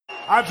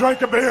I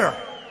drank a beer.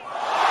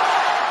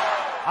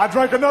 I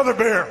drank another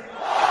beer.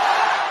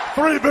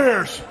 3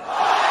 beers.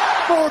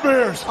 4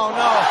 beers. Oh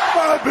no.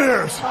 5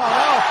 beers.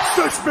 Oh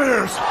no. 6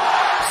 beers.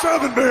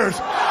 7 beers.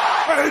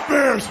 8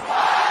 beers.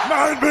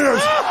 9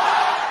 beers.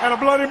 And a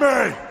Bloody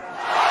Mary.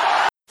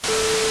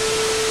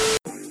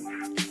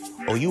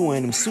 Oh, you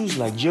wearing them suits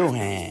like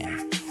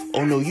Johan.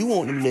 Oh no, you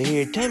want them little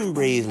hair tumbling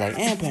braids like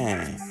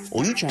Ampan.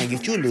 Oh, you trying to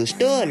get you a little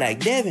stud like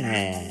Devin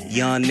had.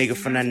 Young nigga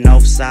from the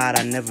north side,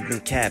 I never been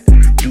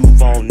capping.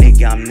 Duval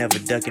nigga, I'm never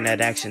ducking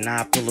that action.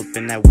 I pull up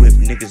in that whip,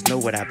 niggas know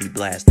what I be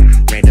blasting.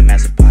 Random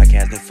ass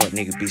podcast, them fuck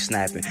niggas be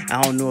snapping.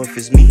 I don't know if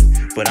it's me,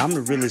 but I'm the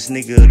realest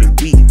nigga of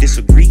the week.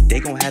 Disagree, they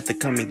gon' have to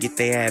come and get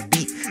their ass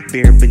beat.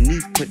 Bare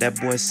beneath, put that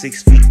boy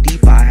 6 feet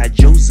deep. I had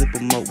Joe zip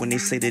him up when they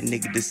say that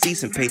nigga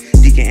deceased and pay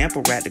Deacon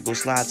Ample Rat to go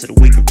slide to the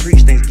wake and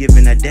preach.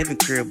 Thanksgiving at Devin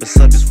crib, but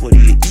sub is what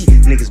he eat.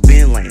 Niggas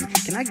been lame.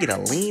 Can I get a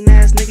lean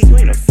ass nigga? You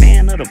ain't a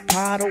fan of the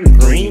pot or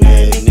green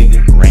ass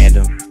nigga?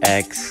 Random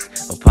X,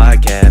 a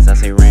podcast. I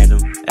say random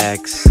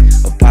X,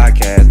 a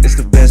podcast. It's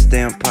the best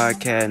damn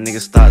podcast.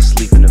 Niggas start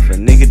sleeping. If a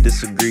nigga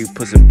disagree,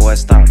 pussy boy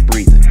stop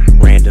breathing.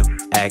 Random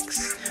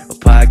X, a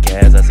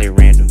podcast. I say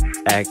random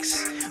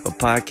X, a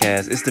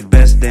podcast. It's the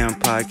best damn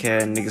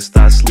podcast. Niggas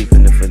start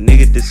sleeping. If a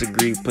nigga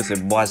disagree,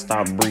 pussy boy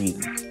stop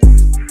breathing.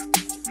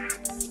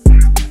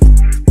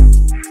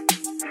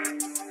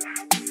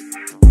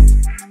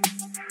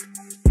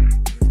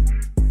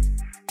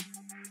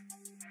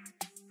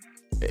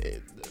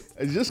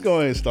 Just go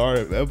ahead and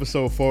start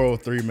episode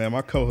 403, man.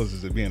 My co-host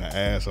is being an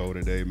asshole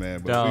today, man.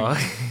 But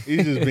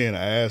he's just being an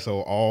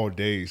asshole all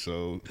day.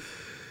 So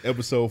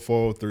episode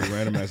 403,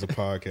 Random as a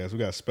Podcast. We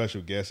got a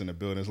special guest in the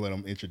building. Let's let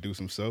him introduce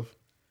himself.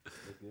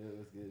 What's good?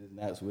 What's good? It's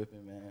Naps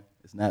Whipping, man.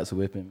 It's Naps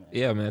Whipping, man.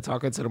 Yeah, man.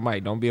 Talking to the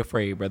mic. Don't be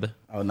afraid, brother.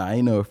 Oh, nah,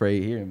 ain't no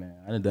afraid here, man.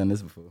 I done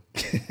this before.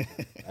 But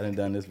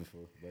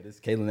it's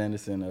Kaylin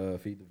Anderson,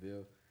 Feed the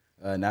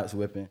Ville. Naps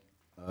Whipping,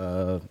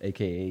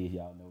 a.k.a.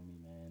 y'all know me,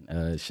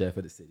 man. Chef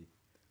of the city.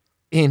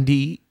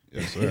 Indeed.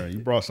 Yes, sir. You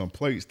brought some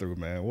plates through,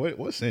 man.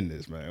 What's in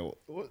this, man?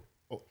 What?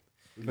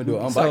 You gonna do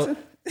an unboxing?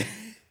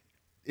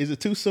 Is it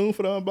too soon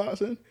for the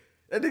unboxing?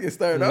 That nigga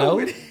started out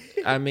with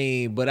it. I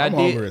mean, but I'm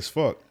hungry as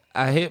fuck.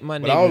 I hit my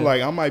nigga. But I was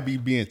like, I might be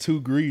being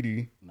too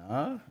greedy.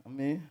 Nah, I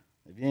mean,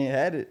 if you ain't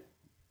had it.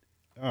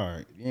 All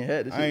right. If you ain't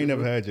had this shit I ain't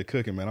never before. had your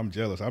cooking, man. I'm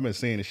jealous. I've been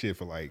seeing this shit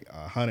for like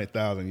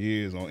 100,000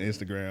 years on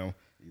Instagram.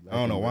 I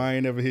don't know why I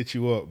ain't never hit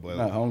you up, but I'm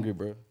not hungry,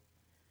 bro.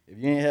 If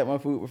you ain't had my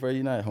food before,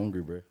 you're not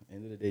hungry, bro.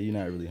 End of the day, you're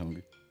not really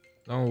hungry.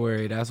 Don't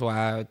worry. That's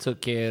why I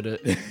took care of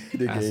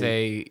the. I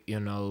say,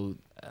 I'm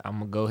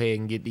gonna go ahead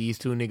and get these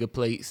 2 nigga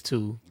plates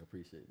too. I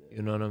appreciate that.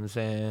 You know what I'm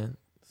saying?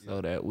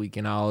 So that we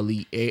can all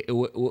eat.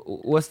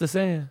 What's the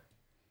saying?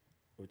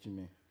 What you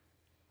mean?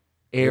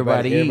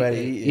 Everybody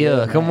eat.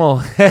 Yeah, come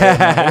on.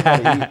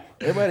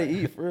 Everybody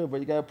eat for real, but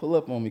you gotta pull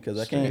up on me because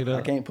I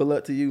can't pull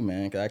up to you,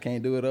 man. Cause I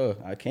can't do it all.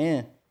 I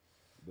can,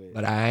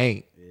 but I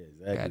ain't. Yeah,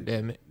 exactly. God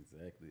damn it.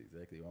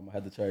 Exactly. I'm gonna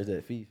have to charge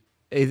that fee.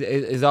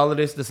 Is all of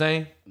this the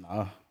same?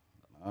 Nah.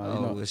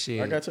 Well,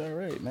 shit. I got y'all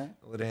right, man.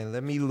 Well, then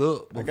let me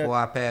look before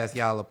I pass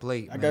y'all a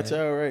plate. I got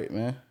y'all right,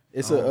 man.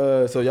 It's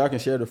so y'all can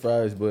share the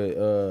fries,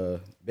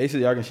 but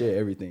basically y'all can share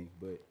everything.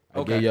 But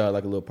I gave y'all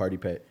like a little party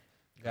pack.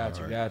 Got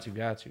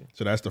you.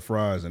 So that's the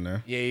fries in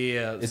there.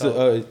 Yeah. It's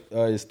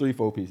it's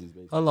 3-4 pieces,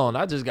 basically. Hold on,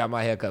 I just got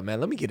my haircut, man.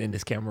 Let me get in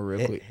this camera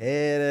real quick.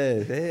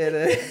 Head ass.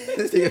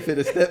 This nigga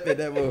finna step in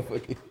that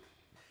motherfucker.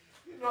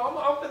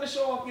 I'm finna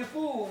show off your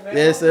food, man.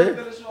 Yes, sir.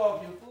 I'm finna show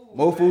off your food.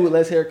 More food,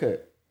 less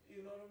haircut.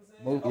 You know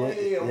what I'm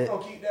saying? We're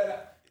gonna keep that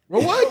out. Bro,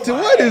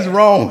 what is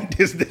wrong with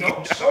this nigga?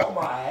 Don't show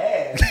my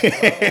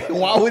ass.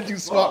 Why would you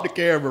swap the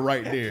camera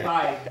right there?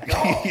 Like,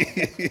 dog.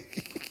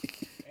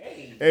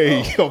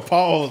 Hey, yo,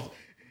 pause.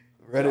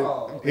 Ready?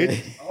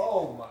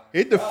 Oh my.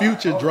 Hit the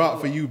future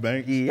drop for you,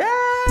 Banks. Yeah.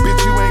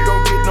 Bitch, you ain't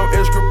gonna get no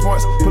extra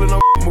points. Pulling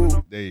no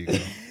move. There you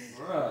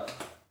go.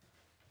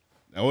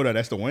 Hold on,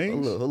 that's the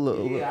wings? Hold up.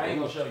 Yeah, I ain't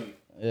gonna show you.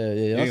 Yeah.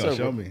 You ain't gonna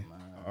show me.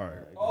 All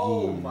right.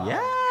 Oh my Yeah.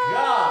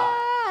 God.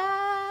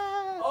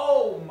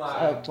 Oh my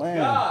Stop playing.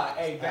 God.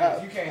 Hey,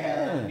 Banks, you can't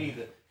have nothing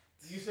either.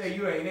 You say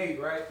you ain't ate,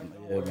 right?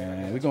 Yeah,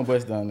 man. We gonna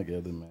bust down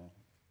together, man.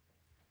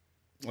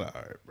 All right,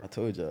 bro. I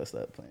told y'all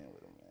stop playing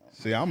with him, man.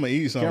 See, I'm gonna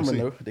eat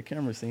something. The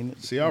camera seen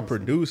it. See, our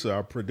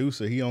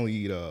producer, he only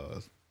eat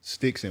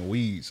sticks and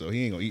weed, so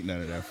he ain't gonna eat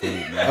none of that food,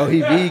 man. Oh, he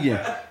vegan.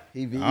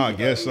 I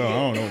guess so. I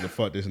don't know what the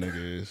fuck this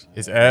nigga is.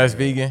 Is ass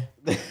vegan?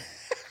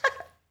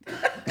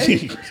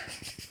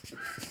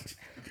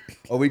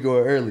 Oh, we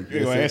going early.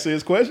 You gonna answer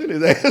his question?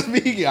 Is ass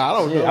vegan? I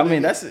don't know. I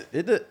mean, that's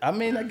it. I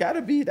mean, that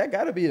gotta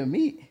be a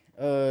meat.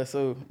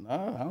 So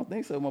nah, I don't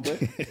think so, my boy.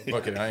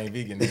 Fuck it, I ain't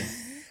vegan then.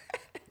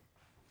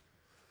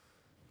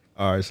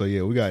 All right, so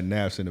yeah, we got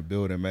Naps in the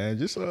building, man.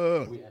 Just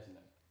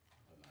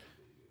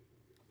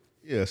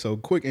yeah. So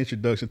quick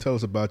introduction. Tell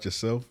us about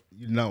yourself.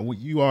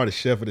 You are the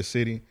chef of the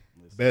city,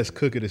 best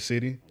cook of the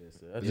city.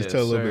 Just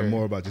tell a little bit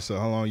more about yourself.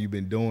 How long you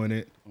been doing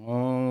it?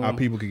 How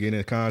people can get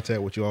in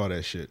contact with you, all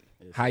that shit.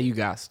 How you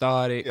got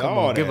started? Yeah, Come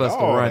on, give us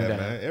the rundown.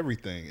 man.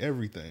 Everything.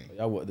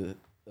 Y'all want the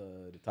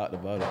top to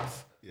bottom?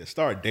 Yeah,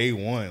 start day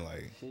one.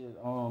 Like Shit,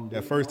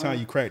 that first time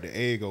you crack the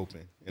egg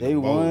open. in Day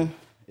the bowl. one.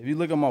 If you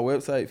look on my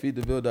website,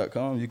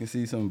 feeddeville.com, you can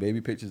see some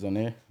baby pictures on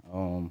there.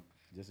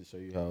 Just to show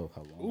you how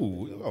long.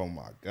 Ooh, oh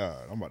my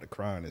God. I'm about to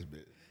cry in this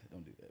bitch.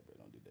 Don't do that, bro.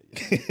 Don't do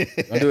that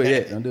yet. Don't do it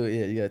yet. Don't do it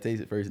yet. You gotta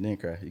taste it first and then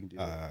cry. You can do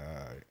that.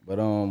 All right. But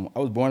I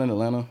was born in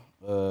Atlanta.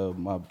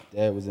 My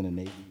dad was in the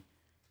Navy.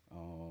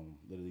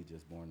 Literally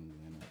just born in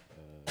Atlanta.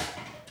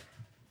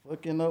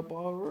 Fucking up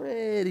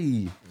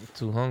already. I'm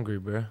too hungry,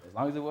 bro. As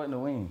long as it wasn't the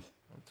wings.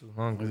 I'm too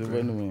hungry. As it bro.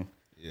 wasn't the wings.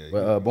 Yeah,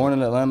 But born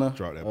in Atlanta.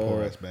 drop that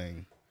poor ass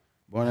bang.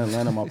 Born in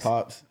Atlanta, my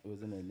pops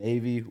was in the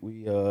Navy.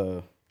 We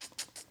what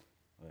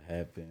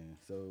happened?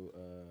 So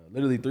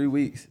literally 3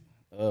 weeks.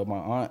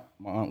 My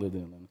aunt lived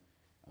in Atlanta.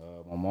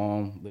 My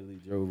mom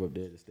literally drove up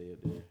there to stay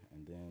up there,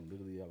 and then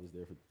literally I was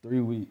there for 3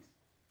 weeks.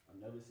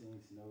 I've never seen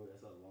snow.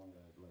 That's how long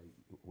I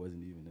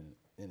wasn't even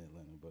in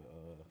Atlanta. But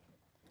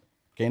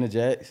came to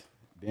Jax.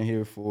 Been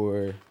here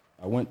for.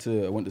 I went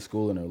to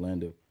school in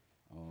Orlando,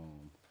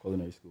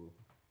 culinary school.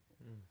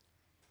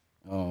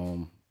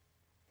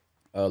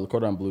 Le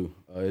Cordon Bleu.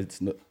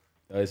 It's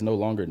no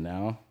longer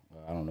now.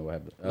 I don't know what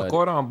happened. Le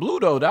Cordon Bleu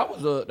though, that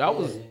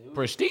was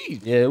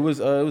prestige. Yeah, it was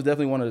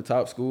definitely one of the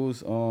top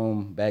schools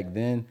back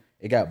then.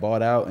 It got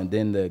bought out, and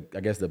then I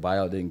guess the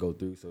buyout didn't go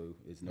through, so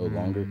it's no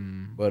longer.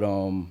 But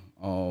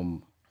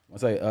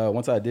once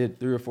I did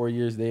 3 or 4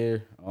 years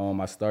there,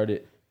 I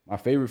started my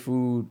favorite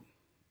food.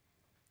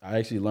 I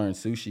actually learned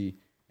sushi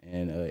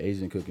and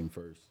Asian cooking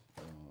first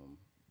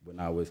when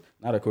I was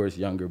not, of course,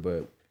 younger,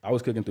 but I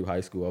was cooking through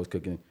high school. I was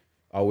cooking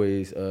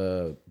always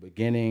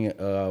beginning.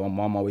 My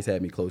mom always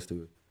had me close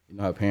to it. You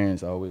know how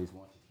parents always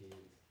want your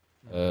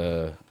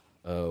kids,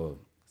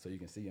 so you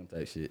can see them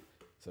type shit.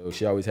 So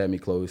she always had me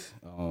close,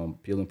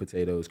 peeling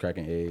potatoes,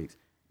 cracking eggs,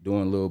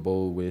 doing little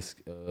bowl whisk,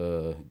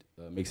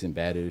 mixing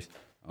batters.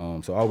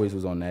 So I always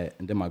was on that.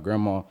 And then my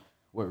grandma,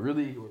 what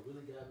really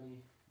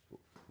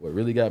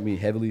got me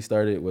heavily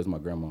started was my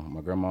grandma.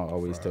 My grandma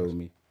always told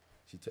me,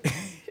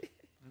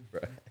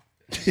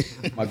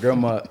 my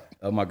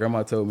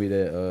grandma told me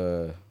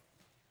that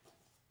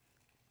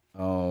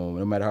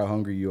no matter how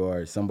hungry you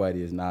are,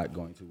 somebody is not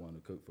going to want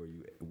to cook for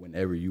you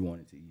whenever you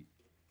want it to eat.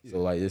 So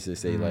like, let's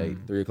just say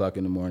like 3 o'clock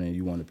in the morning,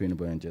 you want a peanut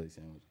butter and jelly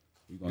sandwich.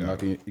 You gonna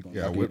knock on,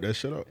 whip that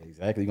shit up.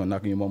 Exactly. You gonna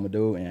knock on your mama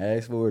door and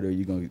ask for it, or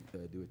you gonna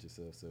do it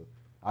yourself. So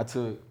I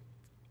took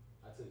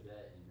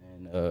that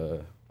and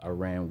I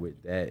ran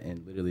with that,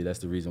 and literally that's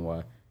the reason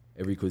why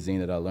every cuisine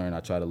that I learn, I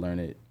try to learn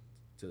it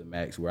to the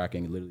max, where I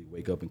can literally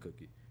wake up and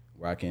cook it,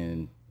 where I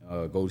can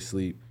go to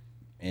sleep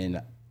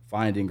and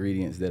find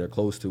ingredients that are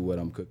close to what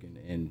I'm cooking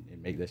and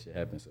make that shit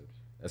happen. So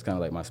that's kind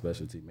of like my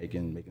specialty,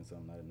 making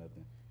something out of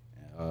nothing.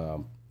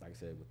 Like I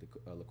said, with the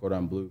Le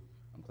Cordon Bleu,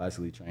 I'm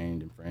classically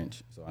trained in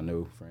French, so I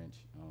know French.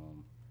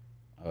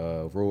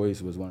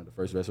 Roy's was one of the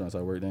first restaurants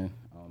I worked in.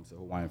 It's a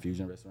Hawaiian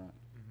fusion restaurant.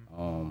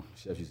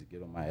 Chefs used to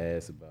get on my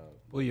ass about.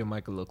 Pull your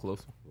mic a little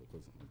closer.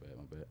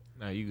 My bad.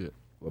 Nah, you good.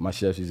 Well, my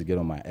chefs used to get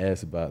on my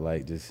ass about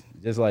like just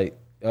like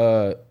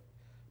the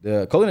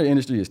culinary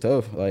industry is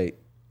tough. Like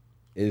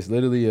it's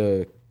literally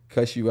a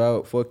cuss you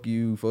out, fuck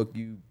you,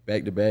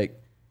 back to back,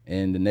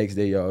 and the next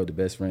day y'all the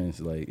best friends.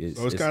 Like it's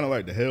kind of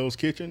like the Hell's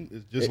Kitchen.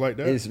 It's just like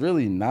that. It's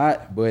really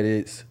not, but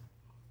it's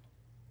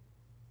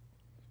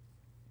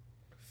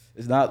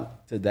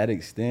not to that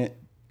extent,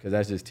 because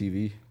that's just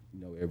TV. You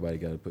know, everybody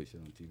got to put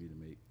shit on TV to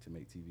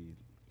make TV.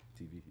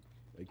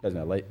 You guys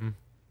not light?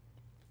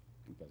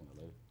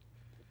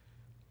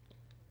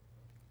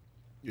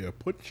 Yeah,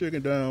 put the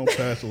chicken down,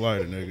 pass the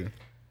lighter, nigga.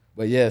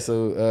 But yeah,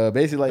 so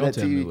basically like Don't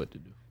that tell TV. me what to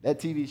do. That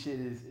TV shit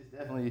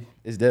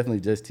is definitely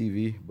just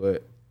TV,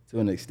 but to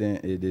an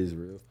extent it is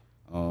real.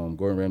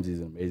 Gordon Ramsay's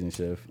an amazing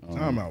chef.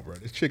 Time out, bro.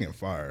 This chicken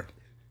fire.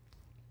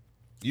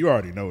 You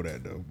already know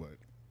that though, but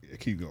yeah,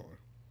 keep going.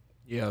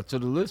 Yeah, to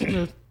the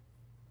listeners,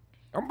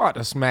 I'm about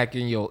to smack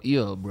in your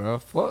ear, bro.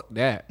 Fuck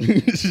that.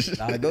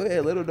 Nah, go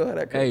ahead, let them know how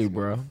that goes. Hey,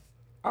 bro.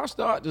 I'll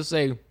start to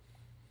say,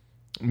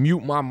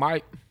 mute my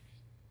mic.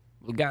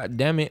 God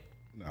damn it.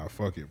 Nah,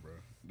 fuck it, bro.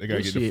 They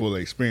gotta This get the shit, full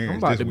experience. I'm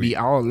about this to week. be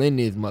all in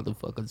this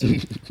motherfucker, too.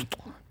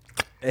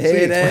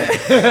 Hey,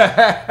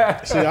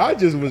 that. See, I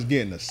just was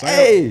getting a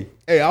sample.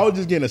 Hey, I was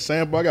just getting a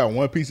sample. I got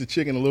one piece of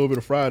chicken, a little bit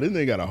of fried. This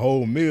nigga got a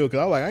whole meal. Cause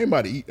I was like, I ain't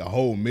about to eat a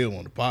whole meal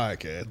on the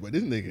podcast. But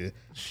this nigga,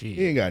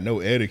 he ain't got no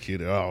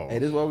etiquette at all. Hey,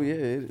 this is why we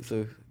here.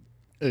 So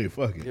hey,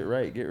 fuck it. get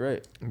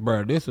right.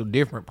 Bro, this is a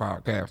different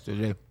podcast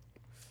today.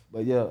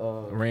 But yeah,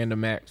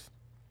 Random Acts.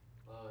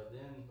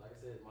 then like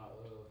I said, my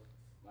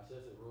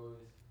chefs at Roy's,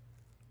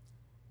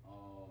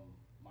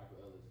 Michael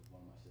Ellis was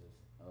one of my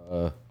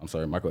chefs. I'm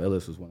sorry, Michael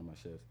Ellis was one of my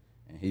chefs,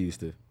 and he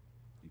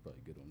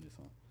probably good on this,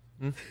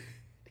 huh?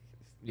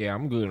 Yeah,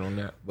 I'm good on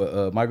that.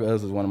 But Michael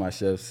Ellis was one of my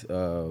chefs.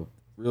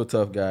 Real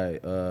tough guy.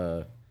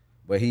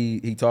 But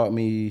he taught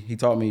me.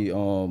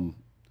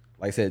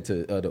 Like I said,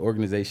 to the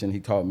organization, he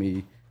taught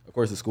me. Of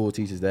course, the school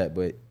teaches that,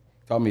 but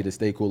taught me to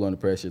stay cool under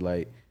pressure.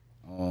 Like,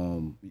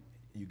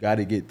 you got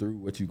to get through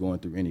what you're going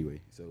through anyway.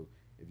 So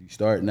if you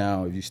start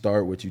now, if you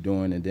start what you're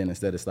doing, and then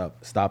instead of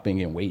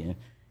stopping and waiting,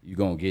 you're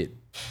gonna get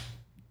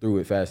through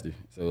it faster.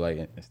 So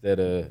like instead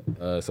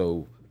of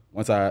so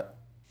once I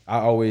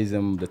always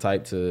am the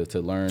type to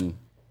learn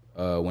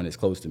when it's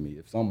close to me.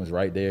 If someone's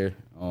right there,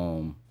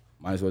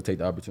 might as well take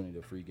the opportunity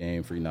to free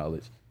game, free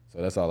knowledge.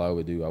 So that's all I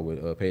would do. I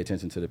would pay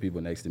attention to the people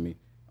next to me.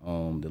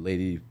 The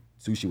lady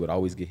sushi would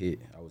always get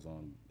hit. I was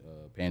on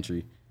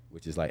pantry,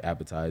 which is like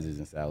appetizers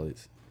and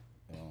salads.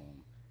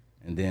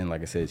 And then,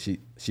 like I said,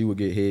 she would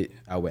get hit.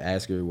 I would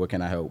ask her, what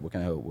can I help? What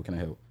can I help? What can I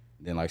help?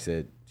 And then, like I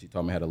said, she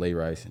taught me how to lay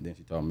rice. And then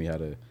she taught me how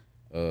to,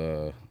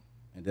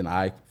 and then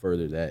I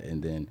furthered that.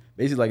 And then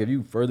basically, like if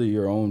you further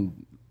your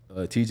own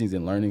teachings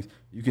and learnings,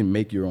 you can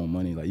make your own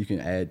money. Like you can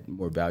add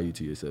more value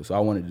to yourself. So I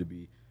wanted to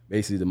be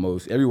basically the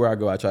most, everywhere I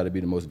go, I try to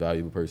be the most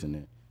valuable person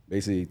there.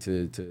 Basically,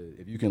 to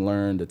if you can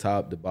learn the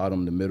top, the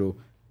bottom, the middle,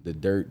 the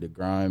dirt, the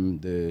grime,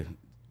 the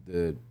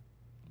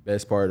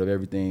best part of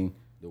everything,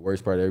 the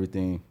worst part of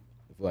everything,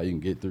 I feel like you can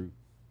get through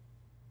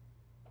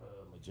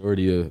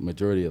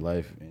majority of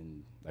life,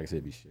 and like I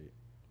said, be straight.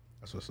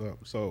 That's what's up.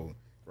 So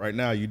right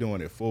now, you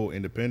doing it full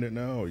independent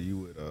now, or you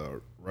with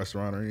a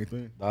restaurant or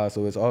anything?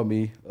 So it's all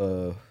me.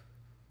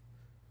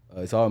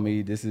 It's all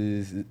me. This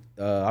is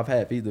I've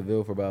had Feed the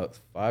Ville for about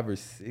 5 or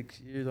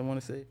 6 years, I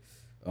want to say.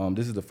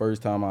 This is the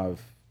first time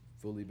I've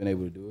fully been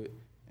able to do it,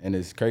 and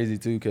it's crazy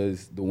too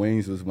because the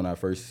wings was when I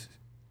first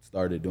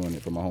started doing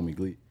it for my homie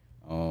Gleek.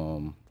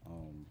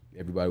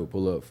 Everybody would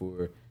pull up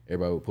for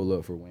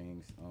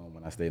wings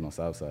when I stayed on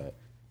Southside,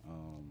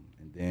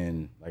 and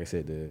then like I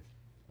said,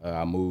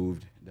 I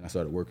moved. Then I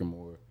started working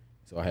more,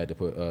 so I had to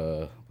put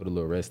a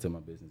little rest to my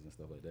business and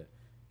stuff like that.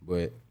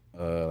 But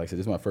like I said,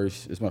 this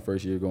is my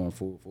first year going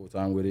full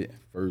time with it.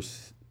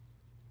 First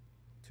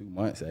 2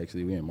 months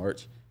actually. We in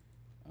March.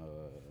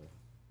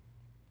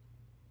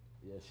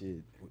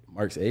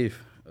 March 8th.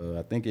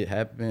 I think it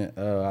happened.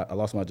 I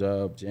lost my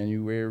job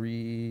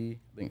January,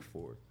 I think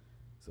 4th.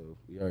 So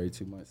we already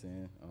 2 months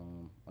in.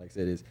 Like I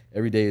said,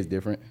 every day is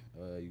different.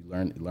 You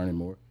learning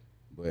more.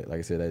 But like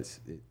I said, that's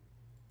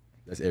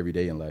every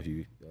day in life.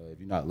 If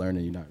you're not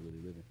learning, you're not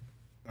really living.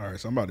 All right,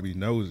 so I'm about to be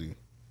nosy.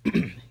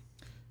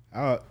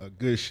 How a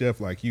good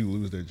chef like you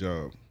lose their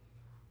job?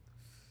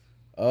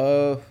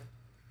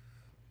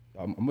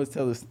 I'm gonna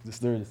tell the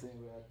story the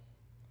same way.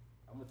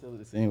 I'm gonna tell it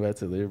the same way I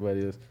tell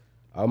everybody else.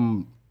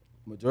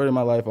 Majority of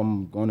my life,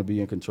 I'm going to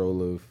be in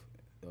control of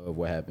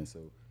what happened. So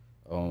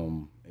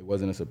it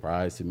wasn't a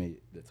surprise to me.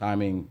 The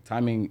timing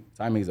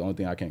is the only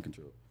thing I can't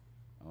control.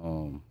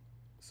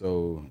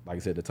 So like I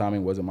said, the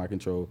timing wasn't my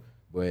control.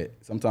 But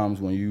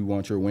sometimes when you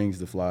want your wings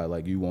to fly,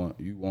 like you want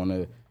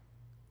to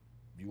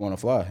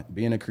fly.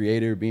 Being a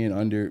creator, being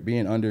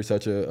under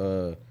such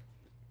a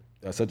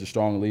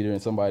strong leader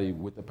and somebody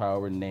with the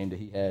power and name that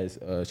he has,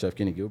 Chef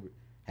Kenny Gilbert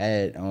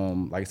had.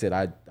 Like I said,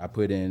 I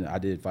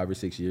did 5 or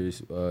 6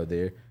 years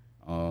there.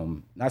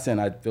 Not saying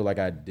I feel like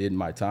I did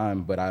my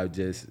time, but I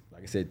just,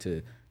 like I said,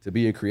 to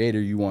be a creator,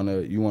 you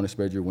wanna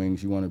spread your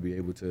wings. You wanna be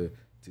able to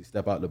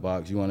step out the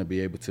box. You wanna be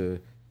able to,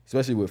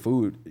 especially with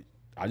food.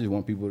 I just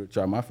want people to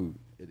try my food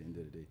at the end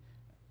of the day.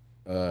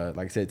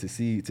 Like I said, to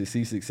see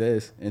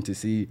success and to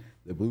see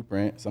the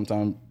blueprint.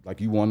 Sometimes, like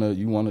you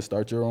wanna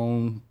start your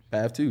own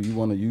path too. You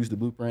wanna use the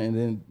blueprint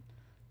and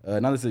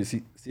then not necessarily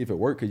see if it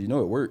worked because you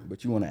know it worked,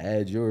 but you wanna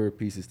add your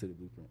pieces to the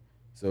blueprint.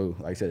 So,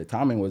 like I said, the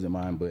timing wasn't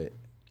mine, but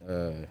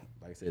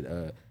like I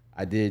said,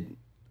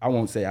 I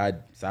won't say I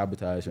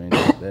sabotaged or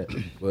anything like that,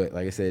 but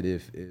like I said,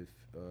 if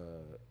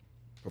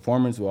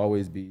performance will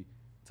always be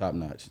top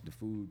notch. The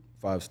food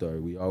 5-star.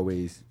 We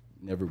always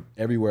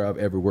everywhere I've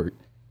ever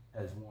worked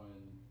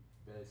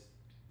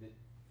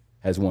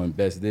has won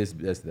best this,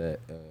 best that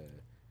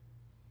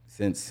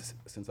since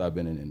I've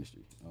been in the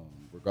industry.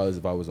 Regardless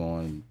if I was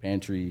on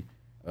pantry,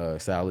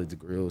 salads,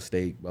 grill,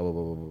 steak, blah blah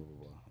blah blah blah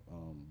blah.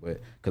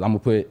 But because I'm gonna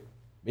put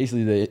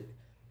basically the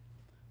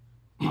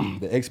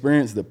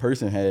experience the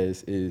person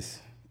has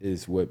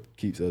is what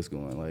keeps us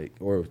going, like,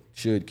 or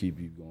should keep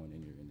you going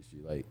in your industry.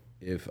 Like,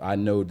 if I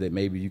know that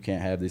maybe you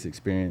can't have this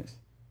experience,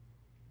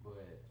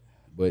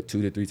 but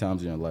 2 to 3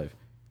 times in your life,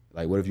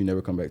 like, what if you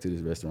never come back to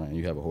this restaurant and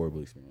you have a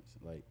horrible experience?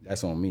 Like,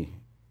 that's on me.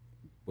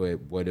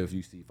 But what if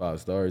you see 5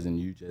 stars and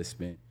you just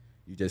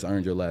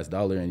earned your last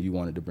dollar and you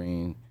wanted to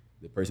bring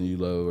the person you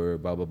love or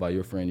blah blah blah,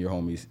 your friend, your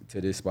homies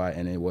to this spot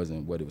and it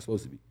wasn't what it was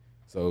supposed to be?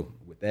 So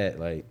with that,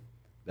 like,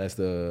 that's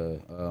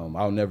the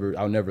I'll never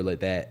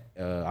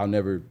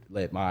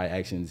let my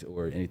actions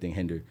or anything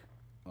hinder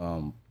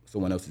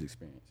someone else's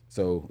experience.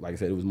 So like I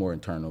said, it was more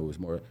internal. It was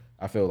more,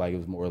 I felt like it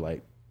was more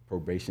like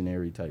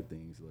probationary type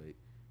things, like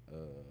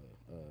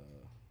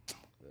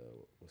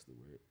what's the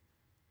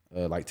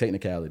word? Like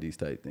technicalities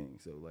type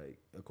things. So like,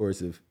 of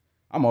course, if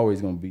I've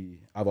always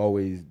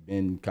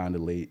been kind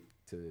of late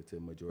to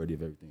majority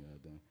of everything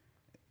I've done.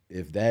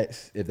 If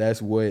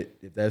that's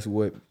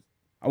what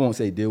I won't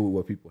say deal with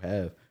what people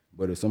have,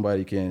 but if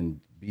somebody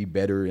can be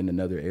better in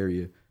another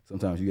area,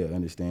 sometimes you gotta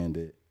understand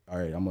that, all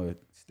right, I'm gonna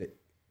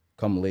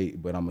come late,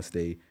 but I'm gonna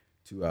stay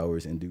 2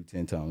 hours and do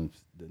 10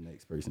 times the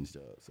next person's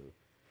job. So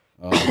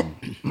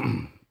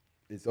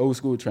it's old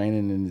school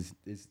training, and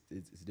it's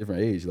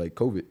different age. Like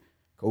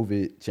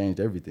COVID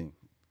changed everything.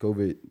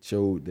 COVID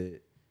showed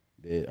that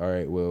that all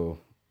right, well,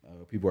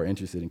 people are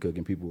interested in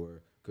cooking. People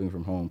are cooking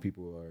from home.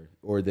 People are,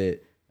 or that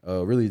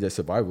really that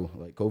survival.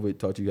 Like COVID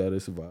taught you how to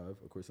survive.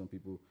 Of course, some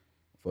people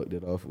fucked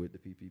it off with the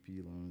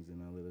PPP loans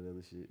and all of that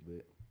other shit.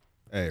 But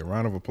hey,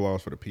 round of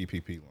applause for the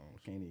PPP loans.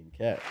 can't even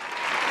cap.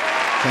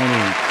 Can't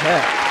even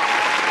cap.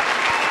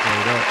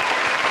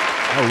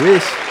 I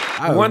wish.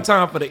 One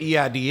time for the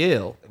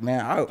EIDL. Man,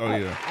 I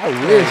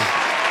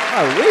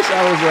Yeah. wish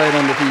I was right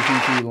on the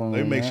PPP loan.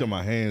 Let me make man. sure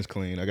my hands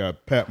clean. I got to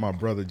pat my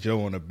brother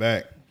Joe on the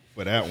back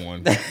for that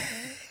one.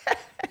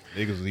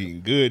 Niggas was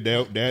eating good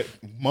that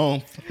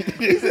month.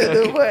 He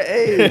said, "What?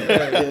 Hey,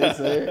 yes,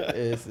 sir.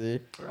 Yes, sir.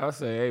 I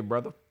say, hey,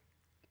 brother.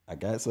 I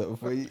got something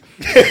for you."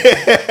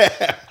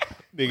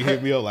 Nigga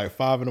hit me up like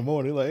 5 a.m.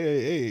 Like,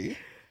 hey,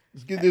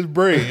 let's get this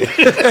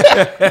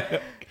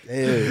bread.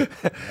 Yeah.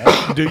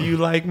 Do you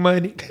like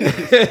money?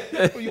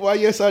 Why,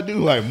 yes, I do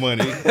like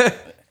money.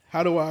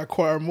 How do I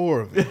acquire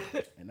more of it?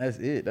 And that's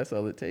it. That's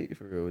all it takes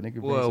for real. Nigga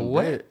bring Well, some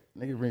what? bread.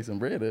 Nigga bring some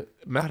bread up.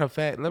 Matter of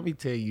fact, let me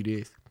tell you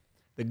this.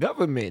 The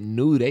government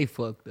knew they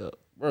fucked up.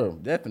 Bro,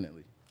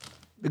 definitely.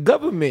 The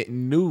government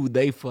knew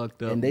they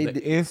fucked up And they the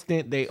did-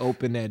 instant they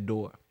opened that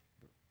door.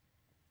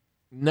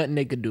 Nothing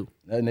they could do.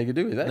 That nigga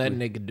do exactly. Nothing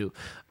they could do.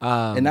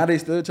 And now they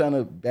still trying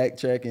to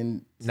backtrack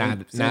and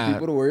send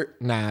people to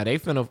work. Nah, they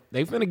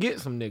finna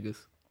get some niggas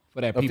for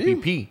that A few.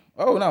 PPP.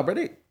 Oh no, but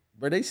they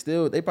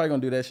probably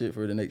gonna do that shit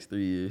for the next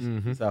 3 years.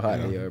 That's how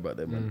hot they are about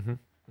that money.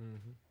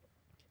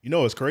 You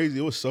know, it's crazy.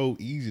 It was so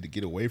easy to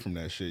get away from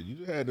that shit. You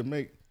just had to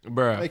make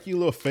Bruh. you a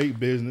little fake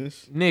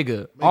business.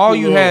 Nigga, all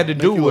you you little- had to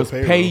make do you a was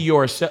payroll. pay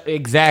yourself.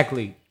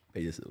 Exactly.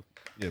 Pay yourself.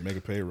 Yeah, make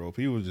a payroll.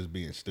 People was just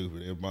being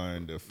stupid. They're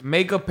buying the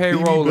Make a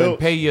payroll and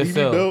pay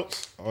yourself.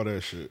 belts, all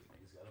that shit.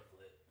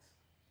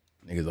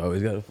 Niggas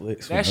always got to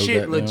flex. for That no shit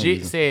goddamn legit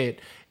reason.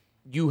 said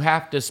you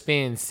have to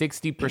spend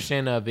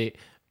 60% of it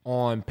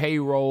on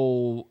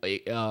payroll,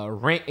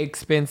 rent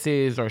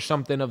expenses, or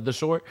something of the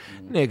sort.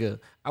 Nigga,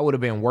 I would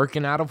have been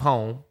working out of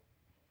home,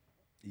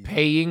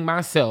 paying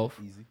myself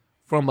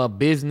from a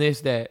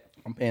business that.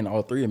 I'm paying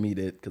all three of me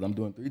that because I'm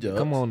doing 3 jobs.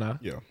 Come on now.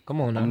 Yeah.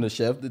 Come on now. I'm the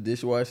chef, the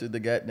dishwasher, the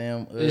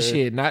goddamn. This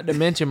shit, not to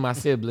mention my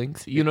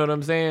siblings. You know what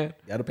I'm saying?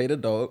 Gotta pay the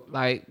dog.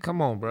 Like,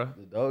 come on, bro.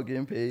 The dog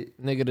getting paid.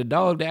 Nigga, the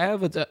dog, the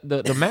avatar,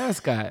 the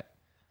mascot.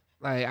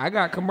 Like, I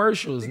got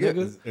commercials,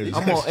 niggas. It's-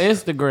 I'm on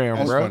Instagram,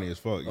 That's bro. funny as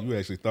fuck. You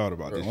actually thought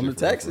about this on shit the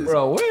for real, taxes. for real.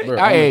 Bro, what? Bro,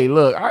 Hey,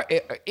 look,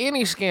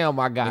 any scam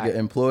I got, Nigga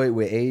employed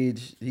with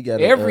age. He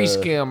got every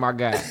scam I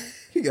got.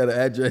 He got to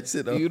address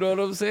it. You know what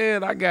I'm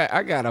saying? I got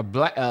a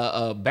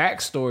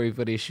backstory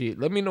for this shit.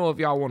 Let me know if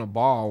y'all want to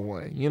borrow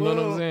one. You know what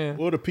I'm saying?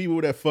 Well, the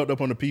people that fucked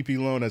up on the PP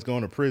loan that's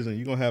going to prison,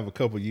 you're going to have a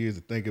couple years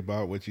to think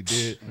about what you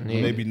did.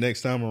 Maybe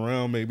next time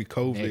around, maybe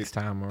COVID. Next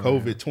time around.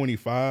 COVID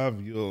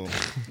 25, you'll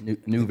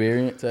new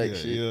variant type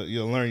shit.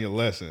 you'll learn your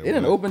lesson. They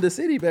done opened the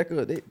city back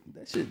up. That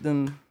shit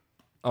done.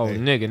 Oh,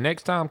 nigga,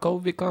 next time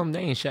COVID come,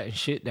 they ain't shutting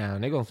shit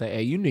down. They gonna say,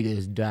 hey, you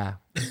niggas die.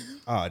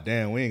 Ah,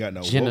 damn, we ain't got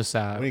no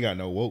Genocide. Woke, we ain't got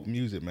no woke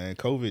music, man.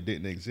 COVID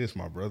didn't exist,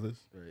 my brothers.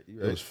 you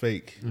It was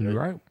fake. You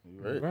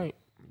right.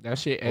 That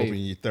shit, hey, Open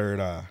your third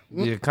eye.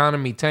 the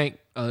economy tanked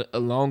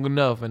long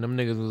enough, and them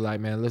niggas was like,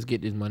 man, let's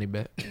get this money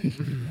back.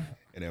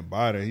 And then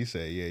Biden, he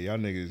said, yeah, y'all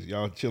niggas,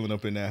 y'all chilling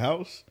up in that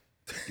house.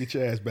 Get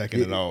your ass back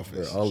in the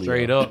office. All of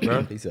Straight y'all. up,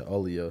 bro. He said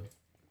all of y'all.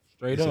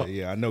 Straight He up. said,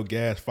 yeah, I know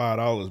gas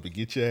 $5, but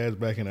get your ass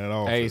back in that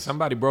office. Hey,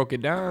 somebody broke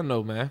it down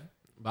though, man,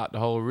 about the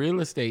whole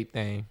real estate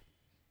thing.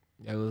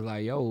 It was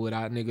like, yo,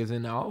 without niggas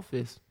in the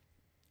office,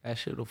 that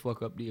shit'll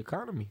fuck up the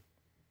economy.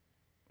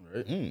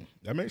 Right.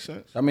 That makes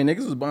sense. I mean,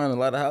 niggas was buying a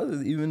lot of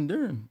houses even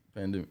during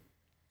pandemic.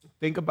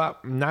 Think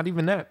about not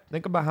even that.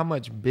 Think about how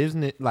much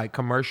business, like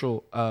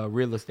commercial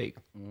real estate,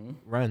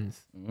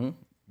 runs.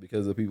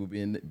 Because of people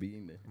being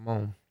there. Come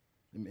on,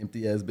 Them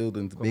empty ass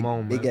buildings, Come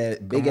on, big man. ass,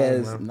 big Come on,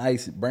 ass, man.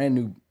 nice, brand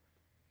new.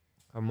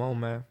 come on,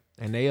 man.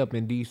 And they up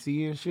in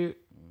DC and shit.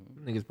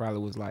 Niggas probably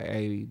was like,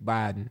 hey,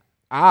 Biden,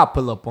 I'll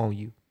pull up on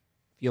you if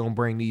you don't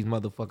bring these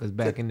motherfuckers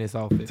back in this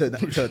office.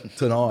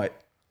 Tonight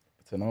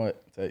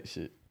type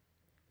shit.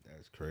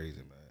 That's crazy,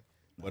 man.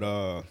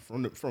 But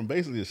from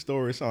basically the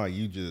story, it sounds like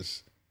you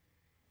just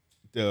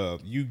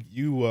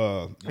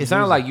It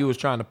sounded like you was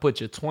trying to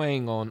put your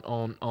twang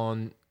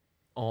on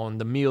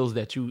the meals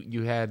that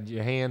you had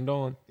your hand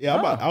on. Yeah,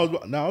 I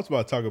was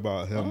about to talk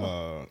about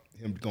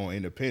him going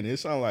independent. It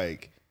sounded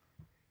like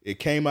it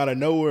came out of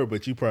nowhere,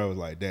 but you probably was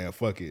like, "Damn,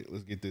 fuck it,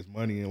 let's get this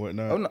money and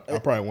whatnot." Oh, no, I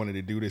probably wanted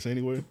to do this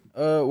anyway.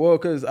 Well,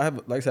 because I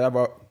have, like I said,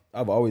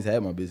 I've always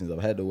had my business.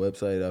 I've had the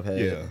website. I've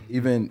had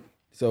even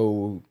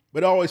so.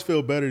 But I always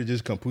feel better to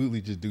just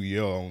completely just do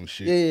your own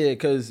shit. Yeah,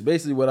 because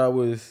basically what I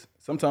was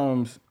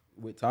sometimes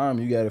with time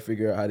you got to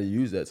figure out how to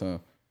use that time.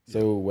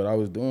 So what I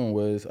was doing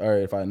was, all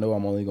right, if I know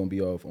I'm only gonna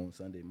be off on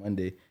Sunday,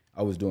 Monday,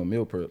 I was doing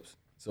meal preps.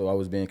 So I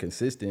was being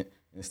consistent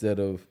instead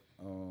of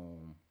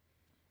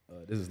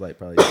this is like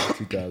probably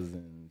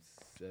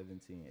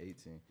 2017,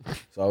 18.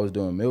 So I was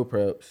doing meal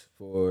preps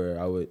for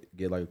I would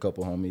get like a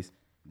couple homies,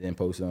 then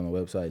post it on the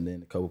website, and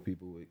then a couple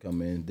people would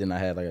come in. Then I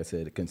had, like I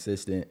said, a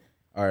consistent.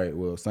 All right,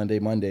 well, Sunday,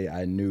 Monday,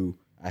 I knew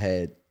I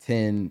had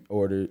 10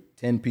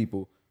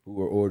 people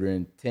who are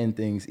ordering 10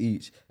 things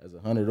each. That's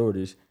 100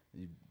 orders.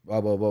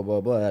 Blah blah blah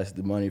blah blah. That's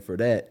the money for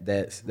that.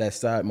 That's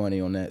side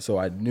money on that. So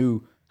I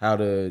knew how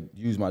to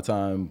use my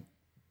time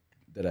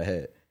that I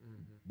had.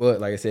 But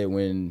like I said,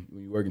 when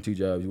you're working 2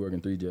 jobs, you're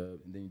working 3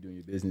 jobs, and then you're doing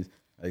your business.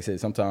 Like I said,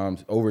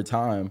 sometimes over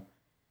time,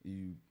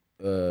 you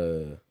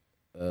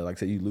like I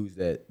said, you lose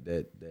that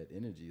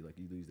energy, like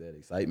you lose that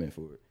excitement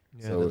for it.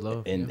 Yeah, so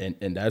love,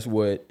 and that's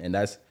what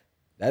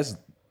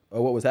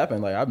what was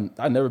happening. Like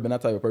I've never been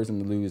that type of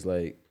person to lose.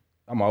 Like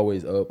I'm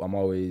always up. I'm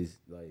always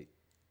like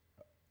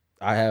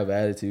I have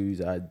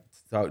attitudes. I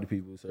talk to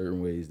people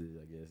certain ways that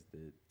I guess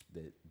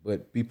that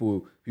but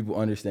people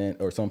understand,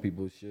 or some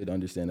people should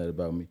understand that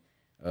about me.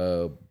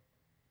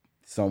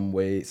 Some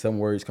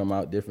words come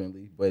out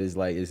differently, but it's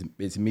like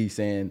it's me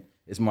saying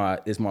it's my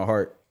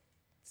heart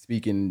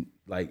speaking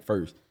like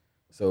first.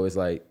 So it's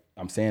like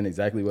I'm saying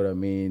exactly what I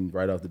mean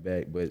right off the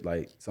bat, but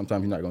like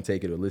sometimes you're not gonna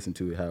take it or listen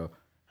to it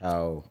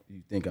how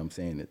you think I'm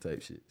saying it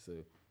type shit. So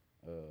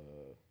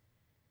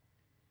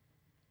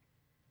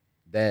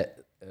that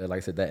like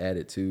I said, that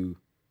added to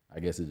I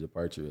guess the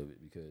departure of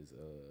it because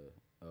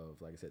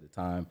of like I said, the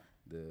time,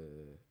 the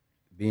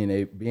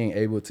being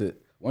able to,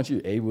 once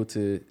you're able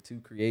to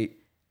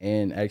create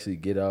and actually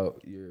get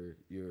out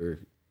your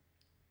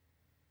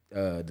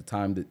the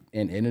time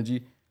and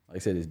energy, like I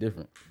said, it's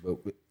different. But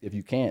if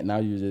you can't, now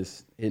you're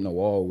just hitting a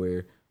wall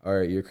where, all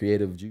right, your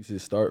creative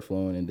juices start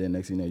flowing, and then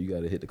next thing you know, you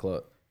got to hit the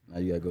clock. Now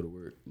you got to go to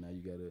work. Now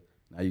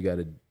you got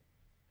to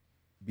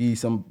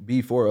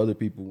be for other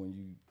people when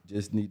you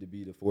just need to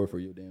be the for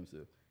your damn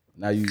self.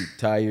 Now you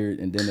tired,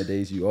 and then the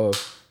days you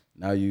off,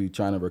 now you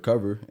trying to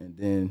recover, and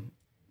then,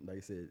 like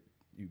I said,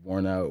 you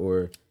worn out,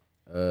 or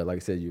like I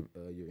said, your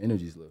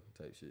energy's low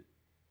type shit.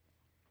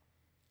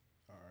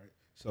 All right.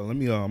 So let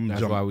me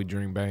That's why we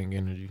drink Bang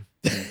Energy.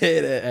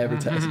 That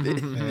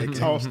advertisement. Man,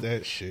 toss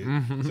that shit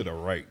to the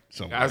right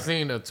somewhere. I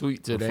seen a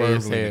tweet today that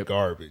Preferably in the said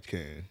garbage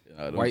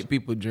can. white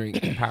people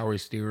drink power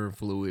steering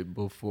fluid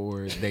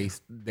before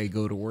they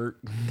go to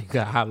work.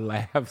 Nigga, I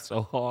laugh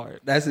so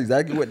hard. That's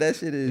exactly what that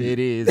shit is. It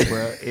is,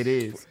 bro. It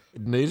is.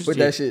 Put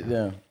that shit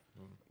down.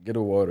 Get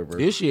a water, bro.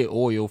 This shit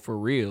oil for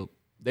real.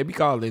 They be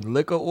calling it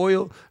liquor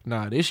oil.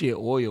 Nah, this shit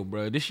oil,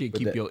 bro. This shit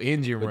keep your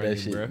engine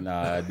running, bro.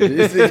 Nah,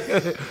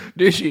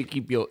 this shit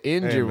keep your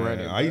engine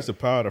running. I used to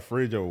power the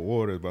fridge over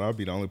water, but I'd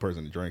be the only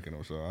person drinking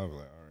them, so I was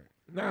like,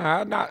 all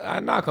right. Nah, I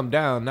knock them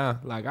down now.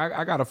 Like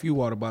I got a few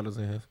water bottles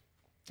in here.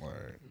 All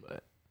right.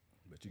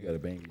 But you got a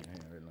bang in your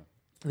hand right now.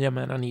 Yeah,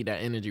 man, I need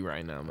that energy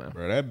right now, man.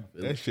 Bro,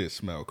 that shit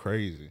smell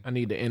crazy. I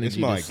need the energy It's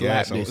my to slap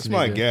gasoline. this It's nigga.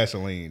 my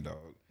gasoline, dog.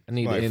 I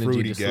need the like energy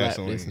fruity to slap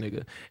gasoline. this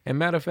nigga. And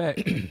matter of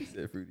fact,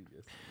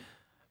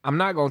 I'm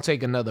not gonna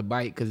take another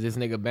bite because this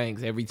nigga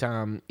Banks, every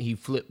time he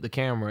flipped the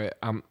camera,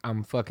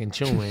 I'm fucking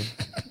chewing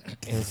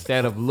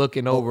instead of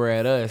looking over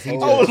at us. He I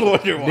was just,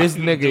 wondering why this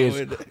you nigga is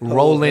doing that.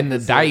 rolling the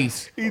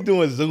dice, He's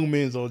doing zoom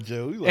ins on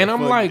Joe. He's and I'm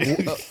fuck like,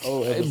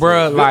 it.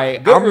 bruh,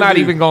 like I'm not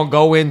even gonna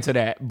go into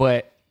that.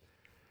 But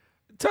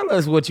tell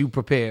us what you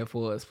prepared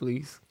for us,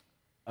 please.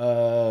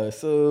 So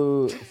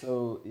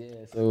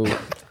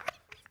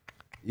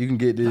you can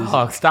get this.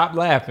 Oh, stop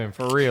laughing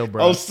for real,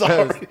 bro. Oh,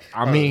 sorry.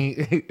 I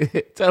mean,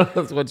 tell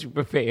us what you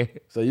prepared.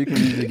 So you can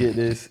usually get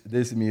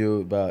this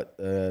meal about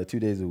 2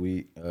 days a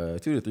week, 2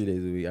 to 3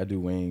 days a week. I do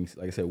wings.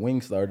 Like I said,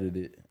 wings started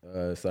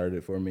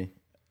it for me.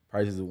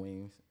 Prices of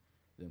wings,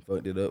 then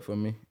fucked it up for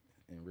me.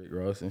 And Rick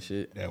Ross and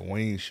shit. That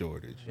wing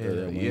shortage.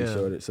 That wing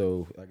shortage.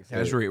 So like I said,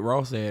 That's Rick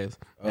Ross ass.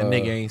 That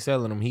nigga ain't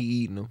selling them. He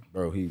eating them.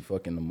 bro, he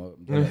fucking them up.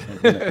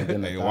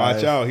 Then Hey,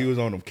 watch out. He was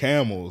on them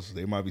camels.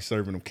 They might be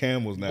serving them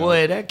camels now.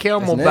 Boy, that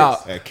camel That's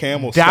about That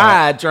camel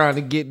died trying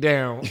to get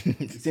down.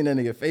 You seen that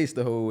nigga face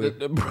the whole way.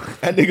 That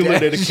nigga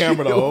looked at the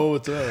camera the whole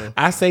time.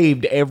 I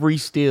saved every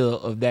still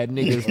of that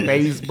nigga's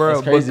face, bro.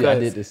 That's crazy. I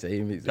because, did the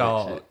same exact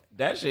dog, shit.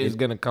 that shit is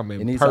gonna come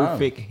in Anytime.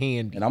 perfect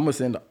handy. And I'm gonna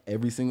send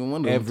every single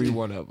one of them. Every too.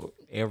 one of them.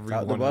 Every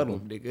Top to one of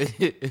bottom. them,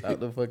 nigga.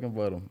 Out the fucking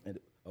bottom.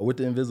 With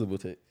the invisible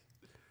text.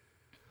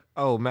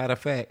 Oh, matter of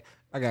fact,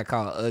 I got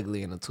called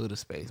ugly in the Twitter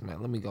space,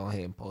 man. Let me go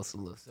ahead and post a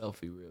little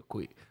selfie real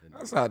quick. I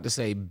was about to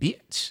say,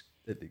 bitch.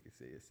 That nigga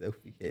said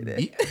selfie. Yeah, that.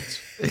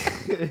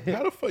 Bitch.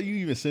 How the fuck you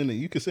even send it?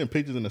 You can send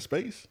pictures in the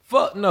space?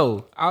 Fuck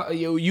no.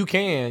 You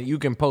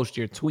can post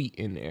your tweet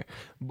in there.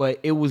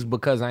 But it was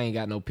because I ain't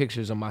got no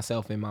pictures of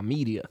myself in my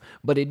media.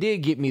 But it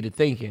did get me to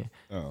thinking.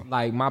 Oh.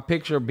 Like my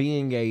picture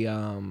being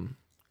a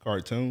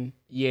Cartoon?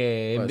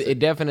 yeah, it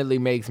definitely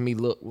makes me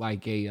look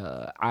like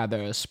a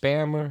either a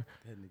spammer,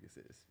 That nigga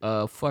said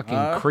a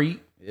fucking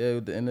creep, Yeah,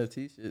 with the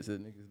NFT shit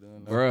that niggas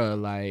doing.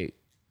 bruh, like That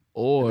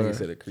or nigga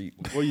said a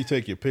creep. Before you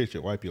take your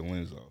picture, wipe your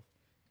lens off.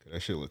 'Cause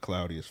that shit look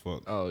cloudy as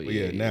fuck. Oh, But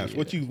yeah, Naps, yeah.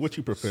 what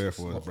you prepare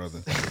for us, brother?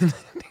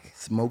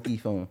 Smoky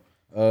phone.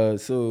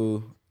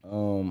 So Like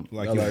y'all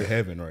you're in already-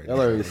 heaven right Y'all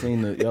now. already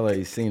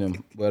seen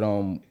them. But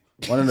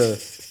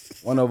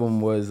one of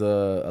them was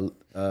a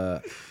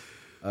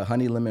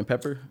honey lemon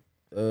pepper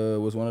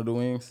was one of the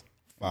wings.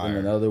 Fire. And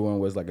another one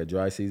was like a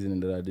dry seasoning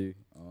that I do.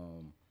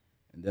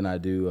 And then I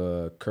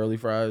do curly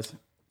fries.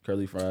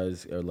 curly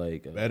fries are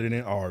like better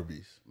than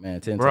Arby's.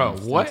 Man, 10 Bro,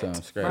 times. what? 10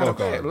 times. Scratch. Matter of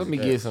fact, let me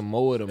get some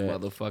more of them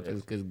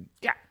motherfuckers, cause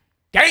god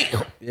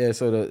damn. Yeah,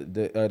 so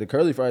the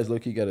curly fries low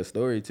key got a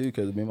story too,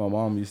 cause me and my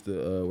mom used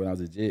to when I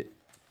was a jit,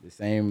 the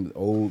same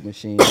old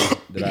machine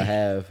that I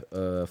have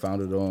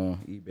found it on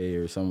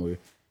eBay or somewhere,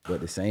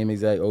 but the same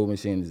exact old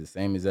machine is the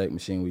same exact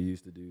machine we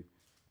used to do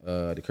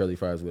the curly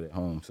fries with at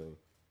home. So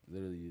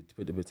literally, you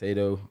put the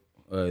potato,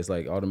 it's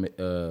like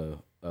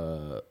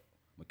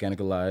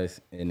mechanicalized,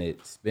 and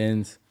it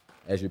spins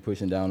as you're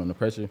pushing down on the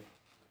pressure.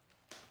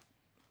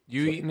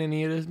 You eating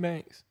any of this,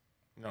 Banks?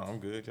 No, I'm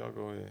good. Y'all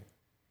go ahead.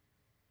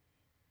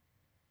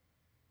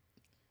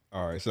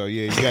 All right, so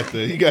yeah,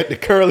 you got the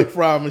curly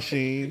fry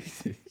machine.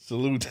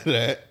 Salute to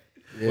that.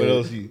 Yeah. What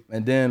else you?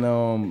 And then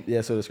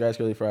so the scratch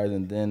curly fries,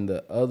 and then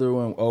the other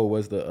one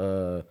was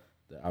the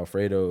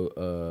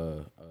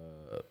Alfredo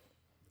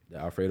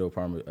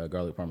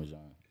garlic parmesan.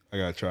 I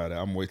gotta try that.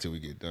 I'm gonna wait till we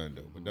get done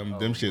though. But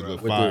them shit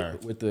look fire.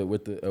 With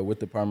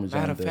the parmesan.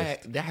 Matter of dust.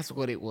 fact, that's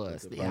what it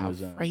was. The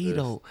Parmesan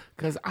Alfredo.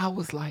 Because I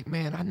was like,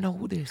 man, I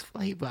know this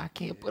flavor. I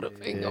can't put a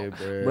finger on.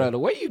 bruh. Bro, the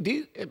way you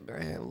did it,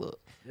 man, look.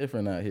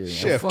 Different out here, man.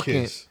 Chef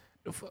fucking- kiss.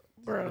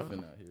 Bro,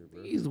 Different out here,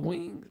 bro. these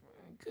wings,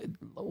 man, good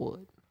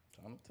Lord.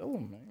 I'm telling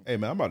them, man. Hey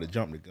man, I'm about to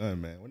jump the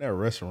gun, man. When that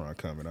restaurant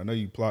coming, I know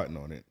you plotting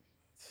on it.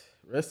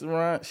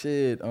 Restaurant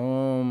shit.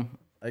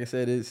 Like I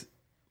said,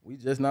 we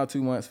just not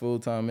 2 months full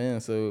time in,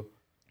 so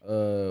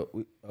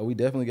we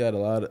definitely got a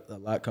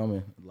lot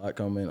coming.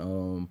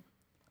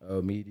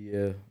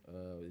 Media,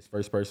 it's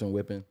first person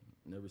whipping.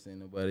 Never seen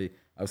nobody.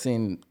 I've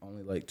seen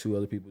only like 2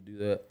 other people do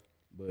that,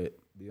 but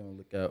be on the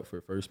lookout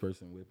for first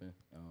person whipping.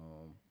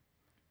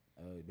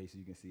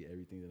 Basically, you can see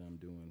everything that I'm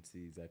doing,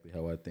 see exactly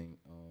how I think.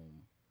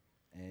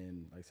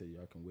 And like I said,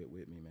 y'all can whip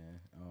with me, man.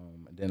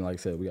 And then, like I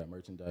said, we got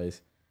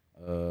merchandise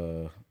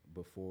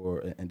before,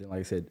 and then, like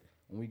I said,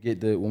 when we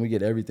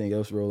get everything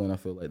else rolling, I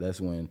feel like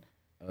that's when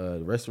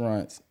the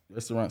restaurant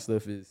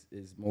stuff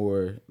is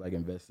more like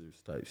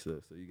investors type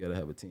stuff. So you gotta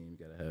have a team, you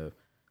gotta have,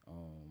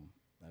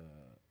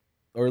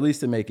 or at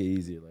least to make it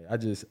easier. Like I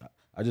just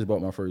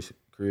bought my first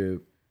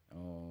crib,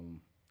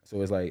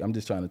 so it's like I'm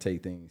just trying to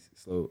take things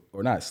slow,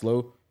 or not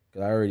slow.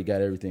 Cause I already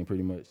got everything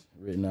pretty much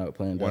written out,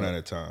 planned out. One at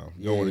a time.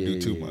 You don't want to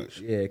do too much.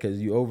 Yeah, because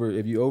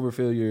if you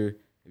overfill your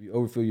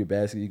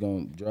basket, you're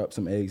gonna drop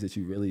some eggs that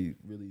you really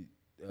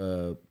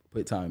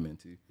put time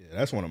into. Yeah,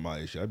 that's one of my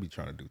issues. I be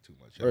trying to do too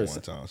much at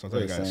one time.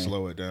 Sometimes you gotta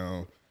slow it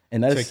down.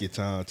 And that's, take your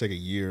time, take a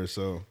year or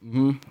so.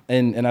 Mm-hmm.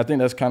 And I think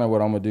that's kind of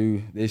what I'm gonna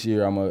do this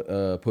year. I'm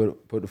gonna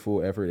put the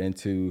full effort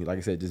into, like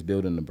I said, just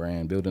building the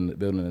brand, building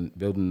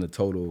the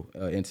total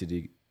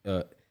entity,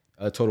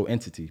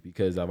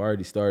 because I've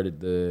already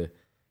started the.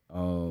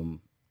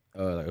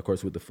 Like of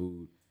course with the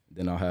food,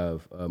 then I'll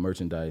have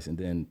merchandise, and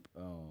then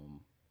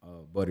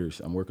butters.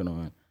 I'm working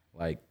on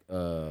like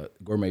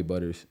gourmet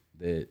butters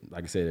that,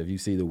 like I said, if you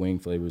see the wing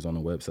flavors on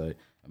the website,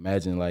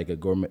 imagine like a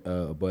gourmet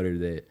butter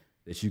that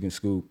you can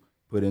scoop,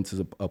 put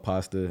into a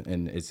pasta,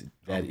 and it's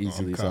that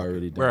easily. It's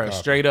already done. Bro,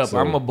 straight up,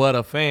 I'm a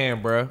butter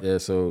fan, bro. Yeah,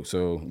 so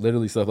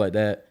literally stuff like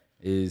that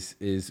is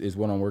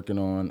what I'm working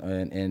on,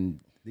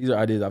 and these are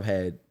ideas I've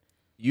had.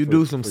 You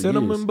do some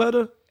cinnamon years.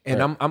 butter, and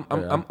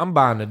Right. I'm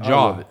buying a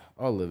jar.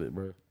 All of it,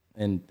 bro.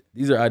 And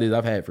these are ideas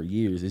I've had for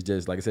years. It's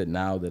just like I said,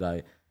 now that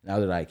I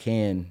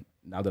can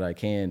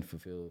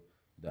fulfill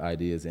the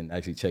ideas and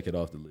actually check it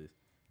off the list.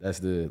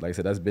 Like I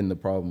said, that's been the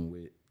problem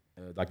with,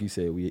 like you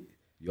said,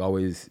 you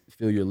always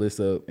fill your list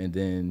up and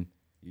then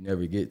you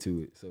never get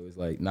to it. So it's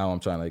like now I'm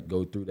trying to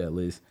go through that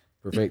list,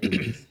 perfect the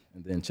list,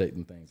 and then check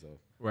them things off.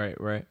 Right.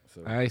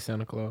 So, I ain't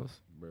Santa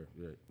Claus. Bro,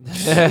 right.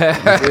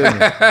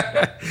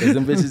 Because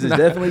them bitches is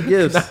definitely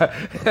gifts. That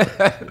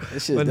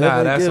shit But definitely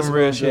nah, that's gifts some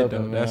real I'm shit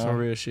dropping, though. That's man. some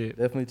real shit.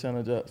 Definitely trying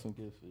to drop some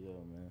gifts for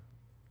y'all, man.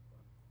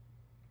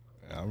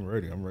 Yeah, I'm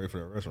ready. I'm ready for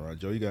that restaurant.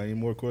 Joe, you got any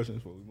more questions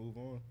before we move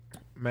on?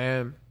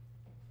 Man,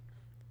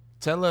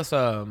 tell us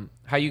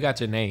how you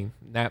got your name,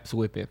 Naps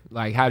Whipping.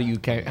 Like how you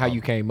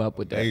came up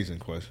with that? Amazing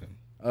question.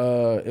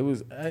 It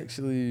was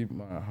actually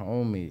my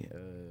homie,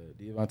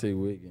 Devontae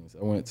Wiggins.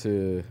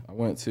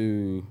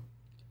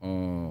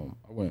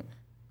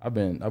 I've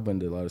been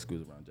to a lot of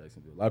schools around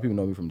Jacksonville. A lot of people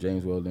know me from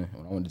James Weldon.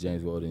 When I went to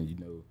James Weldon, you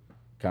know,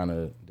 kind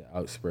of the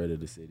outspread of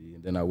the city.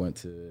 And then I went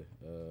to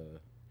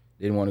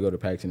didn't want to go to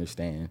Paxton or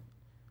Stan,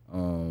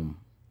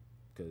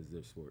 because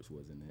their sports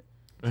wasn't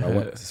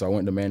it. So I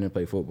went to Mandarin to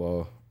play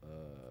football.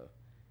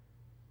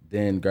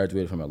 Then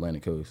graduated from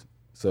Atlantic Coast.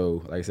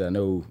 So like I said, I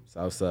know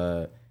South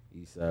Side,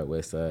 East Side,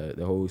 West Side,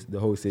 the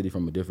whole city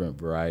from a different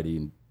variety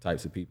and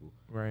types of people.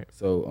 Right.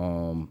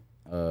 So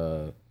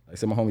like I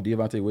said, my homie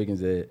Devontae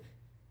Wiggins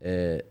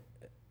at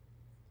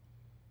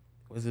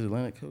was it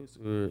Atlantic Coast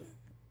or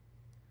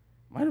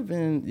might have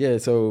been, yeah.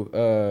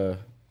 So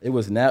it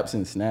was Naps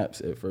and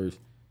Snaps at first,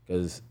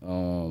 because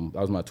that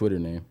was my Twitter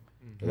name,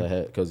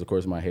 because of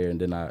course my hair,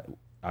 and then I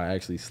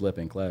actually slept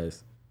in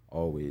class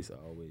always.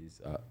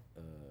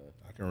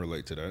 I can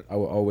relate to that. I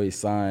would always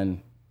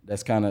sign.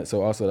 That's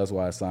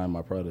why I signed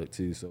my product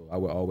too. So I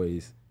would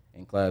always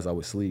in class I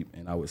would sleep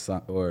and I would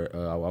sign, or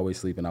I would always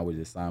sleep and I would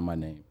just sign my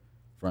name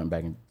front,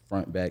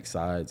 back,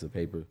 sides of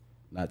paper,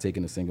 not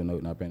taking a single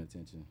note, not paying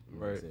attention.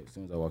 Right. As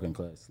soon as I walk in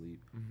class, sleep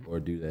or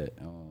do that.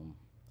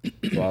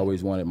 So I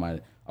always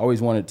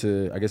wanted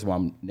to, I guess,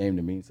 my name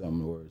to mean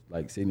something or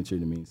like signature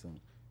to mean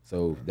something.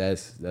 So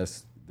that's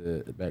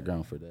the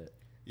background for that.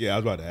 Yeah, I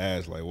was about to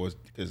ask, like,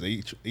 because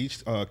each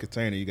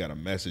container you got a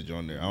message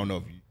on there. I don't know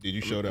if did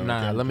you show that?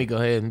 Nah, let me go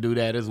ahead and do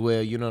that as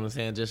well. You know what I'm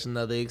saying? Just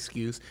another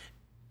excuse.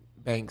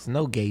 Banks,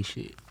 no gay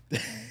shit.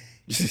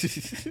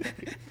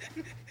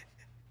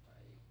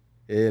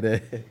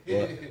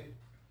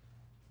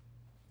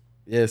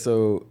 Yeah,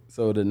 so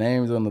the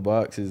names on the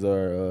boxes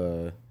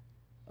are,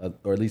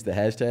 or at least the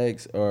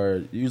hashtags,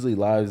 are usually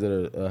lives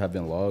that have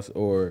been lost,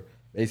 or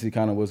basically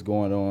kind of what's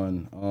going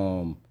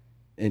on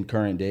in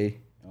current day.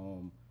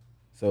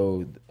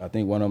 So I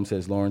think one of them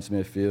says Lauren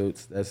Smith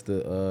Fields. That's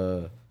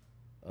the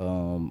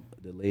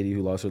lady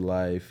who lost her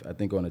life, I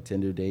think, on a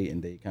Tinder date,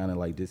 and they kind of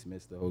like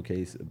dismissed the whole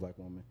case, a black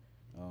woman.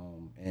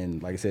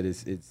 And like I said,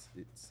 it's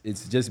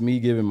just me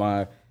giving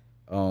my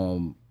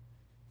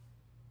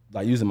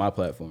like using my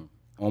platform.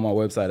 On my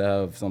website,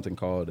 I have something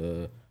called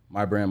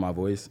My Brand, My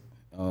Voice.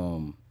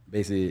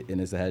 Basically, and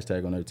it's a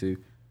hashtag on there too.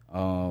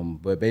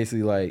 But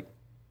basically, like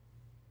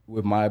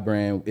with my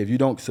brand, if you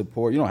don't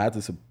support, you don't have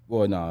to support.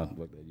 Well, nah,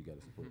 you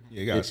gotta support. Yeah,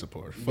 you gotta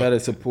support. You gotta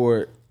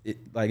support.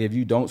 Like if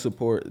you don't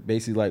support,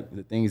 basically like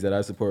the things that I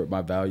support,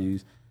 my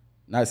values.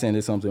 Not saying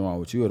there's something wrong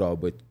with you at all,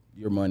 but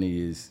your money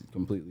is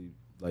completely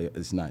like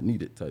it's not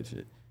needed type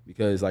shit.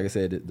 Because like I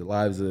said, the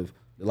lives of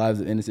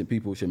innocent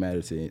people should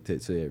matter to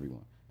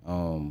everyone.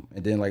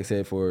 And then like I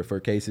said, for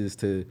cases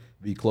to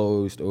be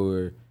closed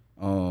or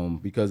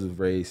because of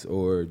race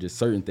or just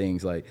certain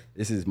things, like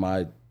this is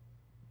my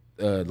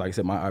like I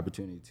said, my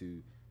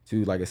opportunity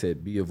to like I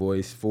said, be a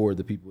voice for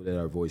the people that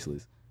are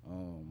voiceless.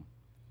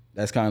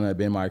 That's kind of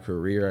been my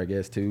career, I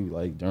guess, too,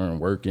 like during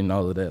work and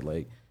all of that.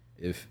 Like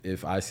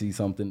if I see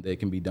something that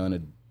can be done a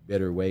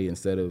better way,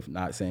 instead of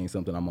not saying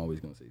something, I'm always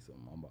going to say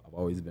something. I've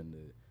always been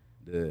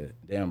the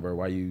damn, bro,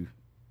 why you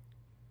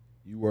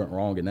weren't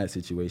wrong in that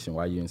situation.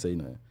 Why you didn't say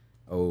nothing?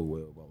 Oh,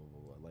 well, blah,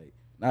 blah, blah. Like,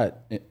 not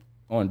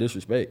on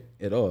disrespect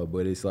at all,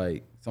 but it's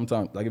like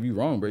sometimes, like if you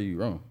wrong, bro, you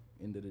wrong.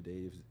 End of the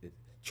day, it's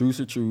truth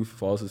is truth,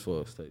 false is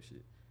false type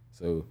shit.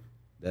 So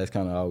that's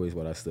kind of always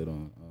what I stood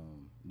on.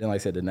 Then, like I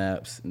said, the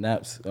naps,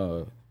 that's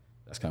kind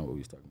of what we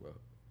was talking about.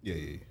 Yeah.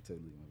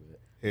 Totally my bad.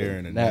 Hair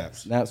and the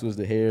naps. Naps was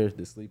the hair,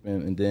 the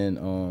sleeping, and then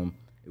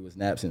it was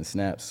naps and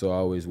snaps. So I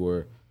always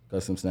wore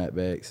custom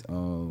snapbacks,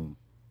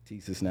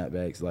 Tisa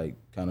snapbacks, like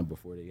kind of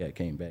before they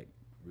came back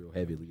real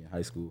heavily in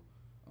high school.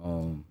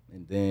 And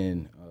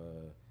then,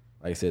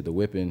 like I said, the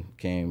whipping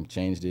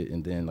changed it.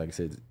 And then, like I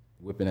said,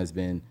 whipping has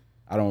been,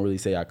 I don't really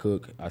say I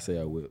cook, I say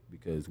I whip,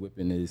 because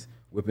whipping is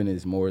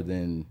more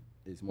than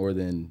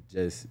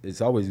just,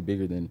 it's always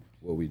bigger than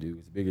what we do.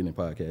 It's bigger than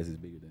podcasts, it's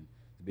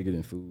bigger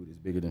than food, it's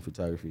bigger than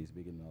photography, it's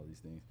bigger than all these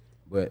things.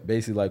 But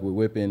basically, like with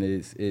whipping,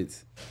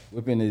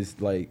 whipping is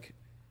like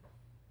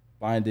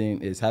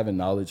having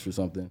knowledge for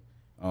something,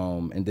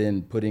 and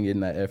then putting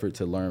in that effort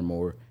to learn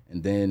more,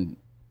 and then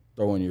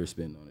throwing your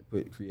spin on it,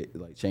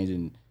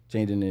 changing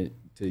it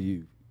to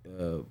you.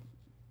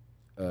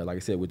 Like I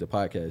said, with the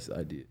podcast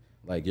I did,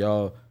 like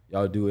y'all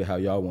do it how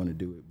y'all want to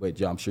do it,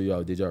 but I'm sure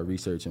y'all did y'all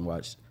research and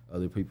watched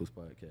other people's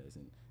podcasts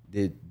and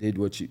did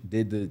what you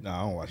did. Nah,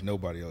 I don't watch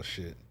nobody else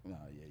shit. Nah,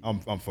 yeah,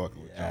 I'm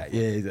fucking with y'all.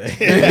 Yeah,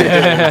 exactly.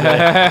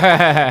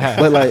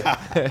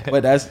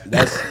 but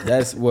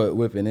that's what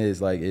whipping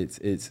is. Like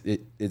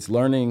it's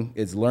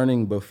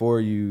learning before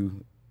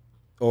you,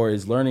 or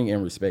it's learning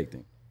and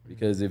respecting.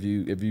 Because if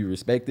you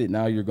respect it,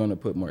 now you're gonna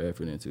put more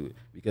effort into it.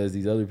 Because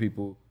these other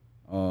people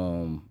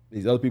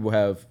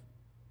have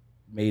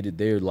made it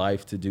their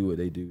life to do what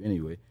they do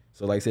anyway.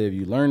 So like I said, if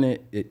you learn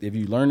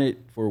it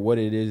for what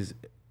it is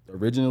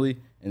originally,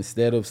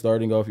 instead of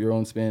starting off your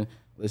own spin,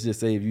 let's just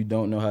say if you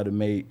don't know how to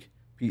make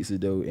pizza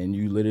dough and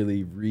you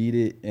literally read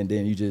it and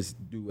then you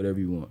just do whatever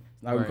you want,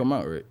 it's not gonna come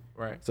out right.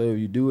 Right. So if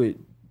you do it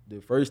the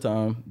first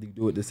time, you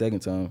do it the second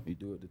time, you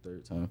do it the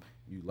third time,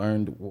 you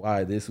learned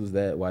why this was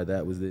that, why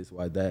that was this,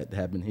 why that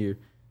happened here.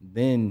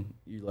 Then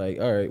you're like,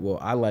 all right, well,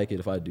 I like it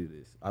if I do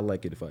this. I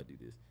like it if I do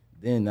this.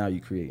 Then now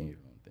you creating your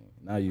own thing.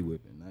 Now you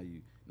whipping.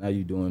 Now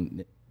you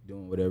doing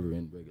whatever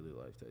in regular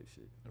life type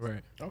shit.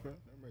 Right. Okay,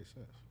 that makes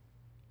sense.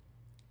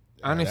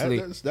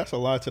 Honestly, that's a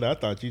lot to that. I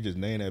thought you just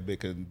named that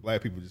because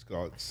black people just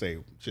say,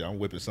 "Shit, I'm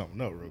whipping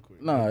something up real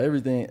quick." Nah,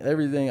 everything.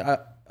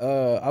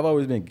 I've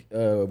always been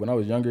when I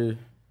was younger,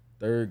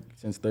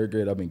 since third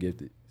grade, I've been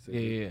gifted. So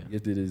yeah.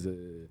 Gifted is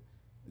you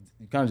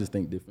kind of just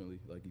think differently.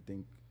 Like you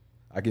think,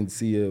 I can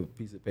see a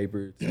piece of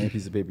paper, same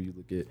piece of paper you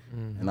look at,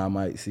 and I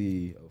might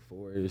see a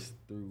forest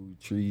through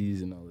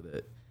trees and all of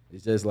that.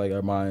 It's just like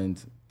our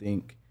minds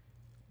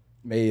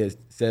may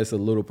assess a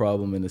little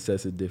problem and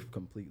assess it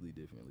completely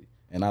differently.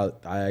 And I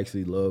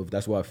actually love,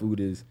 that's why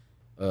food is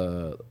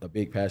a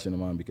big passion of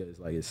mine, because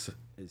like it's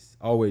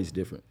always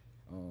different.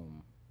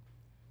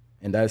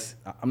 And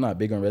I'm not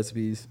big on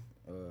recipes.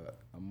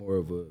 I'm more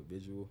of a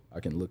visual. I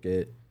can look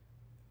at,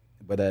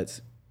 but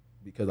that's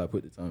because I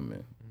put the time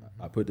in.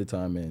 I put the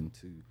time in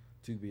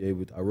to be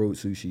able to, I rode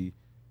sushi.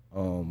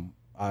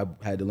 I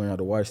had to learn how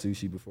to wash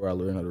sushi before I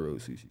learned how to roll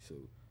sushi. So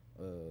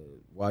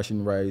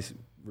washing rice,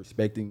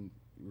 respecting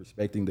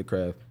the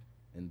craft,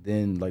 and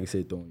then, like I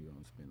said, throwing your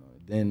own spin on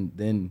it.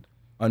 Then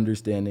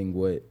understanding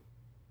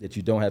that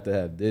you don't have to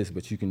have this,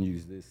 but you can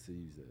use this to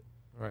use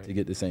that to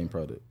get the same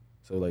product.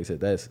 So like I said,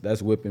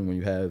 that's whipping when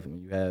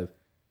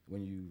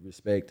you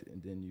respect,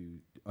 and then you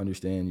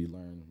understand, you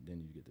learn,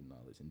 then you get the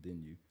knowledge, and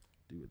then you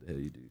do what the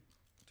hell you do.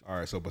 All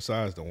right, so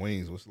besides the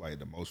wings, what's like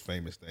the most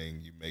famous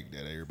thing you make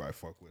that everybody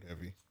fuck with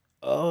heavy?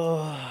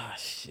 Oh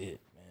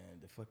shit, man,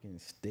 the fucking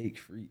steak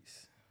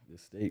frites. The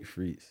steak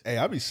frites. Hey,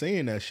 I be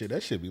seeing that shit.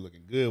 That shit be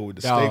looking good with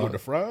the steak with the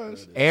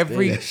fries.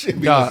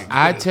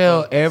 I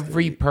tell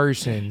every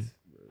person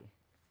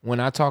when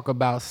I talk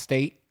about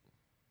steak,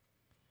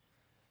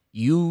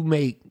 you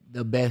make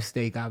the best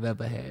steak I've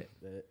ever had.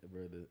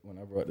 When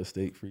I brought the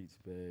steak frites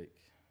back,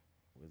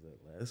 was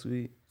that last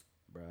week?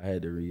 Bro, I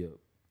had to re-up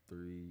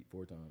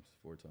 4 times.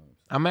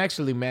 I'm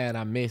actually mad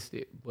I missed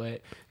it,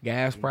 but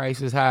gas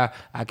price is high.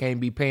 I can't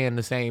be paying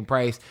the same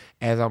price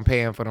as I'm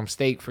paying for them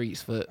steak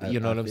frites for, you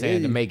know what I'm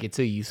saying, to make it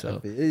to you. So, I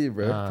feel you,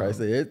 bro. Price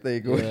of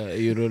everything. Yeah,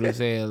 you know what I'm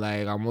saying?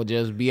 Like, I'm going to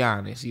just be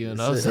honest, you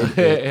know?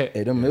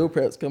 Hey, them meal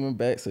preps coming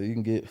back so you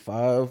can get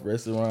 5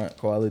 restaurant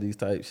qualities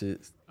type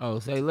shits. Oh,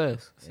 say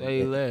less.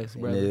 Say less,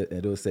 brother. And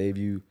it'll save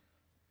you,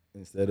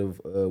 instead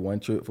of 1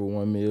 trip for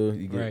 1 meal,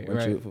 you get one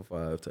trip for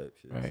 5 type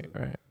shit.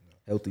 Right.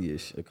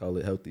 Healthy-ish. I call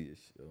it healthy-ish.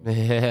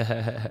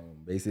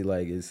 Basically,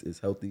 like it's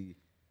healthy.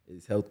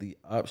 It's healthy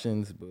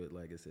options, but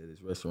like I said,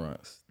 it's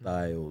restaurant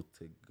style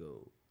to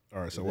go.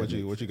 All right, so what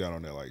you got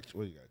on there? Like,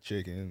 what you got?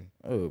 Chicken?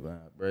 Oh man,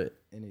 bro,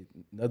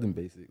 nothing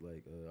basic.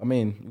 Like, I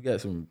mean, we got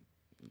some.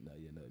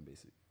 Nothing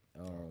basic.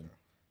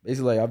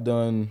 Basically, like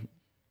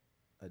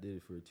I did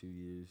it for 2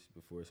 years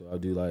before, so I'll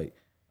do like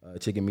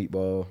chicken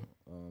meatball,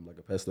 like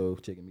a pesto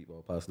chicken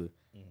meatball pasta.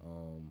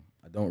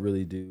 I don't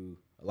really do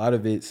a lot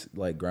of it's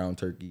like ground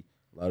turkey.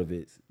 A lot of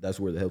that's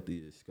where the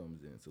healthiest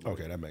comes in. So like,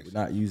 okay, that makes sense.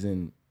 Not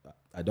using.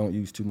 I don't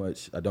use too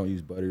much. I don't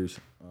use butters.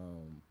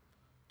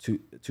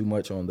 Too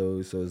much on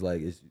those. So it's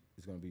like it's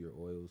gonna be your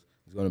oils.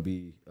 It's gonna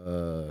be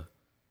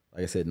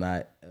like I said,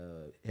 not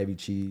heavy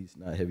cheese,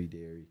 not heavy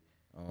dairy.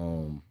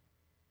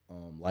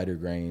 Lighter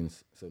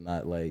grains. So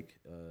not like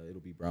it'll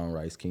be brown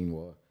rice,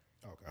 quinoa.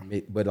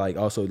 Okay. But like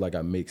also like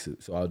I mix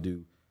it. So I'll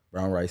do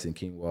brown rice and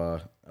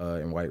quinoa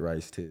and white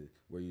rice too,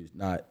 where you're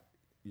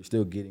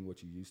still getting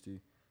what you used to,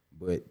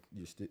 but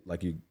you're still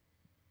like you're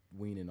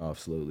weaning off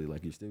slowly.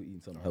 Like you're still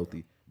eating something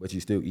healthy, but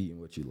you're still eating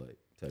what you like.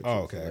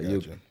 Okay, so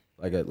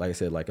like gotcha. Like I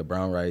said, like a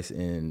brown rice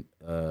and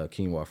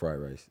quinoa fried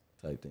rice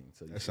type thing.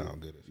 So that sounds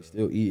good. You're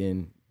still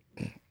eating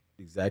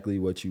exactly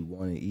what you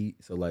want to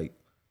eat. So like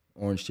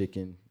orange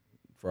chicken,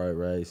 fried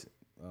rice,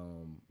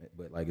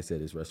 but like I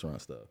said, it's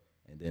restaurant stuff.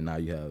 And then now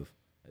you have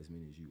as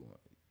many as you want.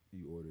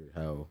 You order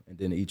how, and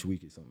then each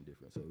week is something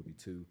different. So it'll be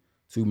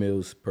two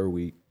meals per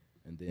week,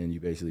 and then you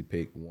basically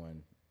pick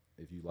one.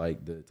 If you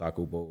like the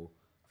taco bowl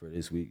for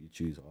this week, you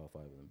choose all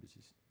 5 of them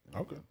bitches.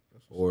 Okay.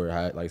 Or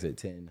like I said,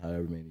 10,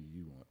 however many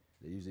you want.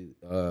 They usually,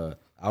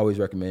 I always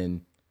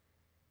recommend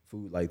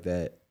food like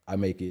that. I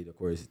make it, of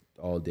course,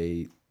 all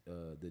day,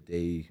 the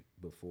day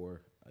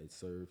before I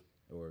serve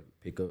or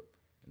pick up,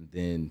 and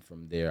then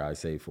from there I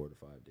say 4 to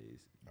 5 days.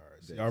 All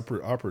right. See,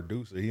 our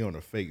producer, he on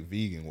a fake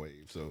vegan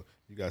wave. So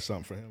you got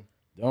something for him?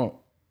 Don't.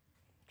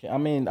 I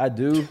mean, I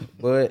do,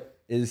 but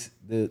it's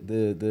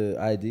the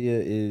idea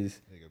is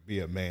be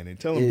a man and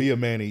tell him be a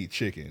man and eat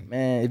chicken.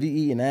 Man, if you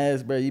eating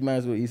ass, bro, you might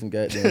as well eat some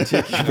goddamn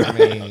chicken. I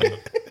mean,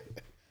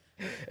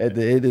 at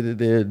the end of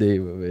the day,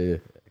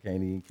 man, I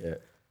can't even cap.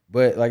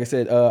 But like I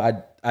said,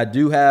 I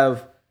do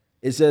have.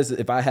 It's just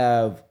if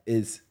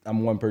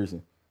I'm one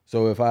person.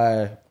 So if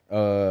I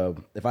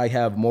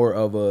have more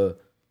of a,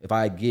 if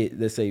I get,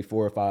 let's say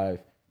 4 or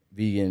 5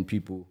 vegan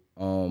people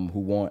who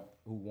want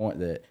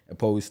that,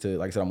 opposed to,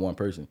 like I said, I'm one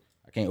person.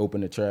 I can't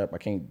open the trap. I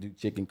can't do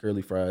chicken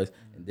curly fries,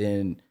 and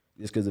then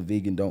just because a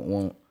vegan don't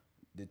want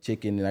the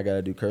chicken, and I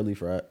gotta do curly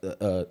fry,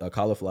 a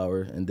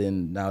cauliflower, and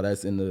then now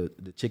that's in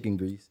the chicken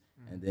grease,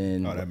 and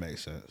then that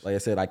makes sense. Like I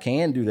said, I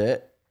can do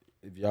that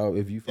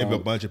if you find a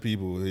bunch of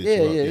people.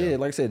 Yeah.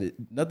 Like I said,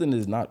 nothing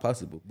is not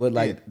possible, but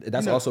like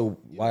that's also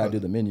why I do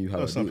the menu.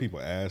 How some people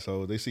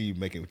assholes, they see you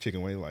making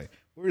chicken wings, like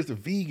where's the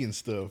vegan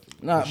stuff?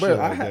 Nah, bro,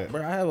 I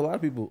have a lot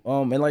of people.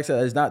 And like I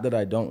said, it's not that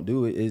I don't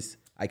do it. It's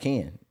I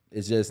can.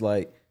 It's just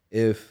like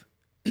if.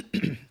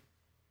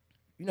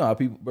 You know how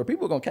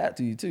people gonna cat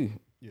to you too.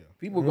 Yeah.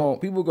 People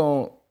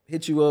gonna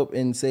hit you up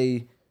and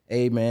say,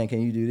 "Hey man,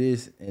 can you do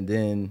this?" And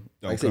then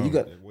like I said, you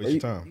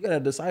gotta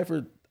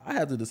decipher. I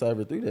have to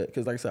decipher through that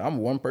because like I said, I'm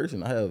one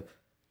person. I have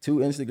 2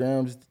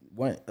 Instagrams.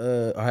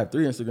 I have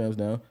 3 Instagrams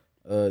now.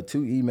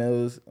 2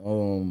 emails.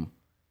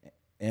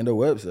 And a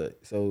website.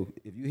 So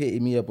if you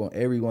hit me up on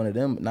every one of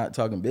them, not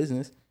talking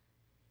business,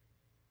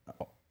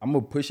 I'm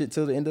gonna push it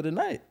till the end of the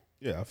night.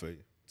 Yeah, I feel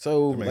you.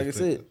 So like I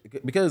said,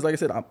 because like I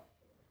said,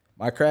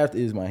 my craft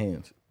is my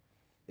hands.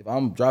 If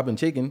I'm dropping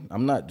chicken,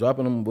 I'm not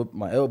dropping them with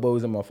my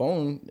elbows and my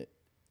phone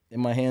in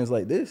my hands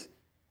like this.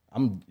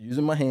 I'm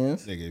using my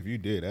hands. Nigga, if you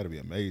did, that'd be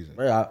amazing.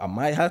 Bro, I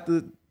might have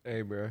to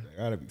Hey, bro.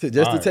 Gotta be just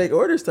to fire. take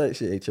orders type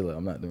shit. Hey, chill out.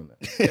 I'm not doing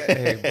that.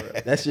 Hey,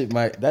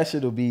 bro. That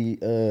shit'll be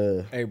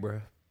Hey,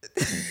 bro.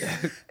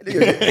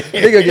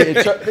 they gonna get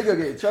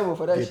in trouble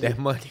for that Get shit. that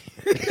money.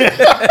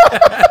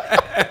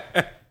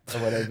 That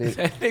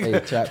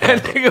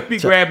That nigga be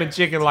grabbing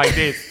chicken like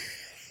this.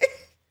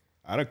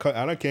 I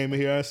done came in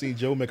here. I seen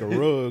Joe make a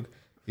rug.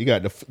 He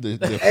got the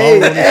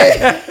phone on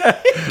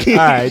his. All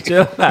right,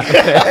 chill out.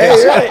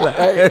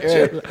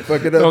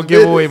 Fuck it up. Don't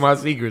give away my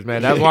secrets,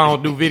 man. That's why I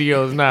don't do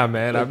videos now,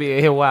 man. I be in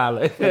here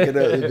wilding. Fucking up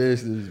the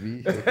business,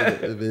 B. Fucking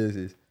up the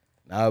business.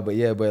 Nah, but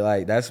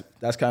like that's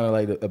kind of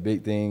like a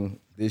big thing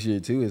this year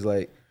too. Is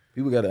like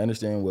people got to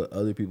understand what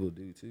other people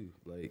do too.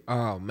 Like,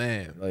 Oh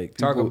man, like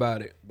talk people-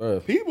 about it. bro.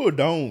 People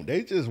don't.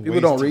 They just People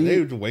waste, don't read.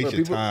 They just waste Bro, your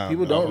people, time.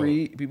 People dog. don't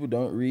read. People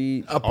don't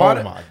read. A part Oh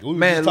of, my, we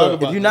man, just talking look,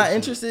 about If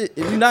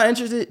you're not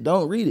interested,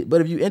 don't read it.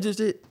 But if you're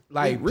interested,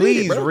 like, read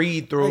please it, bro.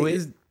 read through Like,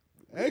 it. it's-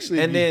 Actually,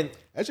 And then-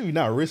 if you're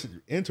not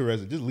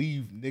interested, just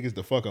leave niggas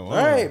the fuck alone.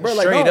 Right, bro.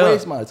 Like, Straight don't up.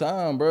 waste my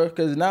time, bro.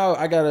 Because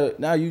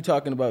now you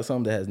talking about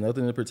something that has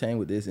nothing to pertain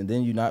with this, and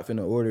then you're not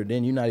finna order.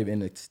 Then you're not even in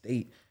the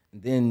state.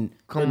 And then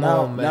Come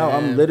now, on, now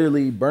I'm man.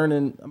 literally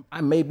burning. I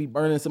may be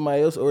burning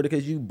somebody else's order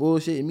because you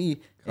bullshitting me.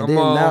 And Come then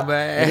on, now,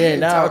 man. And then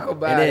now, Talk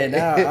about and then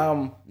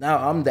it.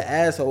 now I'm the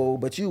asshole.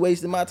 But you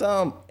wasting my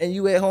time, and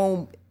you at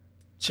home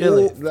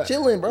Chilling,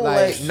 chilling, bro.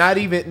 Like, not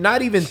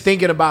even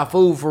thinking about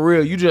food for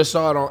real. You just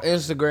saw it on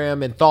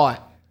Instagram and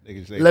thought,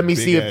 Niggas say let me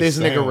big see if ass this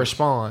nigga sandwich.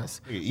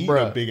 responds. Nigga eating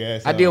Bruh, a big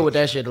ass I deal with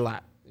sandwich. that shit a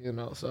lot, you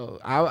know. So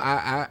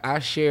I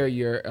share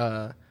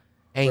your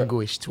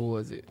anguish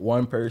towards it.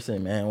 one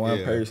person, man. One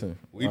Yeah. person.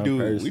 We One do.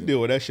 We person.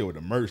 deal with that shit with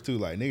the merch too.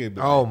 Like nigga.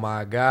 Oh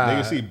my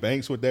god, Nigga see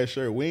Banks with that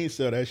shirt. We ain't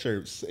sell that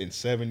shirt in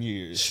 7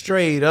 years.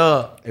 straight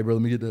up, Hey, bro,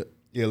 let me get that.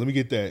 Yeah, let me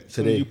get that.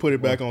 So Today. you put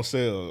it back on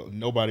sale.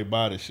 Nobody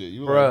buy the shit.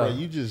 You Bruh. like, bro,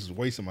 you just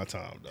wasting my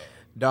time, dog.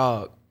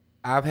 dog.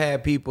 I've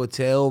had people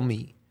tell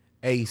me,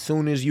 "Hey,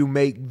 soon as you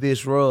make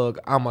this rug,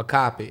 I'ma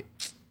cop it."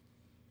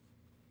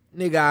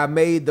 Nigga, I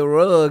made the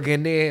rug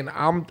and then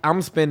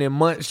I'm spending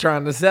months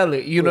trying to sell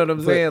it. You know what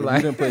I'm saying?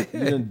 Like, you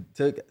done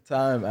took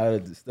time out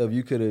of the stuff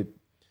you could have put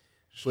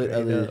Straight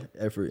other up.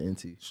 effort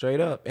into. straight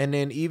up. And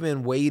then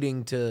even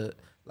waiting to,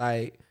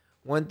 like,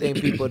 one thing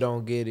people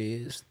don't get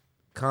is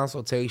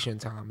consultation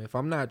time. If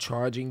I'm not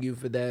charging you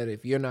for that,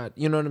 if you're not,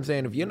 you know what I'm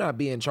saying? If you're not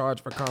being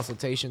charged for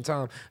consultation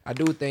time, I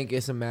do think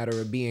it's a matter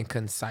of being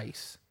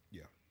concise.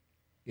 Yeah.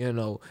 You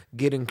know,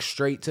 getting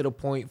straight to the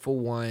point for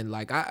one.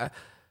 Like,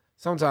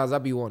 sometimes I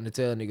be wanting to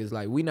tell niggas,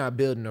 like, we not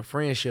building a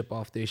friendship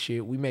off this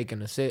shit. We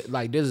making a set.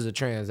 Like, this is a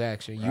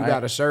transaction. You Right.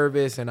 got a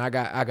service, and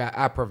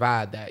I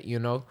provide that. You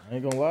know. I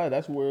ain't gonna lie,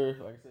 that's where,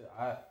 like I said,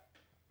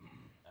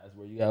 that's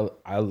where you got.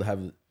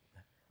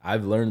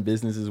 I've learned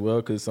business as well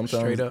because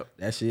sometimes Straight up.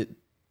 that shit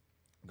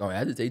gonna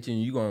agitate you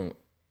and you gonna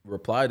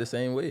reply the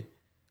same way.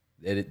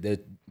 That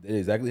is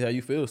exactly how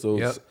you feel. So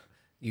Yep.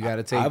 You got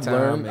to take I've time.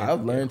 learned. and-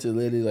 I've learned to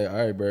literally like, all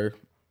right, bro.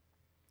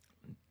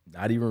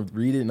 Not even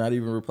read it, not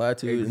even reply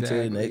to it until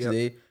the Exactly, next yep.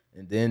 day,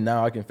 and then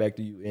now I can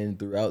factor you in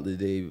throughout the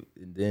day,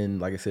 and then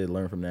like I said,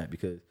 learn from that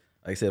because,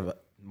 like I said,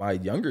 my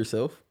younger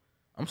self,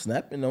 I'm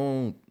snapping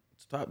on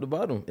top to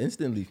bottom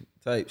instantly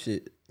type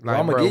shit. Like,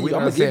 I'ma bro, give we you-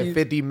 I'ma done give sent you-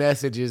 50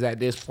 messages at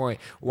this point.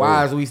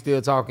 Why is we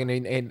still talking?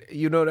 And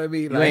you know what I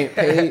mean? You ain't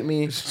paid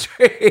me.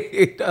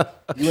 Straight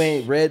up. You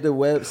ain't read the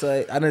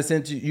website. I done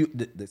sent you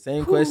the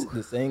same question.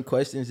 The same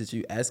questions that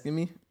you asking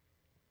me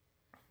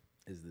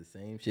is the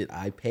same shit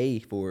I pay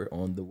for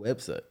on the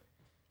website.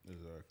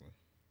 Exactly.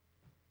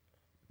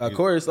 Of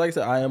course, like I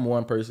said, I am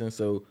one person,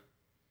 so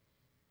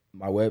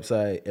my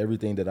website,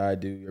 everything that I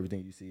do,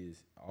 everything you see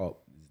is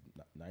all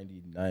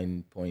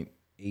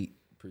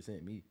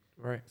 99.8% me.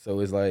 Right. So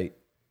it's like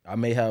I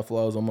may have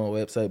flaws on my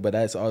website, but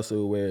that's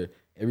also where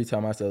every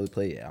time I sell a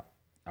play,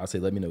 I'll say,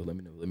 let me know.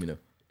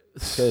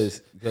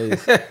 Because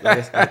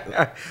like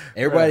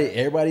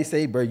everybody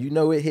say, bro, you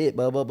know it hit,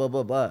 blah, blah, blah,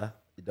 blah, blah.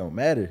 It don't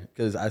matter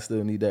because I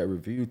still need that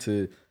review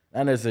to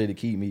not necessarily to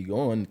keep me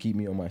going, keep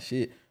me on my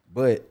shit,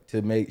 but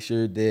to make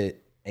sure that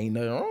ain't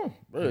nothing wrong,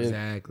 bro.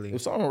 Exactly.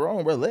 If something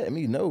wrong, bro, let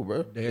me know,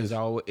 bro. There's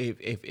always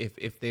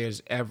if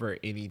there's ever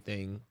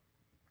anything,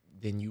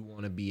 then you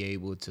want to be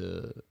able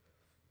to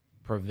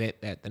prevent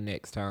that the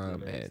next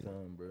time Next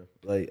time, bro.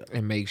 Like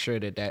and make sure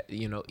that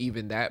you know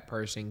even that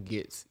person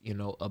gets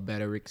a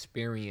better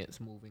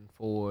experience moving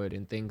forward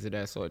and things of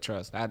that sort.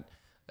 Trust.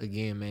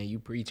 Again, man, you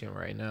preaching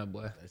right now,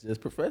 boy. it's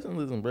just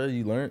professionalism, bro.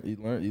 You live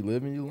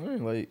and you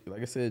learn.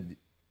 Like I said,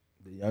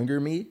 the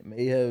younger me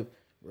may have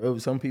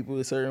rubbed some people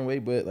a certain way,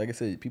 but like I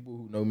said, people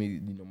who know me,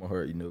 you know my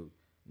heart, you know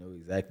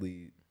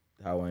exactly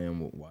how I am,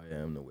 why I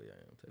am the way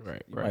I am.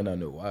 Right, You right. might not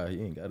know why.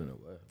 You ain't gotta know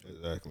why.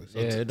 Exactly. So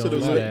Yeah, it to don't the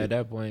matter li- at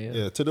that point. Yeah.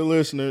 Yeah, to the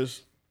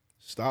listeners,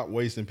 stop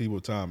wasting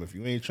people's time. If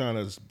you ain't trying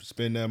to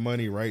spend that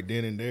money right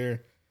then and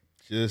there,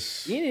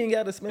 Just You ain't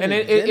got to spend. And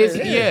dinner it's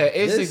there.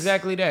 it's Just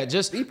exactly that.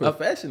 Just be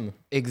professional.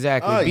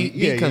 Exactly.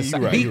 you're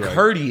right, Be you're right.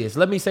 courteous.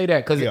 Let me say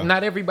that because Yeah.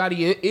 not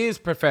everybody is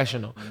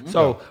professional.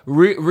 So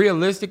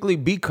realistically,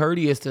 be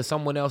courteous to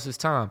someone else's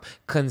time.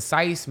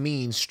 Concise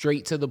means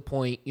straight to the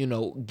point.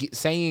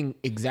 Saying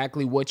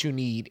exactly what you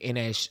need in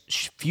as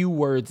few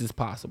words as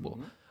possible.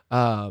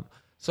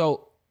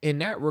 So in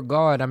that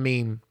regard, I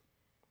mean,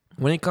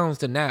 when it comes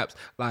to naps,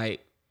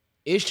 like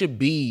it should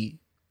be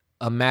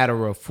a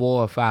matter of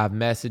 4 or 5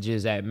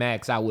 messages at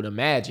max, I would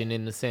imagine,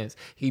 in the sense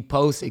he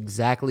posts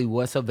exactly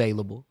what's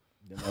available.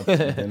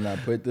 Then I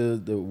put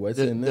the what's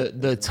in it.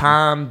 The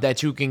time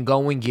that you can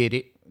go and get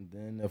it.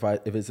 Then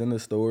if it's in the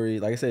story,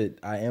 like I said,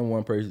 I am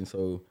one person,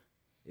 so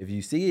if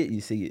you see it,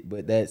 you see it.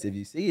 But if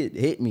you see it,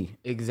 hit me.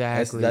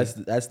 Exactly.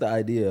 That's the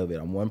idea of it.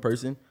 I'm one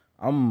person.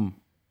 I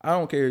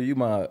don't care if you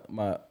my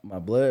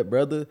blood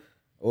brother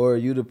or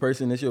you the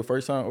person that's your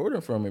first time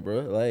ordering from me,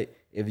 bro. Like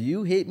if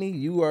you hit me,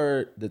 you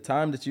are the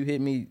time that you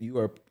hit me, you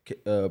are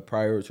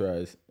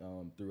prioritized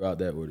throughout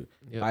that order.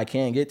 Yep. If I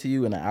can't get to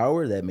you in an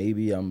hour, that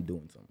maybe I'm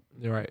doing something.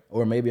 You're right.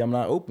 Or maybe I'm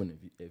not open.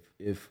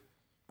 If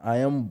I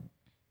am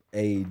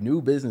a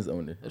new business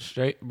owner,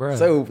 Straight, bro.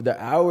 so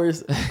the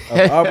hours of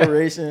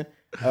operation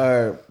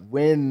are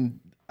when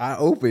I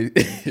open.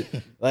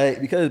 Like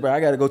because bro, I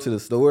gotta go to the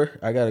store.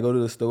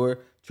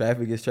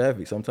 Traffic is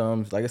traffic.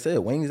 Sometimes, like I said,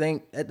 wings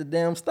ain't at the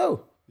damn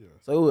store. Yeah.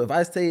 So if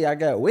I say I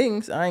got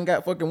wings, I ain't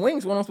got fucking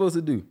wings. What I'm supposed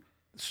to do?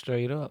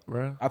 Straight up,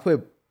 bro. I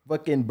put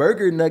fucking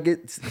burger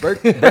nuggets in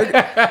that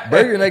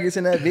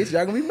bitch.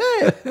 Y'all gonna be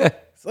mad.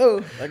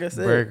 So, like I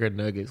said, Burger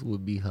nuggets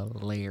would be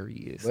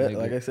hilarious. but Nigga.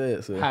 like I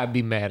said, so I'd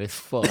be mad as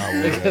fuck.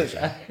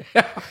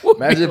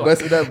 imagine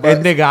busting that box.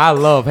 And nigga, I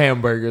love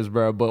hamburgers,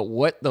 bro. But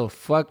what the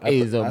fuck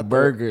is a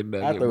burger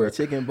nugget? I throw bro? a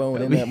chicken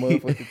bone in that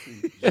motherfucker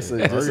too. Just so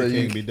Burger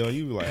you King be done.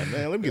 You be like,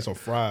 man, let me get some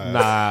fries.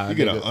 Nah, you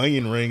get an nigga.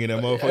 onion ring in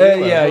that motherfucker.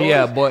 You like,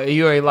 Yeah, boy,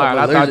 you ain't lying.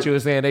 I thought allergic. you were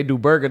saying they do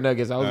burger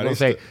nuggets. I was Nah, gonna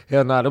they say,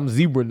 hell nah, them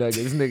zebra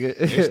nuggets, nigga.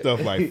 It's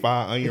stuff like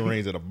 5 onion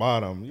rings at the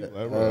bottom. You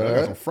like, bro, I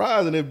got some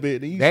fries in that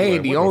bit. They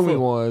ain't the only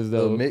ones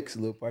little though. mix,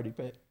 little party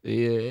pack.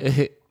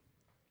 Yeah.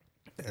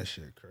 That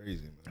shit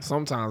crazy, man.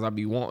 Sometimes I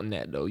be wanting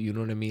that though. You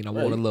know what I mean? I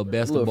Right. want a little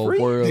best Little of both free?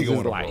 worlds. Nigga It's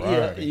want a like,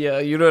 variety. yeah,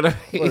 you know what I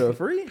mean? For the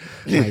free?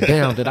 Like,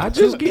 damn, did I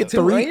just get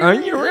 3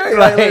 onion rings?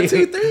 Like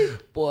 2, 3.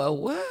 Boy,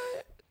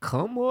 what?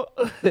 Come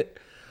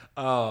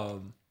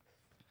on.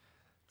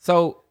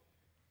 So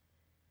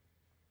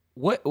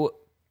what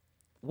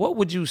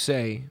would you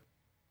say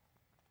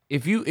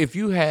if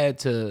you had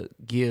to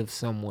give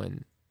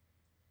someone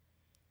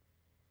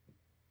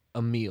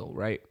a meal,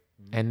 right?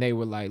 And they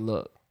were like,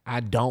 "Look,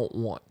 I don't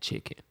want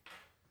chicken."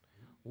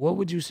 What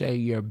would you say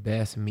your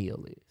best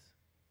meal is?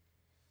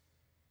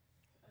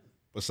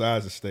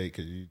 Besides the steak,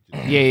 cause you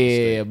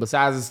Yeah.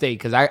 Besides the steak,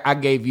 because I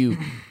gave you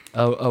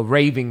a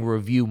raving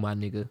review, my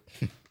nigga.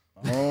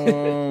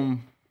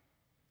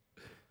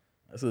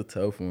 That's a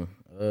tough one.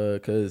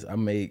 Cause I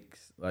make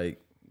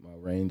like my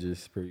range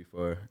is pretty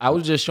far. I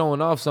was just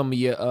showing off some of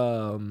your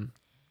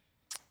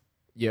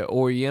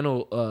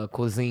Oriental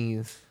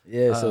cuisines.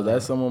 Yeah, so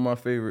that's some of my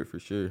favorite for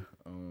sure.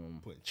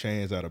 putting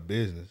chains out of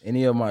business.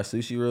 Any of my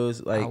sushi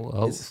rolls, like I would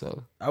hope it's-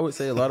 so. I would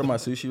say a lot of my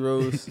sushi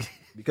rolls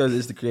because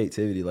it's the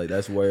creativity. Like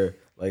that's where,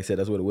 like I said,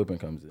 that's where the whipping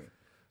comes in.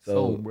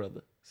 Soul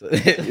brother. So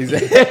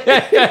exactly,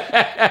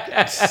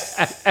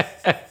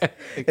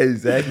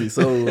 exactly.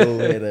 Soul roll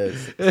head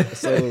ass.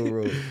 Soul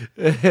roll.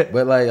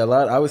 But like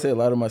I would say a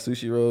lot of my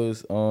sushi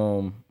rolls,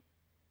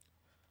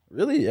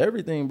 really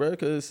everything, bro.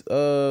 Cause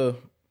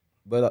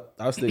but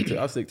I'll stick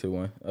to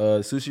one.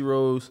 Sushi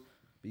rolls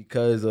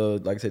because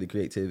of, like I said, the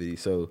creativity.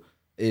 So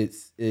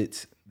it's the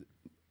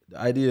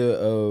idea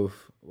of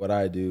what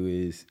I do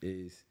is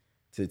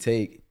to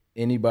take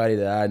anybody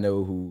that I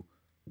know who,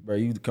 bro,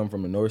 you come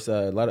from the north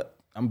side.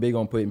 I'm big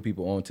on putting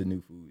people onto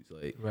new foods.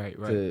 Like Right.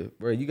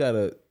 bro, you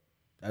gotta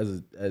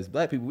as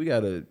black people, we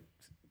gotta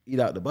eat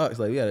out the box.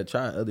 Like we gotta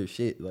try other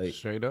shit. Like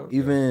Straight up.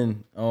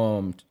 even my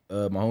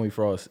homie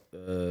Frost,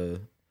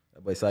 that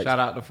boy Sykes. Shout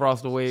out to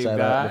Frost the Wave Shout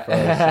guy. out to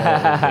Frost.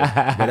 Shout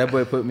out, but that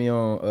boy put me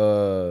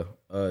on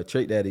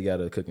Trick Daddy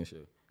got a cooking show.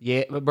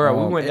 Yeah, but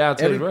bro, we went down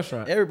to his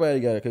restaurant. Everybody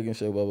got a cooking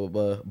show, blah blah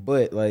blah.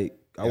 But like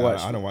I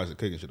watched I don't watch the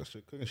cooking show.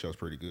 The cooking show's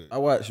pretty good. I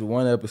watched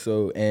one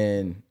episode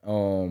and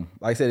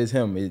like I said, it's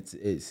him. It's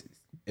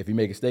if you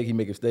make a steak, he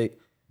make a steak.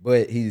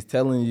 But he's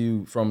telling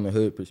you from the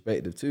hood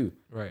perspective too.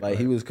 Right. Like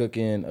he was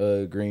cooking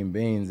green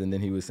beans and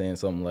then he was saying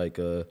something like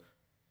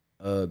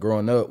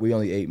growing up, we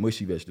only ate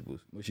mushy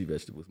vegetables,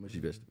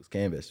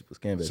 canned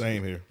vegetables.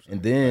 Same here.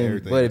 And then,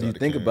 Everything but if was you out the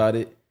think can. about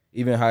it,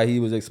 even how he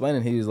was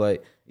explaining, he was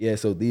like, yeah,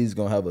 so these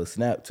gonna have a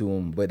snap to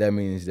them, but that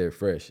means they're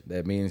fresh.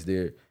 That means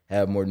they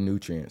have more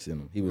nutrients in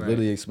them. He was Right.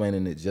 literally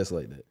explaining it just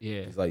like that. Yeah.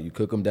 It's like you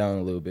cook them down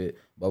a little bit,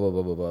 blah, blah,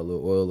 blah, blah, blah, a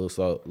little oil, a little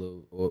salt, a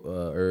little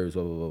herbs,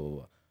 blah, blah, blah, blah,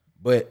 blah.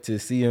 But to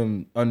see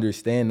him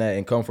understand that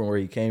and come from where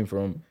he came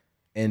from,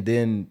 and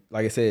then,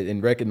 like I said,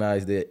 and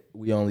recognize that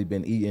we only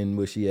been eating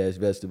mushy-ass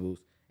vegetables,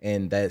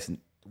 and that's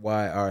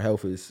why our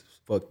health is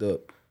fucked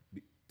up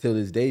till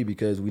this day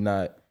because we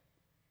not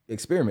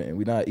experimenting.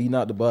 We not eating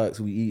out the box.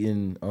 We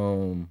eating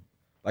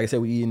like I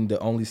said, we eating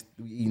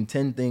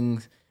 10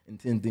 things and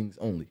 10 things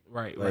only.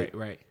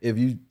 Right. If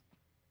you,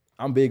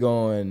 I'm big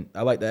on.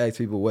 I like to ask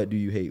people, what do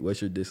you hate?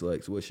 What's your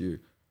dislikes?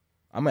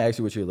 I'm gonna ask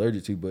you what you're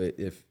allergic to, but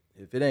if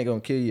it ain't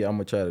gonna kill you, I'm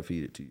gonna try to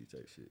feed it to you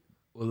type shit.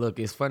 Well, look,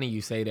 it's funny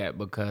you say that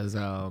because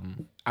I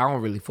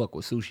don't really fuck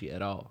with sushi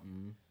at all.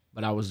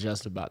 But I was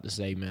just about to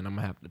say, man, I'm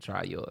gonna have to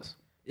try yours.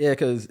 Yeah,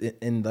 because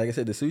and like I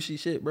said, the sushi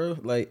shit, bro,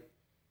 like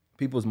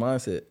people's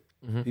mindset.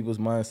 People's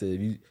mindset.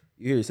 If you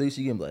hear sushi,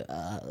 you can be like,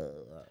 I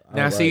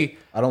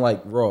don't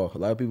like raw. A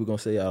lot of people gonna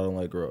say I don't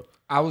like raw.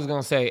 I was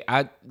gonna say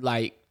I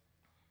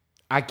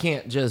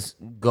can't just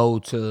go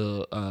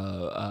to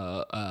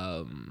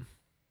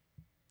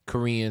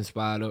Korean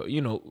spot or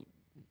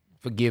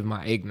forgive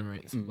my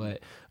ignorance,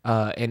 but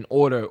and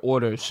order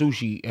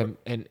sushi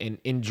and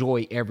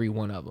enjoy every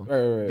one of them.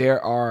 Right.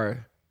 There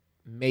are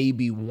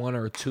maybe one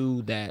or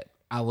two that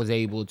I was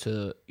able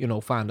to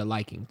find a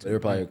liking to. They're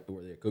probably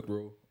were they a cooked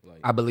roll? Like,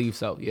 I believe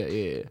so.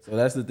 Yeah. So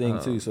that's the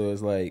thing too. So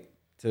it's like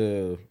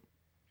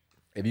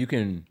if you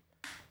can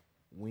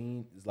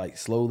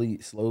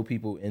slow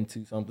people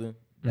into something,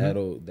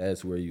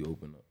 that's where you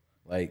open up.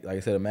 Like I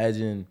said,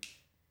 imagine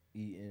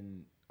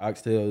eating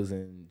oxtails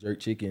and jerk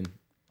chicken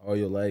all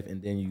your life,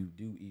 and then you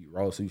do eat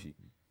raw sushi.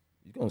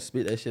 You're gonna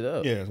spit that shit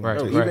up. Yeah,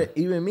 right.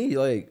 Even me,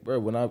 like, bro,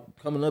 when I'm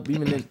coming up,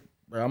 even then,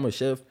 bro, I'm a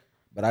chef,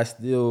 but I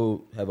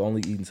still have only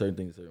eaten certain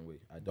things a certain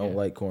way. I don't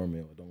like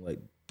cornmeal. I don't like.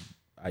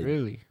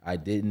 I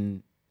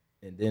didn't,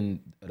 and then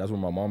that's where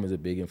my mom is a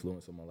big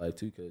influence on my life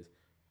too. Because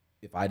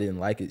if I didn't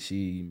like it,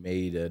 she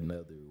made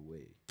another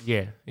way.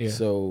 Yeah.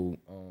 So,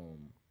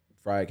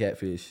 fried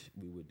catfish,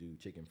 we would do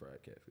chicken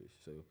fried catfish.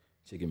 So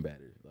chicken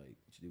batter, like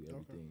she do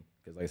everything.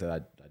 Because like I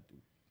said,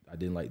 I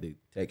didn't like the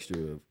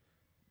texture of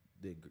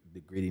the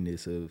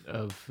grittiness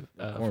of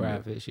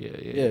fried fish.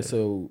 Yeah.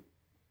 So,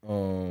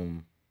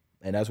 and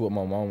that's what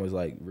my mom was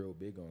like real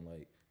big on.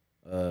 Like,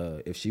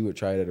 if she would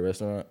try it at a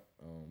restaurant,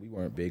 we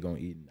weren't big on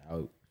eating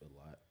out a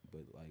lot,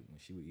 but like when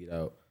she would eat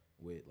out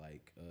with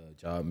like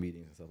job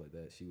meetings and stuff like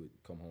that, she would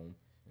come home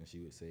and she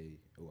would say,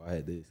 "Oh, I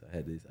had this. I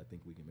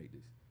think we can make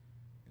this."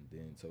 And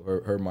then so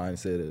her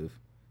mindset of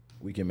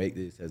we can make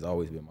this has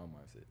always been my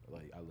mindset.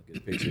 Like I look at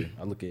a picture,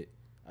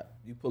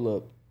 you pull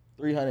up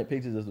 300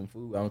 pictures of some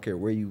food. I don't care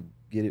where you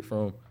get it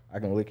from. I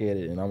can look at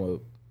it and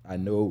I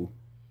know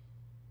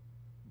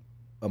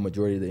a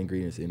majority of the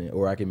ingredients in it,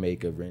 or I can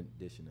make a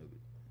rendition of it.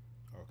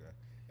 Okay.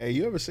 Hey,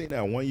 you ever seen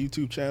that one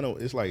YouTube channel?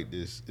 It's like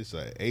this. It's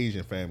an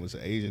Asian family. It's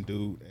an Asian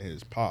dude and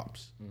his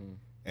pops.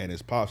 And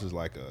his pops is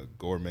like a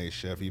gourmet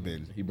chef. He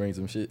brings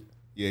some shit.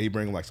 Yeah, he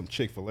bring like some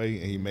Chick-fil-A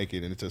and he make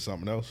it into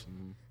something else.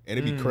 And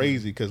it'd be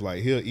crazy because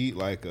like he'll eat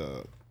like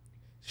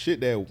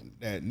shit that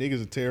niggas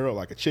will tear up,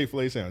 like a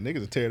Chick-fil-A sandwich. Niggas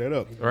will tear that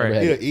up.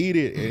 Right. He'll eat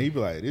it and he'd be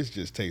like, this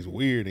just tastes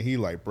weird. And he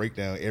like break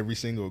down every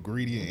single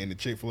ingredient in the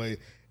Chick-fil-A.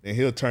 And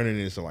he'll turn it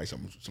into like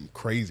some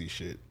crazy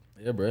shit.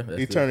 Yeah, bro.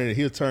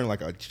 He'll turn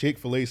like a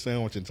Chick-fil-A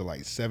sandwich into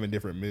like 7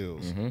 different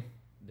meals.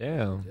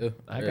 Damn. Yeah.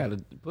 I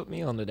gotta put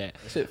me onto that.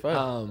 That shit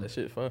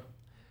fun.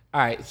 All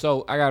right,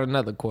 so I got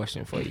another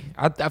question for you.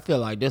 I feel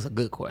like this is a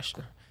good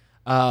question.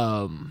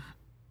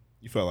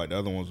 You felt like the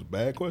other one was a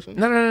bad question?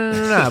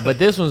 No. But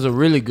this one's a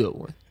really good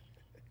one.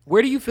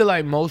 Where do you feel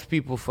like most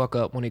people fuck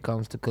up when it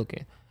comes to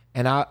cooking?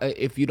 And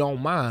if you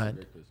don't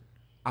mind,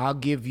 I'll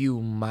give you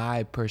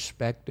my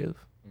perspective.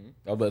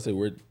 I was about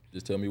to say,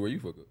 just tell me where you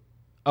fuck up.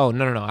 Oh,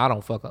 no, I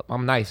don't fuck up.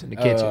 I'm nice in the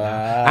kitchen.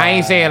 I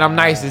ain't saying I'm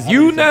nice as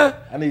you now.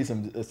 I need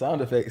some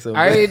sound effects.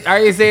 I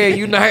ain't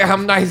saying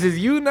I'm nice as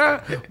you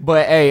now.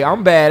 But hey,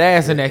 I'm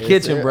badass in that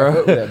kitchen,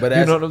 bro. But that's,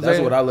 you know what I'm saying?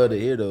 That's what I love to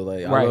hear though.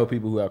 Like Right. I love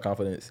people who have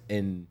confidence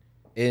in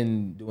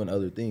doing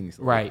other things.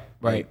 Right.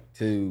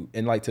 To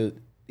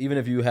even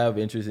if you have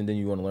interest and then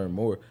you want to learn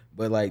more,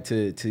 but like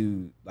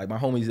to like my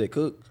homies that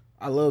cook.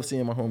 I love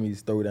seeing my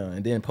homies throw down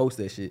and then post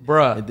that shit,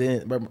 Bruh. And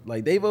then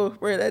like Davo,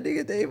 bro, that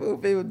nigga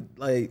Davo,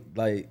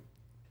 like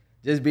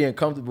just being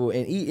comfortable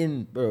and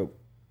eating, bro.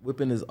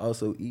 Whipping is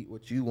also eat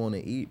what you want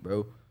to eat,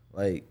 bro.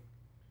 Like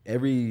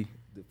the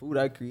food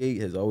I create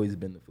has always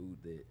been the food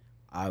that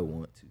I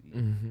want to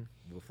eat.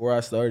 Before I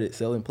started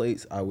selling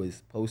plates, I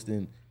was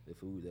posting the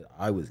food that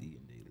I was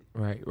eating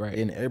daily. Right.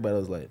 And everybody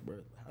was like, bro,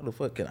 how the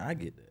fuck can I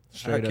get that?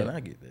 Straight how up. can I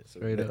get that? So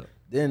Straight up.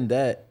 Then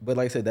but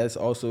like I said, that's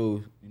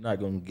also, you're not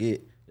going to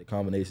get the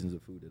combinations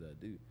of food that I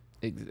do.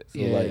 So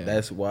like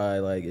that's why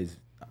like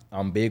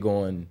I'm big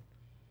on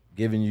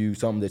giving you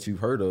something that you've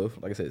heard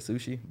of, like I said,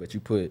 sushi. But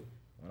when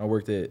I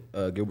worked at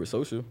Gilbert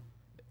Social,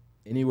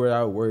 anywhere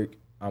I work,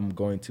 I'm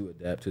going to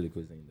adapt to the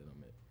cuisine that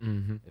I'm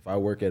at. If I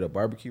work at a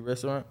barbecue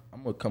restaurant,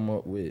 I'm gonna come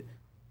up with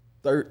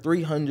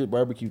 300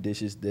 barbecue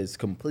dishes that's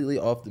completely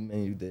off the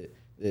menu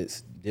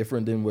that's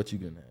different than what you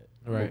can have.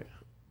 Right.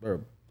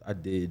 Bro, I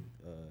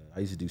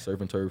used to do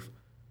surf and turf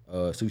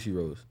sushi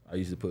rolls. I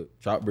used to put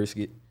chopped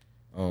brisket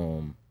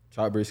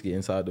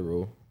inside the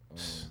roll,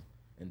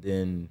 and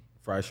then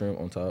fried shrimp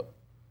on top,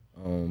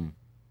 and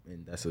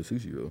that's a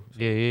sushi roll.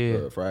 So,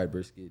 Yeah. fried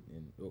brisket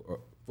and or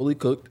fully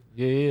cooked.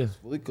 Yeah.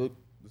 Fully cooked.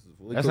 This is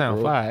fully Really That cook sounds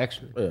roll. fire,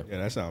 actually. Yeah. Yeah,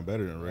 that sounds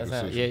better than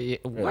regular sushi.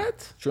 Yeah.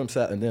 What? Shrimp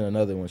salad, and then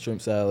another one,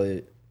 shrimp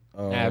salad.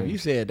 Now, if you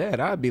said that,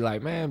 I'd be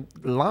like, man,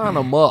 line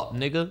them up,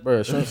 nigga.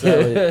 Bro,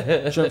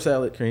 shrimp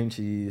salad, cream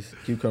cheese,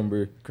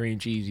 cucumber, Cream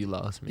cheese, you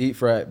lost me. deep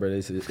fried, bro.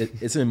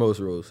 It's in most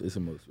rolls.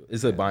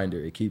 It's a binder.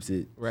 It keeps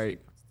it Right.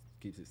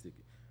 sticky.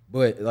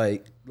 But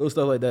like little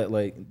stuff like that,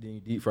 like then you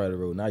deep fry the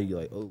roll. Now you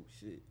like, oh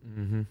shit.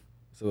 Mm-hmm.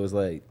 So it's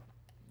like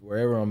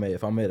wherever I'm at,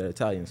 if I'm at an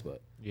Italian spot,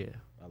 Yeah.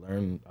 I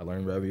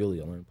learn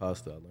ravioli, I learn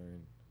pasta, I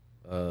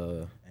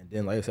learn and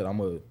then like I said, I'm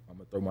gonna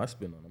throw my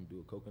spin on. I'm gonna do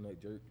a coconut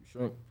jerk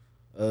shrimp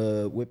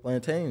with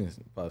plantains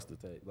pasta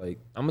type. Like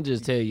I'm gonna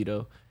just tell you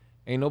though,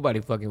 ain't nobody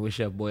fucking with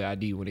Chef Boy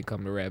ID when it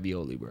come to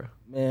ravioli, bro.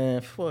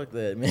 man, fuck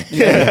that, man.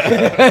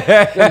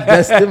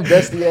 them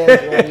dusty ass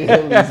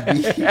raviolis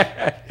be.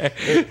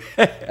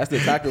 That's the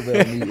Taco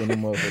Bell meat in the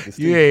motherfuckers.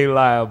 You ain't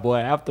lying, boy.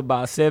 After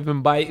about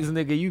 7 bites,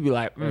 nigga, you be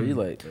like, You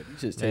like you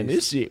just man,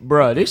 taste.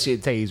 this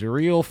shit tastes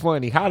real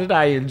funny. How did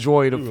I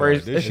enjoy the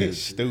first This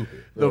shit's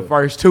stupid. the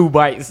first 2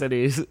 bites of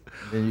this?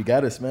 Then you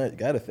gotta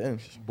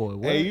finish. Boy,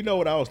 what? Hey, you know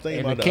what I was thinking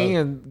and about? the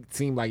can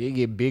seem like it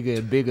get bigger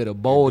and bigger. The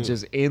bowl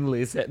just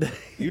endless. At the,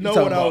 You know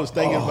what I was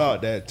thinking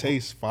about? That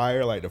tastes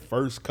fire, like the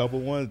first couple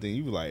ones. Then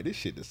you be like, this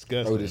shit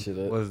disgusting. Throw this shit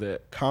up. What's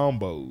that?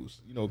 Combos,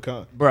 you know,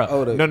 Bro,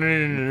 Oh,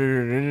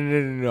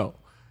 no.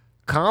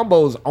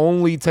 Combos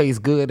only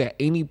taste good at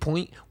any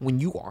point when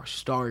you are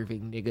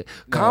starving, nigga.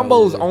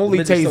 Combos only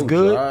Them bitches taste so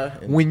good dry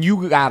and- when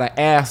you gotta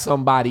ask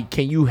somebody,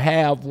 can you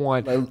have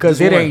one? Like, Because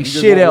just it one. ain't You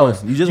just shit want else.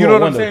 one. You just You know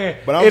want what I'm one, though. saying?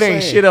 But I'm It saying,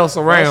 ain't shit else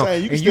I'm around.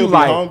 saying you can And still you be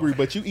like, hungry,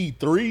 but you eat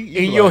 3. You in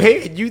be your like,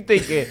 head, you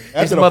thinking this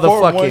after the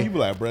fourth one, you motherfucking be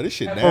like, bro, this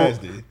shit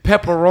nasty.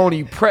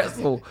 pepperoni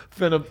pretzel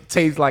finna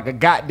taste like a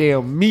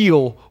goddamn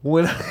meal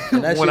when that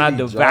when shit I be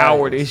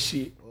devour dry. this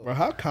shit. Bro,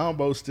 how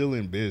Combo's still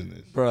in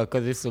business? Bro,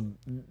 because it's some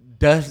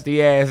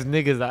dusty ass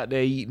niggas out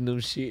there eating them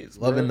shits.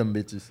 Loving bruh. them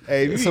bitches.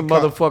 Hey, if It's you a eat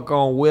motherfucker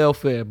on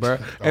welfare, bro.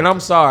 And I'm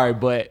sorry,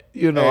 but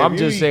you know, hey, I'm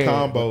if you just eat saying,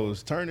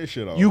 Combos, turn this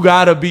shit off. you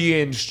gotta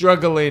be in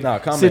struggling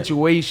Comment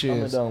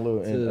situations. down low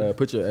and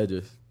put your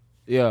address.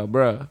 Yeah,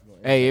 bro.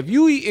 Hey, if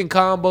you eating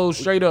combos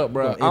straight up,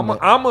 bro, gonna end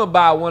I'm gonna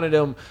buy one of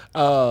them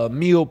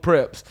meal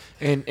preps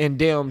and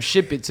damn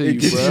ship it to you,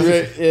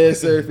 bro. Yeah,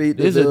 sir. Feed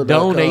the This is a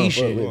bill.com.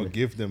 donation. We're Fuck gonna with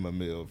give them a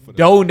meal for the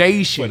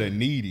Donation,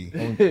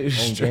 needy.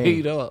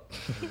 straight up.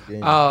 game.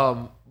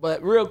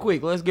 But real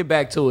quick, let's get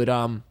back to it.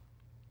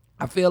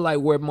 I feel like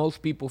where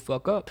most people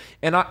fuck up,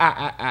 and I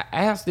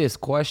asked this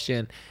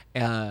question.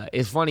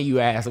 It's funny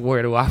you asked,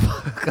 where do I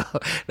fuck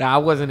up? Now I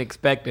wasn't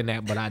expecting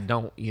that, but I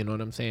don't. You know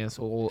what I'm saying?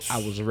 So I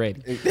was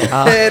ready.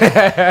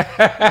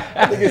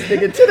 Niggas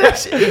sticking to that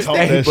shit. Talk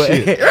that But-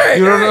 shit.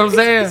 you know what I'm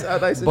saying?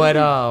 Sound nice and But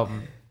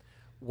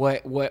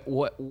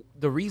what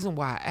the reason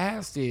why I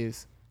asked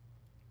is,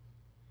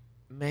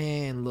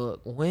 man,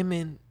 look,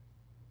 women.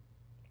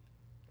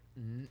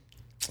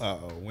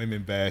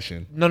 Women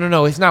bashing.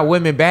 No, it's not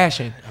women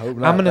bashing. Hope I'm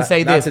not. gonna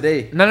say Not this.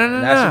 today. No.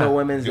 National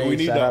Women's Do Day. we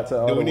need Shout out to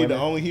all do the we need the women.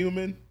 only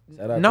human?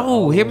 Shout out to No,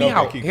 all the hear me women.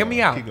 out. keep Hear going,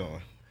 me out. Keep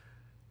going.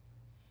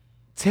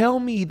 Tell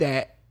me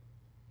that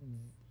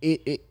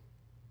it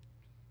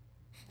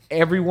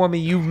every woman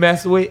you've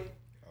messed with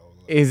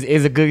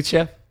is a good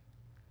chef.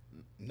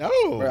 No.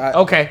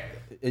 Okay.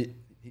 It-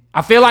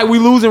 I feel like we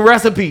losing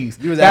recipes.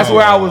 You was That's asking-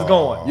 where I was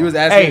going. You was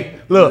asking. Hey, you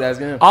look. was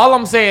asking him. All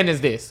I'm saying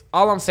is this.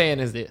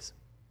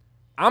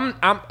 I'm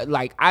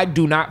like, I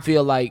do not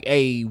feel like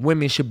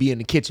women should be in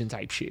the kitchen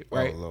type shit,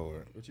 right? Oh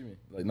Lord. What you mean?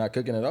 Like not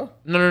cooking at all?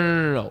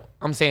 No.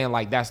 I'm saying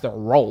like that's their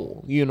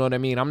role. You know what I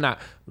mean? I'm not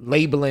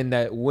labeling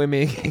that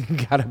women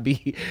gotta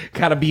be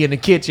in the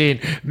kitchen,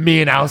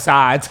 men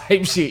outside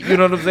type shit. You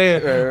know what I'm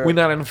saying? We're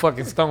not in the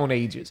fucking Stone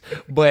Ages.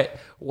 But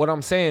what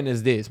I'm saying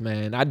is this,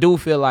 man. I do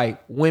feel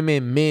like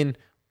women, men,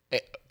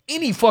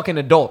 any fucking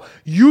adult,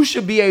 you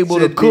should be able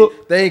to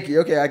cook. Thank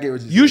you. Okay, I get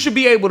what You should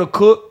be able to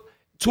cook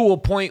to a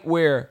point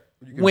where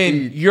can when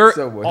feed you're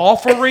someone.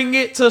 offering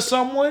it to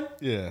someone,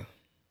 Yeah.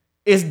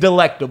 it's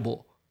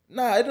delectable.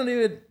 Nah, I don't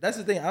even. That's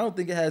the thing. I don't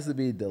think it has to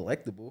be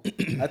delectable.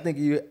 I think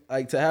you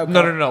like to have.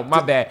 No.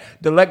 My bad.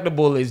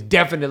 Delectable is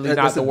definitely not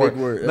That's the a word.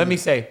 big word. Let me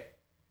say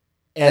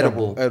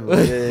edible. Edible.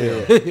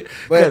 Yeah.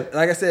 But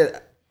like I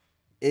said,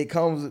 it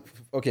comes.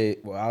 Okay,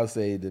 well, I'll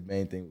say the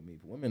main thing with me.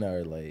 Women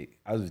are like.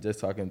 I was just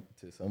talking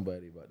to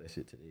somebody about that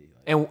shit today.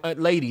 Like,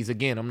 And ladies,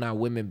 again, I'm not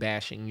women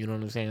bashing. You know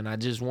what I'm saying? I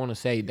just want to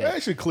say You that.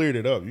 actually cleared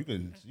it up. You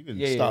can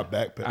stop All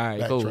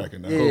right, cool.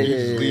 backtracking now. Yeah, You yeah,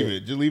 just yeah, leave yeah. it.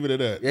 Just leave it at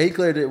that. yeah, he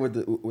cleared it with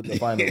the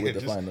final. With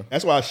the Just- final.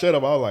 That's why I shut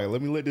up. I was like,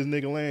 let me let this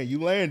nigga land. You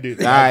landed.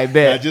 All right,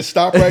 bet. I just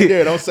stop right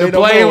there. Don't say The no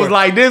plane more. was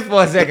like this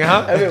for a second,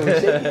 huh?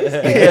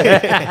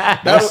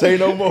 Don't say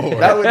no more.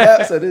 That was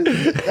that. So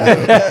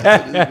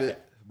this.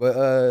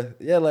 But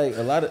yeah, like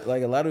a lot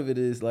of it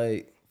is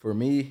like for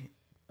me,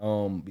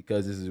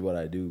 because this is what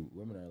I do.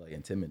 Women are like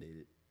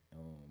intimidated.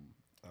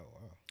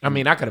 I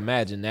mean, I could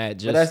imagine that.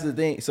 But that's Just the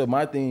thing. So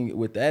my thing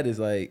with that is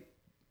like,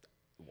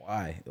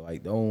 why?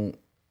 Like, I'm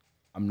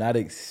not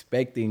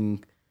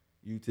expecting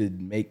you to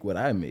make what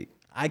I make.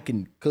 I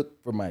can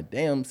cook for my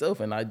damn self,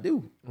 and I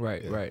do.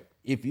 right.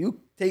 If you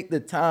take the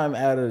time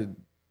out of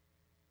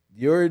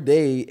your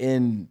day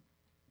and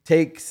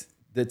takes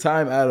the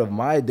time out of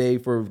my day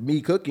for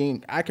me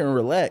cooking, I can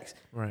relax.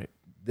 Right.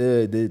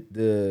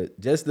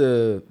 Just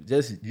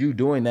you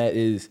doing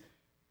that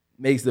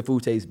makes the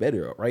food taste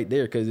better right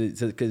there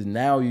because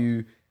now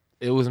you.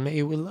 It was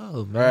made with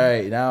love, man.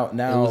 Right now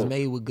it was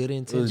made with good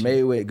intention. It was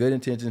made with good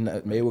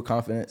intention, made with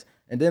confidence,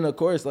 and then of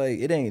course, like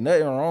it ain't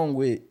nothing wrong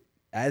with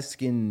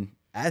asking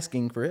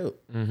for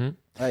help. Mm-hmm.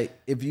 Like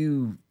if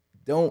you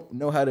don't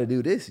know how to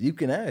do this, you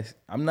can ask.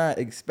 I'm not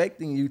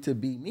expecting you to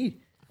be me.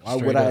 Why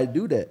would I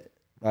do that?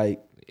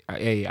 Like,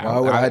 hey, why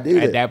would I do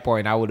that? At that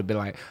point, I would have been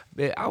like,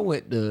 man, I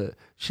went to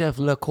Chef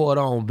Le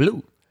Cordon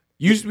Bleu.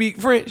 You speak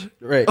French?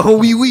 Right. Oh,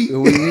 oui.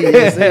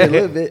 Say a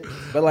little bit.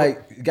 But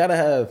like, you gotta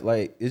have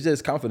like, it's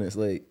just confidence.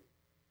 Like,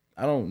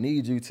 I don't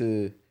need you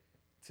to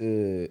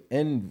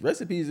and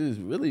recipes is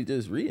really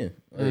just reading.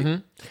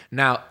 Like,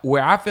 Now,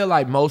 where I feel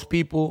like most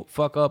people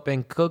fuck up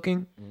in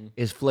cooking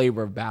is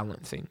flavor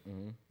balancing.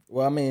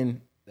 Well, I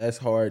mean, that's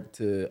hard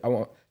to.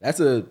 That's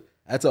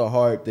a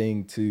hard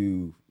thing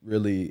to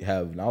really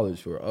have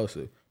knowledge for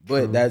also.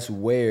 But that's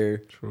where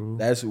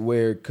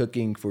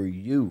cooking for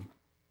you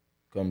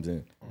comes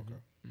in. Okay.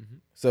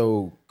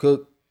 So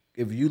cook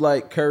if you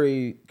like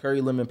curry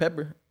lemon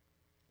pepper.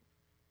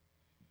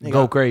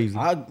 Go crazy.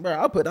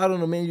 I'll put that on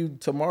the menu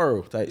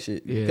tomorrow type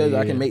shit because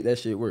I can make that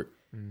shit work.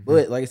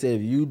 But like I said,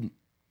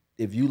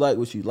 if you like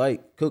what you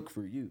like, cook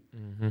for you.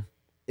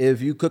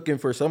 If you cooking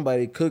for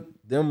somebody, cook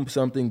them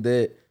something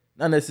that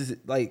not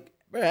necessarily like.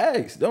 Bro,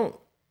 ask. Don't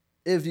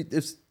if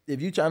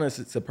you trying to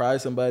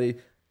surprise somebody.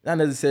 Not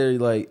necessarily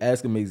like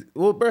ask them.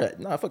 Well, bro,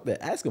 nah, fuck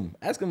that. Ask them.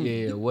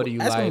 Yeah, what do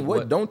you ask like? Them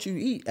what don't you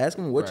eat? Ask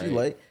them what you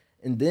like,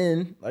 and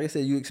then, like I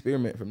said, you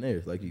experiment from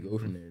there. Like you go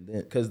from there, and then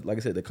because, like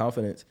I said, the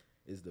confidence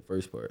is the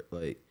first part.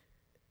 Like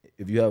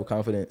if you have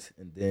confidence,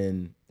 and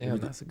then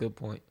that's a good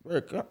point.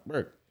 Work.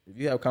 If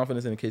you have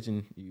confidence in the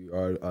kitchen, you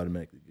are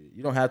automatically good.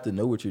 You don't have to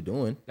know what you're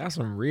doing. That's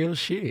some real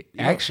shit,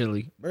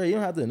 actually. Bro, you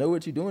don't have to know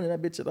what you're doing in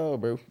that bitch at all,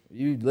 bro.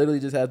 You literally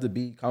just have to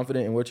be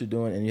confident in what you're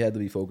doing, and you have to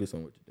be focused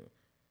on what you're doing.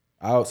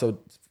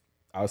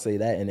 I'll say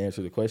that and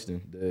answer the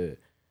question.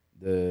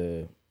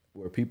 The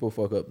where people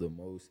fuck up the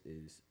most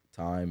is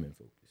time and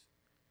focus.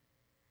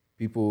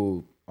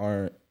 People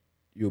aren't.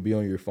 You'll be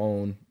on your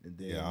phone. And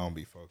then I don't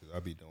be focused. I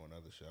be doing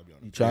other shit. I be on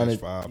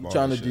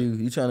the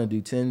you trying to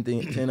do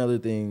 10 other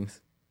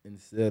things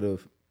instead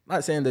of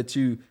not saying that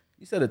you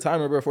set a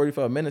timer for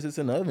 45 minutes. It's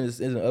in the oven. It's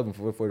in the oven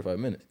for 45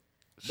 minutes.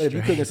 But if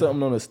you're cooking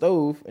something on the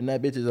stove and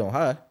that bitch is on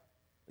high,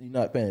 you're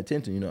not paying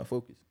attention. You're not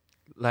focused.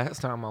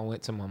 Last time I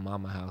went to my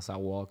mama's house, I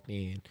walked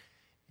in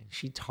and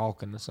she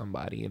talking to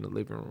somebody in the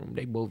living room.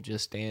 They both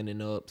just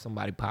standing up.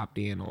 Somebody popped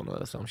in on her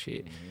or some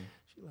shit.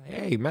 She like,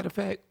 hey, matter of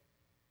fact,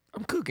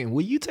 I'm cooking.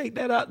 Will you take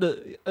that out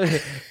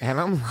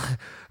and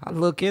I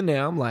look in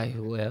there. I'm like,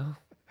 well.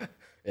 And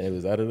it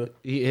was out of it?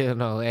 Yeah,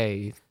 no,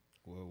 hey.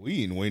 Well, we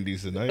eating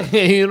Wendy's tonight.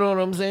 You know what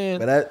I'm saying?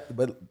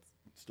 But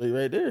straight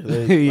right there.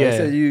 Like, yeah. Like I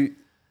said,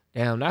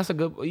 damn, that's a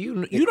good.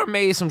 You done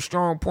made some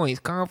strong points.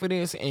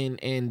 Confidence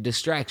and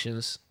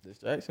distractions.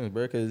 Distractions,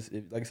 bro. Because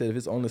like I said, if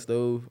it's on the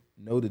stove,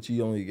 know that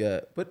you only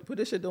got put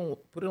this shit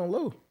put it on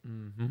low.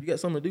 You got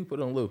something to do, put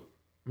it on low.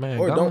 Man,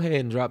 or go ahead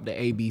and drop the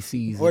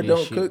ABCs. Or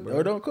don't shit, cook. bro.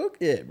 Or don't cook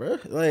yet, bro.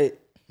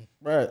 Like,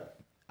 bro,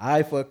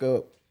 I fuck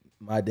up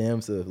my damn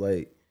self.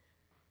 Like,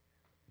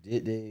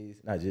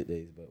 not jit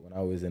days, but when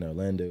I was in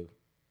Orlando,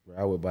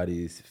 where I would buy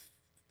these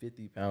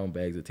 50-pound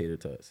bags of tater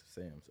tots.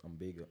 Sam's. I'm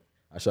big.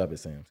 I shop at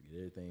Sam's. Get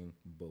everything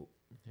bulk.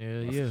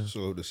 Hell yeah.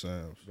 Salute to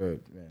Sam's. Bro,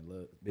 man,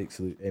 love, big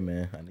salute. Hey,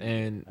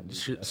 man. I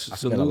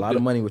spent a lot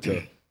of money with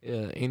y'all.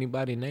 Yeah,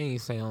 anybody name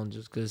sound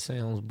just because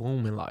sounds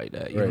booming like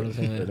that. You Right. know what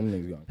I'm saying? Yeah, them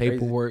niggas going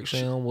Paperwork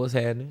crazy. sound, what's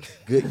happening?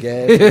 Good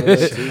gas.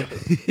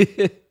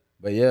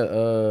 But yeah,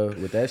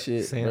 with that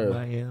shit, Sam,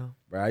 I am.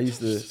 bro, I used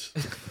to.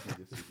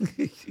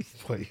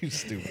 Boy, you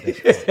stupid.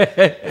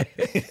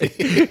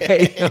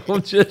 Hey,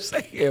 I'm just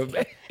saying,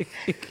 man.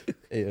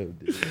 Yeah,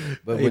 dude.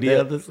 But Hey, with the that,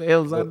 other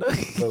Sams I know.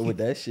 but with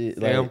that shit,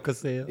 Sam like,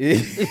 Cassell. Yeah,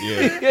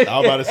 I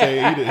was about to say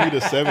he the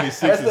 76ers.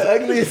 that's the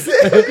ugliest.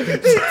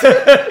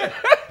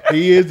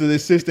 He is the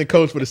assistant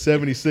coach for the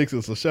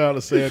 76ers. So shout out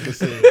to Sam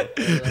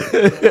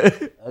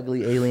Cassell.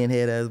 Ugly alien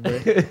head ass boy.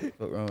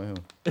 What's wrong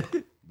with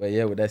him? But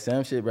yeah, with that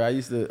Sam shit, bro, I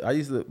used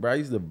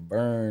to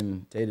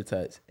burn tater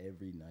tots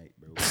every night,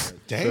 bro.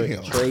 Like,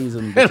 Damn. trays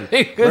of them, bro,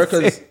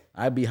 because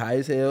I'd be high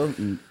as hell,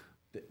 and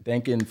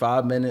thinking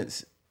 5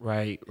 minutes.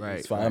 Right.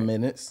 It's 5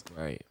 minutes.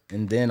 Right.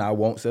 And then I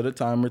won't set a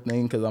timer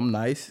thing because I'm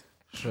nice.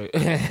 Straight.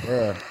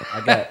 Bro,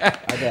 I got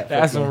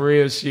That's some fucking-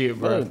 real shit,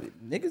 bro.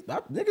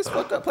 Niggas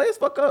fuck up. Players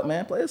fuck up,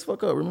 man. Players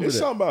fuck up. Remember It's that.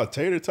 something about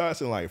tater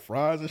tots and like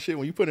fries and shit.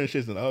 When you put in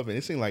shit in the oven,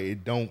 it seems like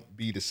it don't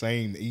be the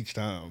same each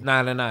time.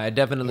 Nah. It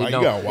definitely Like, you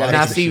don't. gotta watch And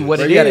I the see shit. what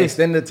Bro, it you gotta is.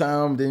 extend the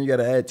time, then you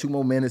gotta add 2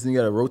 more minutes, and you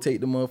gotta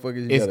rotate the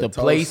motherfuckers. You It's gotta the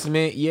toss.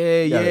 placement.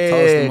 gotta toss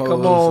Yeah. them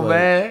Come hoes, on, like-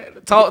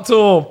 man. Talk to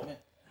him.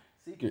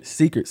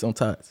 Secrets on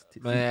tots.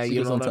 Man, you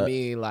Secrets know on what I tots.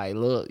 mean? Like,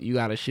 look, you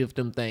gotta shift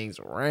them things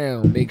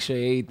around. Make sure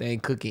everything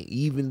cooking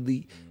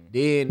evenly.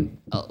 Then,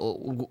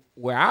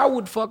 where I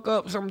would fuck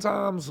up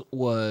sometimes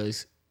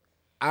was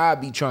I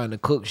be trying to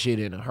cook shit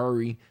in a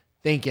hurry,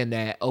 thinking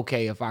that,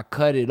 okay, if I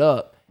cut it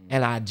up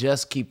and I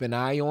just keep an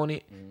eye on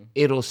it,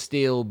 it'll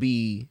still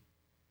be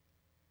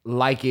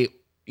like it,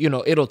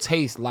 it'll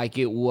taste like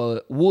it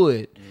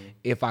would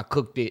if I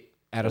cooked it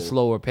at a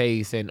slower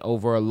pace and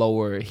over a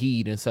lower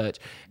heat and such.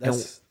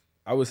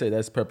 I would say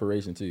that's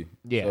preparation too.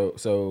 Yeah.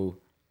 So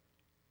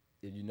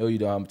if you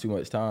don't have too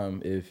much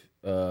time, if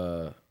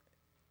a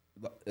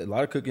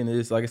lot of cooking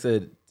is, like I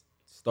said,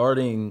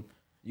 starting,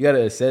 you got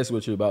to assess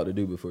what you're about to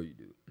do before you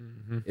do it.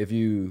 Mm-hmm. If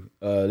you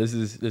this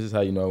is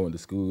how you know I went to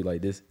school.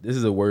 Like this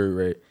is a word,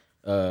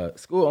 right?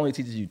 School only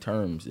teaches you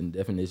terms and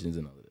definitions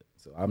and all of that.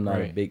 So I'm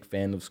not a big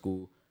fan of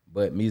school,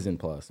 but mise en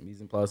place.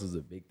 Mise en place is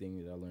a big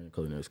thing that I learned in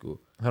culinary school.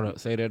 Hold on,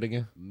 say that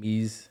again.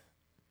 Mise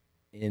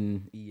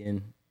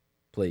en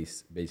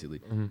place, basically.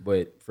 Mm-hmm.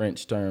 But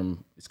French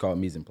term, it's called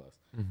mise en place.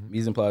 Mm-hmm.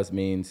 Mise en place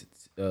means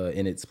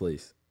in its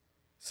place.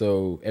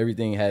 So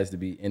everything has to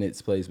be in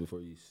its place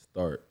before you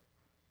start.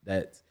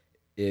 That's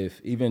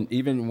if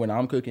even when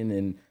I'm cooking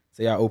and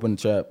say I open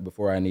the trap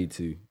before I need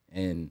to,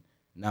 and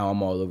now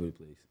I'm all over the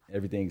place.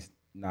 Everything's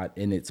not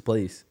in its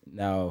place.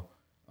 Now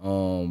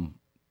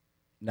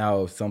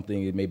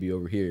something may be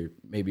over here.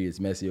 Maybe it's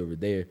messy over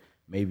there.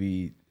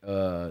 Maybe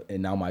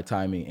and now my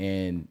timing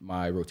and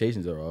my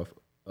rotations are off.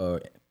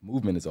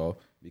 Movement is off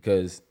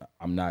because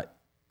I'm not.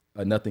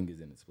 Nothing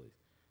is in its place.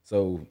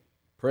 So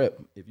prep.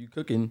 If you're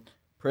cooking,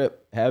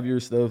 prep. Have your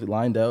stuff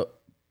lined out.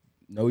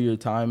 Know your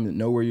time.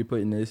 Know where you're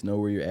putting this. Know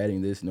where you're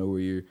adding this. Know where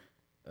you're.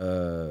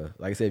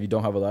 Like I said, if you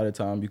don't have a lot of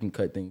time, you can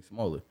cut things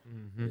smaller.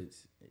 Mm-hmm.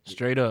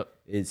 Straight up.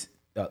 It's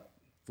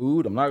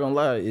food. I'm not gonna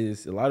lie.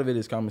 Is a lot of it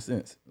is common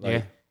sense.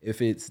 Like,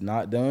 if it's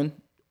not done,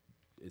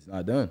 it's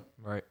not done.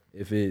 Right.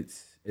 If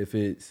it's like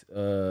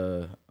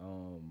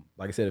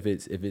I said, if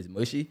it's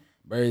mushy,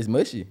 bro, it's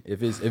mushy.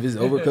 If it's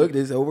overcooked,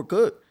 it's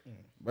overcooked.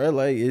 Bro,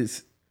 like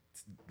it's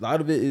a lot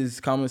of it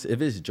is common.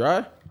 If it's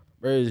dry,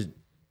 bro,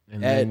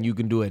 then you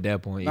can do it at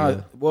that point.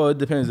 Well, it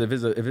depends. If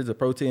it's a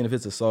protein, if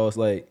it's a sauce,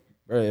 like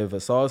bro, if a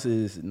sauce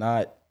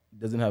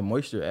doesn't have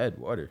moisture, add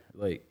water.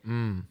 Like,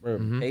 bro,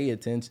 pay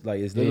attention. Like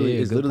it's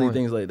literally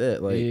things like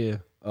that. Like,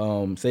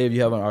 say if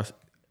you have an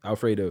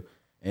Alfredo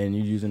and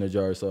you're using a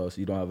jar of sauce,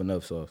 you don't have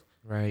enough sauce.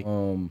 Right.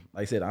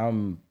 Like I said,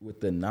 I'm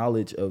with the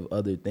knowledge of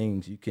other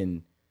things you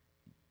can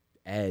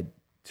add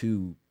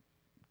to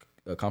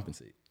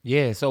compensate.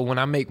 Yeah, so when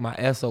I make my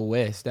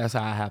SOS, that's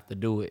how I have to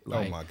do it.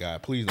 Like, oh my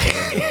God, please don't.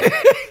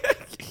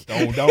 No.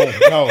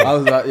 I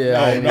was like,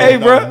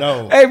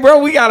 Hey,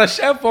 bro, we got a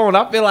chef on.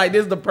 I feel like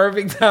this is the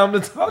perfect time to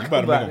talk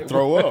about make him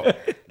throw up.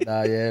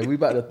 Nah, yeah, we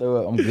about to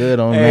throw up. I'm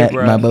good on that,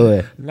 bro. My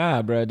boy.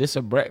 Nah, bro, this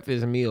a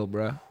breakfast meal,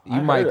 bro. I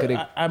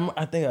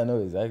think I know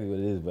exactly what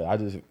it is, but I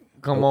just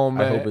come on,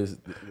 man. I hope it's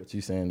what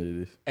you saying it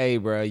is. Hey,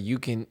 bro, you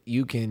can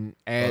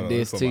add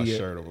this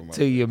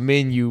to your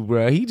menu,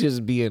 bro. He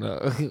just being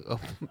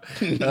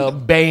a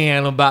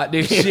band about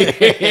this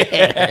shit.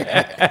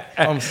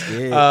 I'm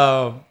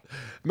scared.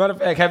 Matter of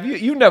fact, have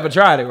you never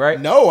tried it, right?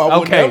 No, I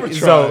would never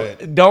try it.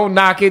 So don't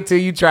knock it till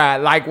you try it,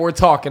 like we're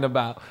talking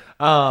about.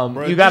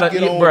 Bro, you gotta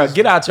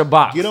get out your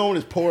box. Get on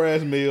this poor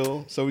ass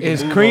meal so we can.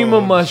 It's cream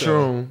of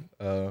mushroom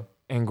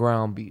and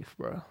ground beef,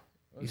 bro.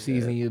 You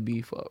season your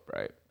beef up,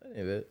 right?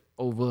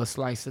 Over a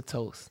slice of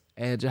toast.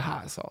 Add your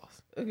hot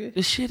sauce. Okay.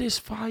 This shit is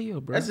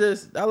fire, bro. That's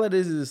just all it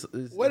is.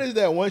 What is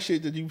that one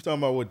shit that you talking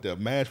about with the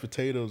mashed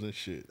potatoes and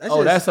shit?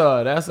 That's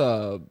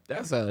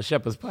a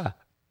shepherd's pie.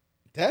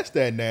 That's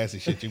that nasty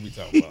shit you be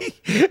talking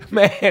about.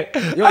 Man,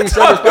 I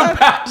talked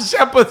about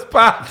shepherd's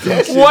pie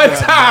one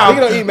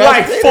time,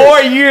 like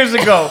 4 years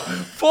ago.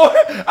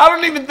 I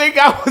don't even think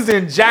I was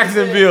in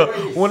Jacksonville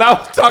when I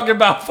was talking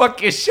about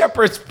fucking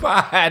shepherd's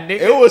pie,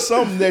 nigga. It was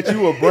something that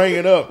you were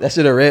bringing up. That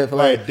should have red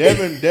flag. Like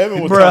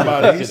Devin was talking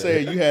about it. He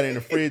said you had it in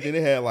the fridge and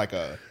it had like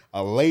a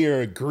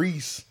layer of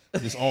grease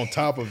just on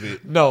top of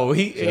it. No,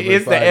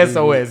 it's the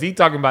SOS. He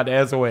talking about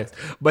the SOS.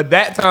 But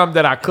that time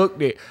that I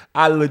cooked it,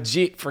 I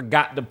legit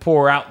forgot to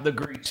pour out the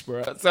grease,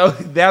 bro. So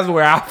that's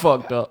where I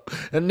fucked up.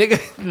 The nigga,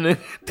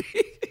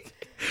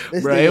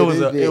 bro,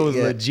 it was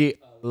legit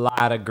a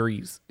lot of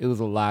grease. It was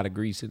a lot of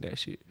grease in that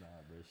shit.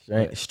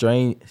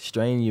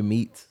 Strain your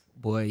meats.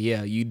 Boy,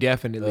 yeah, you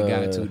definitely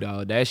got to,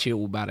 dog. That shit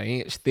was about an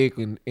inch thick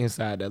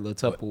inside that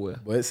little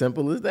Tupperware. But it's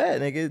simple as that,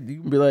 nigga.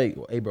 You can be like,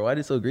 hey, bro, why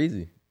this so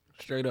greasy?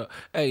 Straight up.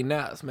 Hey,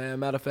 Nas, man.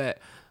 Matter of fact,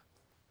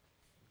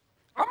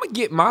 I'm going to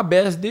get my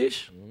best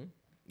dish. Mm-hmm.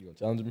 You going to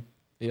challenge me?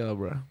 Yeah,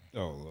 bro.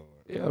 Oh, Lord.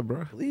 Yeah,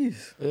 bro.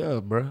 Please.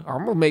 Yeah, bro.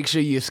 I'm going to make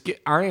sure you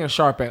iron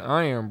sharpen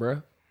iron,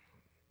 bro.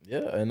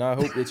 Yeah, and I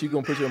hope that you're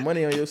going to put your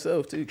money on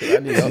yourself, too, because I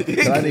need all of that.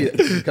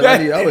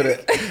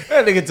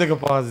 That nigga took a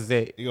pause and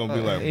said, you're going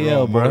to be like, bro,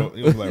 yeah, bro.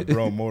 You're like,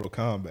 bro, Mortal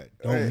Kombat.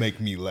 Don't make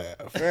me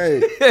laugh.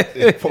 Right.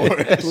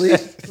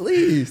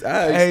 Please.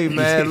 Hey,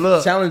 man,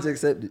 look. Challenge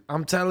accepted.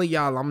 I'm telling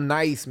y'all, I'm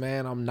nice,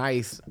 man. I'm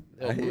nice.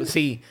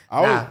 See,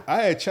 I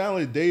had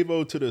challenged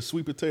Davo to the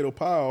sweet potato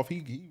pie off.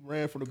 He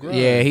ran from the ground.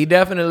 yeah, he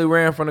definitely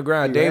ran from the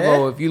ground. He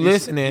Davo, ran? if you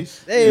listening,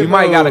 Davo. you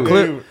might got to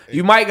clip.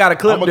 You might got to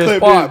clip I'ma this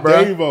part, bro.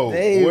 Davo.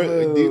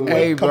 Davo.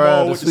 Hey, Come bro,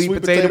 on the with sweet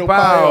potato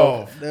pie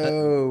off.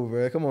 No,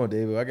 bro. Come on,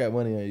 David. I got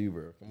money on you,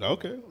 bro.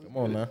 Okay. Come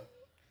on now.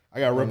 I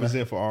got to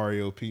represent for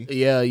RAOP.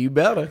 Yeah, you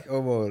better.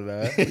 Come on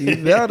now.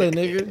 You better,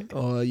 nigga.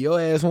 Or your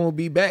ass won't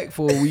be back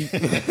for a week.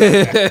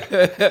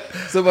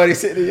 Somebody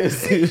sitting in your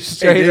seat.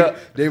 Straight up.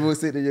 Dave will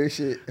sit in your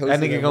shit. That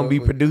nigga gonna be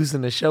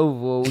producing the show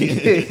for a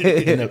week.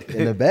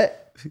 in the back.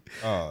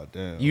 Oh,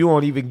 damn. You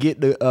won't even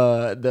get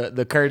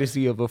the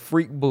courtesy of a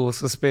freak bull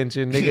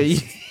suspension,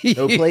 nigga.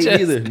 No plate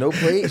Just either. No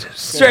plate.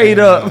 Straight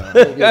up.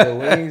 Don't get no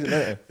wings,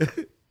 nothing.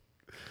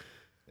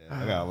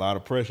 I got a lot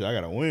of pressure. I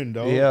got to win,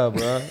 dog. Yeah,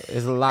 bro.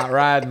 It's a lot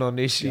riding on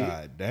this shit.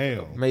 God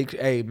damn.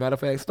 Matter of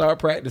fact, start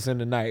practicing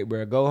tonight,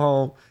 bro. Go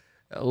home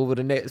over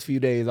the next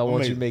few days. I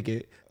want you to make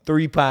it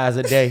 3 pies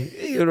a day.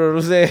 You know what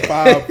I'm saying?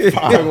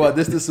 Talk about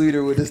this the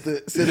sweeter with this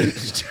the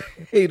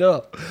Straight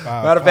up.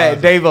 Matter of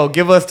fact, Davo,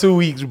 give us 2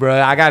 weeks, bro.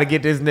 I got to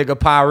get this nigga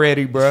pie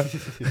ready, bro.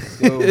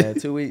 Go, man.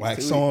 2 weeks.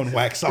 Wax 2 on, weeks.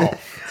 wax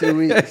off. 2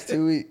 weeks.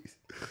 2 weeks.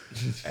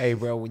 Hey,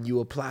 bro, when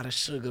you apply the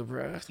sugar,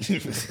 bro,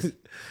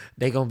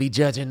 they gonna be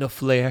judging the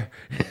flair.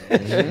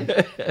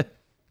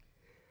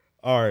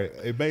 All right.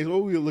 Hey, Banks,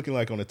 what we looking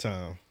like on the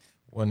time?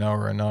 1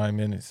 hour and 9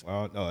 minutes.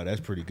 Oh, that's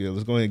pretty good.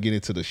 Let's go ahead and get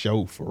into the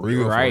show for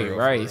real. Right, for real,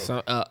 right. For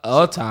real. So,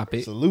 a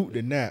topic. Salute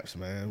the naps,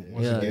 man.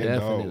 Once Yeah, again,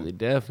 definitely, dog.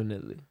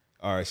 definitely.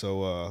 All right, so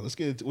let's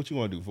get into what you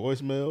want to do.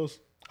 Voicemails.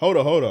 Hold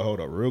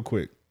up, real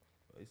quick.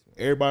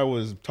 Everybody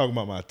was talking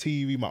about my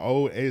TV, my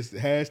old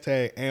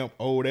hashtag amp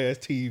old ass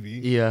TV.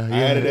 Yeah, I yeah.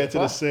 added that to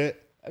the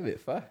set I bet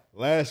fine.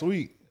 last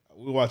week.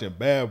 We were watching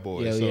Bad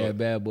Boys. Yeah, so yeah,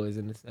 Bad Boys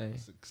in the same.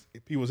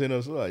 people was in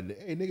us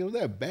like, "Hey, nigga, was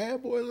that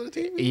Bad Boys on the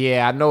TV?"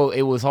 Yeah, I know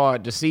it was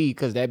hard to see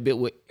because that bit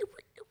with.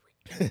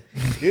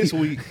 This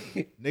week,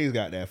 niggas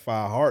got that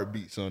 5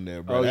 heartbeats on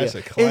there, bro. Oh, That's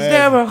yeah. a classic. Is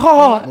there a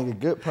heart? Nigga,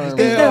 good perm. Is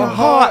there a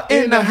heart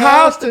in the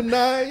house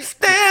tonight?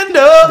 Stand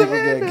up,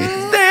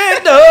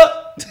 stand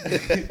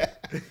up.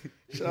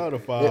 Shout out to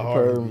 5 Good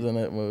heartbeats. perms on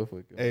that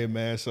motherfucker. Hey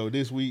man, so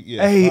this week,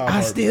 yeah. Hey, 5 I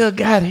heartbeats. still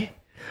got it.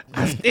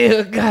 I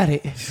still got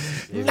it.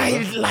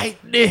 Nights like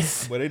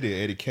this, But they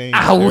did Eddie Kane.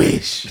 I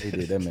wish They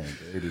did that man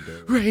dirty,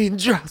 dog.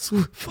 raindrops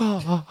would fall.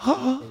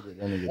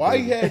 That nigga Why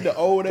dirty. he had the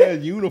old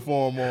ass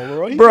uniform on,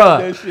 bro? He Bruh,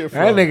 got that shit from.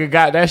 that nigga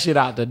got that shit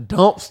out the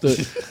dumpster.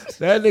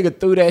 That nigga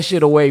threw that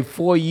shit away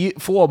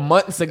 4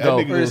 months ago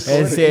nigga was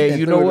and funny. said,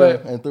 you know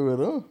what? And threw it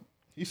on.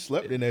 He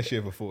slept in that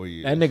shit for 4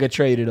 years. That nigga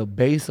traded a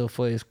baser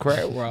for his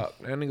crack rock.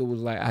 That nigga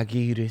was like, I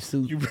give you this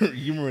suit. You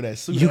remember that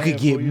suit? You I could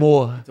had get for you?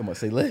 more. Talking about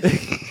say less.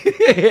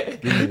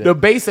 The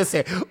baser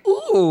said,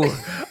 ooh,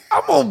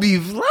 I'm gonna be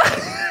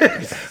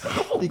fly.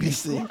 I'm gonna be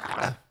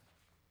fly.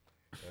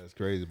 That's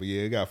crazy. But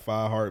yeah, it got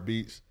 5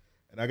 heartbeats.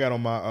 And I got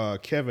on my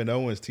Kevin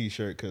Owens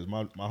t-shirt because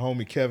my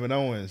homie Kevin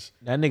Owens,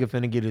 That nigga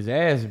finna get his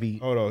ass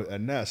beat. hold on,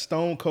 and now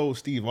Stone Cold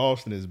Steve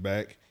Austin is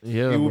back.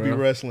 Yeah, he will be bro.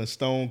 wrestling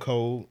Stone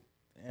Cold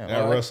Damn,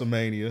 at all right.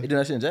 WrestleMania. They doing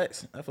that shit in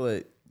Jax. I feel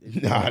like.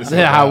 Nah, this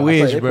Yeah, I feel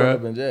wish, like they bro. put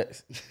up in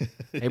Jax.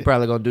 They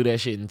probably gonna do that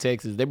shit in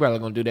Texas. They probably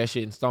gonna do that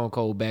shit in Stone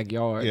Cold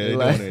backyard. Yeah, They they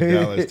like- doing it in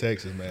Dallas,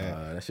 Texas,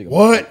 man. That shit gonna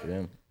be What? good for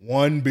them.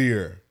 1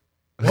 beer.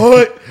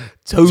 What?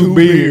 Two 2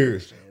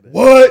 beers. beers.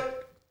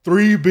 What?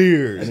 3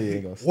 beers. That nigga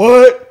ain't gonna stop.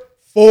 What?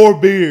 4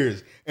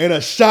 beers. And a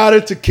shot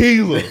of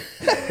tequila.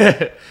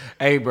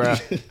 Hey, bro.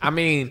 I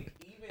mean,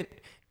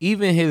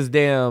 even his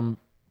damn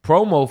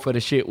promo for the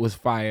shit was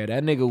fire.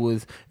 That nigga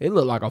was. It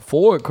looked like a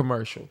Ford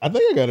commercial. I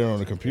think I got it on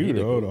the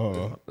computer. Hold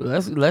on.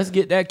 Let's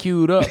get that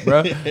queued up,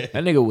 bro. That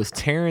nigga was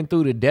tearing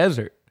through the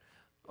desert.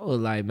 I was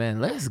like, man,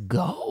 let's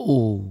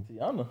go.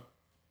 Tiana.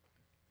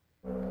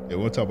 Yeah,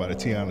 we'll talk about the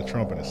Tiana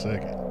Trump in a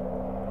second.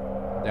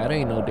 That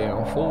ain't no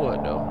damn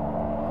Ford though.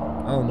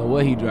 I don't know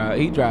what he drive.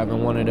 He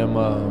driving one of them.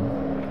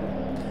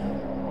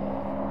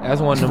 That's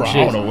one of them Bro, I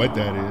shit. don't know what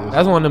that is.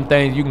 That's one of them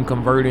things you can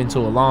convert into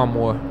a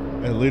lawnmower.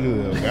 That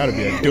literally gotta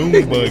be a doom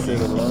buggy.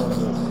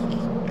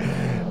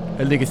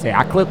 That nigga say,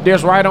 I clipped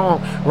this right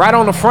on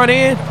the front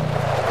end,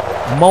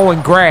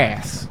 mowing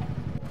grass.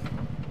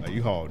 Like,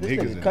 you haul This niggas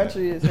in nigga there.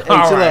 country is. Hey,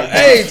 All chill right. out.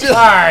 Hey, chill All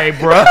out. right,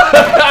 bro.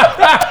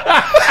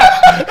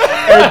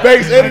 Hey,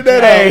 Banks, edit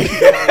that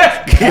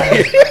out.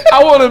 Hey,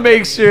 I want to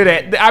make sure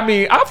that, I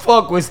mean, I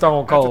fuck with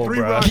Stone Cold, 3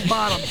 bro. rock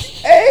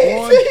bottoms.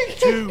 1,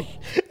 2.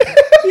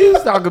 He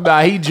was talking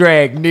about he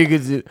dragged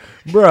niggas.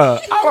 Bruh,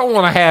 I don't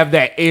want to have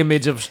that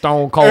image of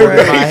Stone Cold in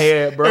my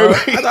head, bro. I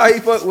thought he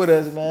fucked with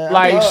us, man.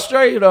 Like,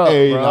 straight up,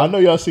 Hey, bro. I know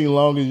y'all seen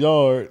Longest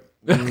Yard.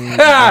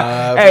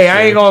 Hey,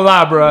 I ain't gonna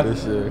lie, bro.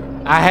 For sure.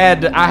 I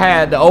had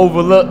to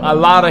overlook a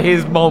lot of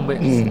his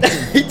moments.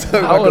 He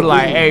talking I was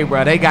like, hey,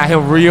 bro, they got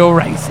him real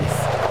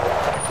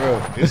racist.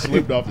 bro, It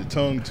slipped off the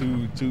tongue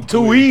too Too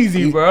quick.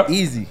 easy, bro.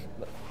 easy.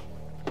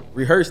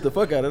 Rehearse the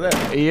fuck out of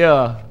that.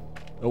 Yeah.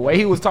 The way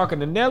he was talking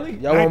to Nelly.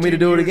 Y'all want me to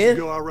do it 19 years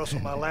again? ago, I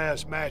wrestled my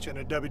last match in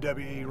a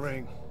WWE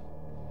ring.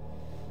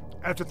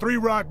 After 3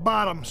 rock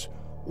bottoms,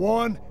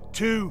 1,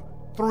 2,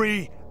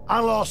 3, I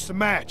lost the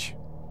match.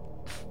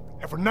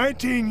 And for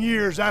 19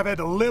 years, I've had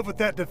to live with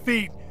that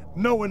defeat,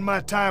 knowing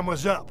my time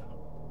was up.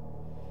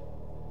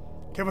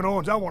 Kevin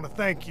Owens, I want to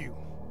thank you.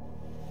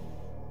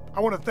 I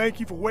want to thank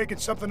you for waking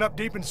something up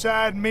deep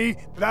inside me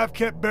that I've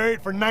kept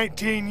buried for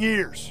 19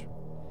 years.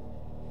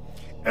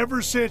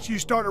 Ever since you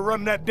started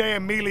running that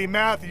damn mealy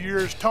mouth of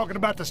yours talking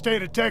about the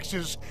state of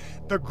Texas,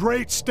 the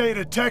great state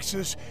of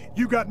Texas,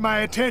 you got my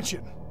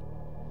attention.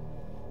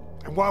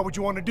 And why would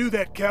you want to do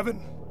that, Kevin?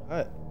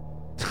 What?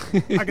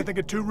 I can think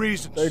of 2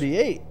 reasons.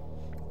 38.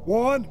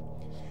 One,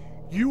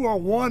 you are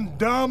one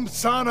dumb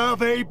son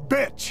of a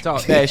bitch.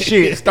 Talk that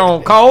shit,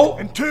 Stone Cold.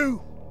 And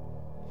 2,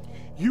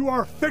 you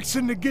are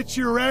fixing to get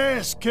your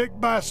ass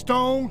kicked by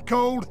Stone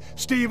Cold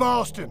Steve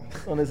Austin.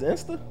 On his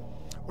Insta?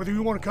 Whether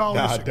you want to call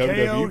this a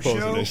WWE KO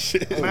posted show, that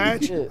shit. a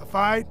match, Shit. a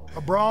fight,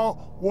 a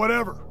brawl,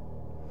 whatever.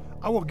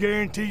 I will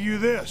guarantee you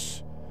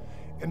this.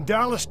 In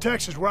Dallas,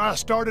 Texas, where I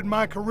started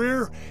my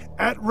career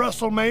at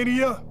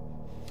WrestleMania,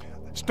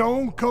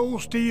 Stone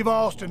Cold Steve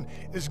Austin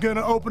is going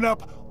to open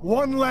up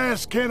one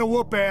last can of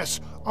whoop ass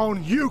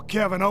on you,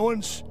 Kevin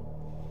Owens.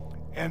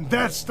 And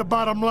that's the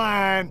bottom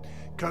line,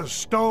 because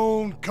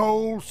Stone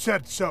Cold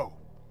said so.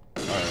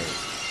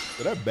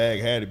 So that bag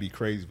had to be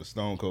crazy for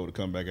Stone Cold to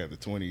come back after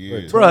 20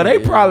 years. Bro, they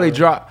probably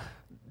dropped.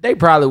 They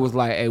probably was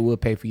like, "Hey, we'll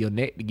pay for your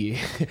neck to get.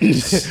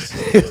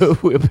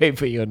 We'll pay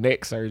for your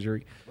neck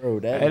surgery." Bro,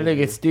 That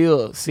nigga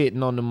still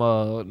sitting on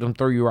them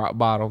 3 rock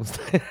bottoms.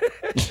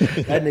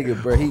 That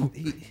nigga, bro, he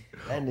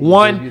that nigga gave you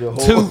 1, the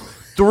whole, 2,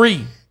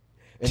 3.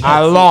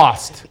 I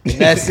lost. and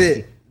that's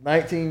it.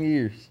 19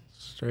 years.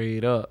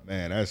 Straight up.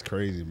 Man, that's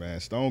crazy, man.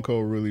 Stone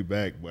Cold really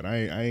back, but I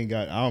ain't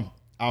got.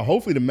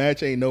 Hopefully the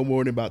match ain't no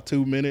more than about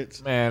 2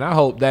 minutes. Man, I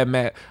hope that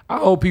Matt. I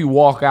hope he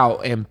walk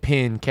out and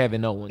pin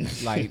Kevin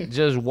Owens. Like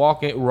just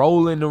walk it,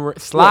 roll in the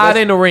slide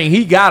in the ring.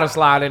 He gotta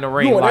slide in the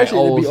ring You want like that shit to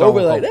old be Stone over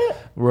Cold. like that?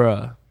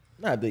 Bruh.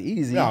 Not the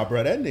easy. Nah,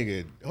 bro, that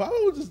nigga. How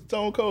old is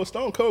Stone Cold?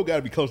 Stone Cold got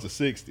to be close to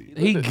 60.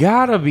 He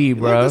gotta be,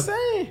 Look the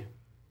bruh. same.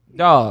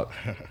 Dog.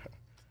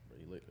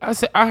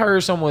 I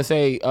heard someone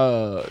say,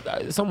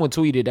 someone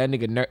tweeted that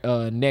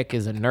nigga neck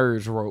is a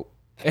nerves rope.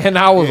 And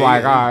I was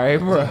like, all right,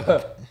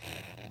 bro.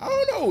 I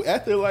don't know.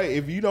 After like,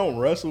 if you don't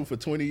wrestle for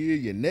 20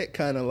 years, your neck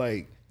kind of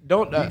like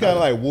Don't you kind of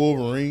like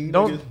Wolverine.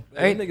 don't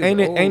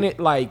nigga. ain't it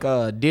like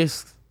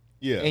discs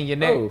Yeah. in your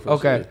neck? Oh, for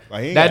Okay, sure.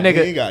 Like, he that ain't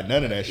nigga. got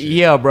none of that shit.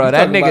 Yeah, bro. You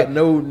That talking nigga. about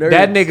no nerves.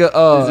 That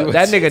nigga. Is it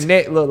That what- nigga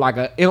neck look like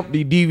an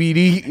empty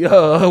DVD.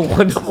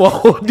 One of them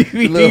old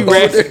DVD little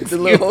racks. holder- the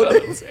little You know what I'm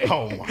holder. saying?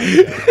 Oh my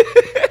god.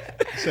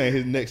 Saying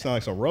his neck sound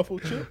like some ruffle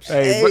chips.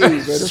 Hey, Hey, bro. bro,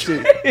 that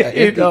shit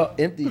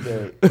empty,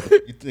 bag.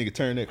 You think it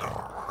turn that?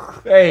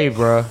 Hey,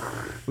 bro.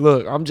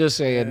 Look, I'm just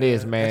saying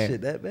this, That man.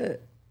 shit that bad.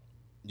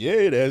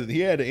 Yeah, he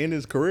had to end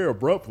his career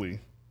abruptly.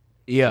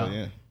 Yeah,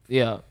 Yeah.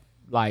 yeah.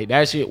 Like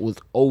that shit was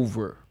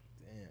over.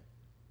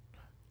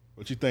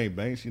 What you think,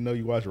 Banks? You know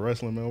you watch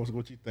wrestling, man.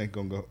 What you think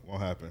gonna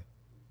happen?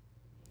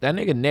 That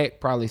nigga neck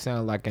probably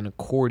sounds like an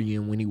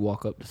accordion when he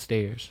walk up the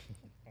stairs.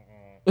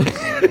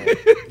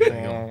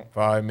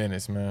 5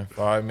 minutes, man.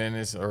 5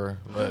 minutes or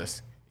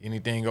less.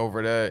 Anything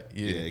over that,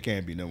 Yeah, yeah. it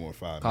can't be no more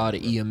 5 Called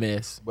minutes. it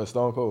EMS. But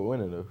Stone Cold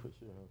winning though, for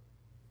sure.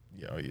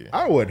 Yeah, oh, yeah.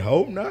 I would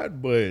hope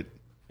not, but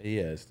He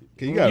has to.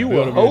 you gotta You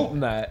build would up hope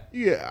not.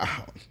 Yeah,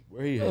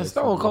 Where he Yeah, has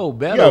Stone to. Cold you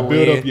better gotta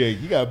build win. up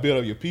you gotta build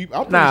up your people.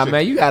 I'm pretty Nah, sure-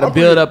 man, you gotta I'm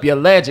build pretty- up your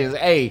legends.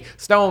 Hey,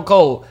 Stone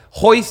Cold,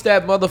 hoist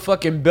that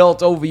motherfucking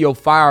belt over your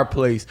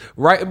fireplace,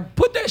 right?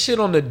 Put that shit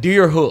on the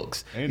deer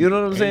hooks. Ain't- You know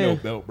what I'm ain't saying? No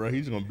belt, bro.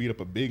 He's gonna beat up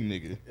a big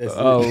nigga.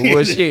 Oh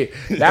well, shit.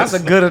 That's a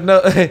good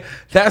enough.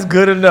 That's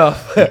good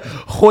enough.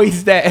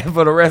 Hoist that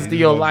for the rest He's of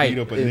your gonna life.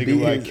 beat up a And nigga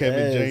beat like his Kevin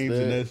ass, James,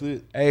 man. and that's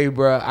it. Hey,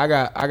 bro, I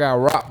got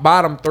rock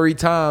bottom 3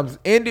 times.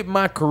 Ended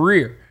my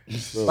career.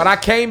 But I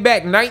came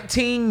back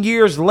 19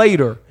 years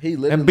later He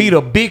and literally- beat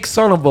a big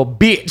son of a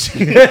bitch.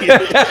 He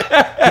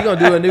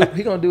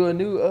gonna do a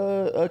new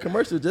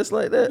commercial just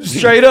like that.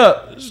 Straight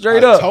up.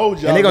 Straight I up. told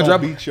y'all And they gonna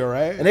drop- beat your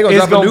ass. And they gonna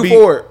It's drop a gonna new be-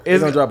 Ford. They it's-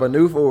 gonna drop a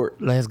new Ford.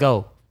 Let's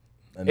go.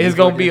 A new It's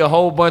gonna be fucking- a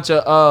whole bunch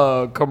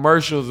of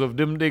commercials of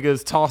them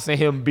niggas tossing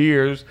him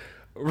beers.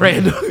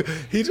 Random.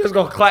 He just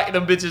gonna clack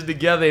them bitches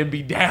together and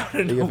be down.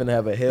 They finna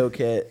have a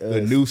Hellcat.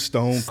 the new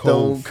Stone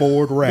Cold Stone-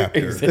 Ford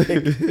Raptor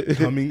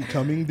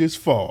coming this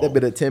fall. That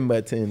bit a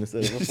 10x10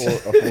 instead of a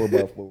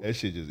 4x4. That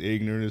shit just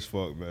ignorant as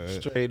fuck, man.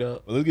 Straight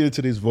up. Well, let's get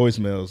into these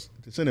voicemails.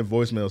 To send in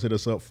voicemails, hit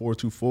us up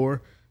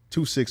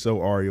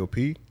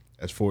 424-260-REOP.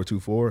 That's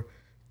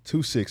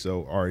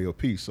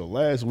 424-260-REOP. So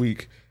last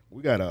week,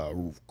 we got a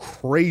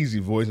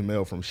crazy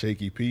voicemail from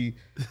Shaky P.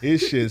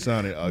 His shit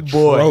sounded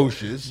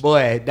atrocious.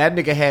 Boy, that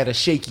nigga had a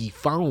shaky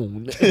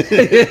phone.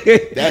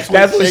 That's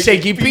what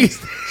Shaky P.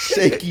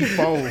 Shaky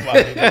phone.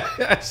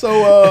 Like.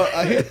 So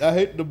I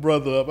hit the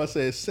brother up. I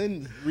said,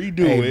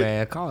 redo Hey it.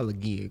 man, call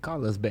again.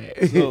 Call us back.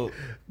 So-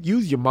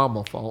 Use your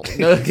mama phone.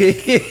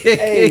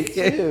 Hey,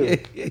 chill.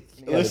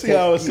 Let's see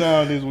how it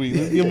sounds this week.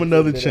 Let's give him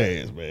another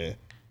chance, man.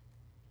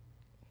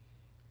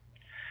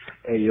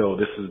 Hey, yo,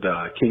 this is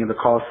the King of the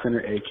Call Center,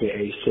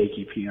 a.k.a.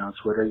 Shaky P on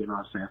Twitter. You know what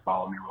I'm saying?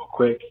 Follow me real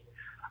quick.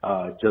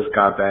 Just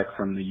got back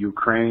from the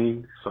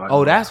Ukraine,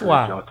 so that's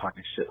why y'all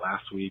talking shit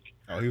last week.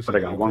 But I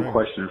got one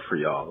question for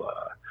y'all.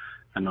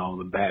 I know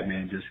the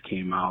Batman just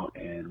came out,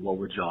 and what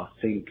would y'all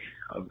think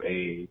of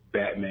a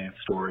Batman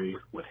story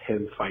with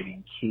him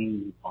fighting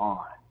King Von?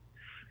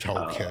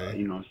 Okay.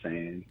 You know what I'm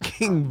saying?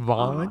 King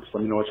Von? Just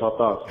let me know what y'all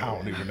thought. I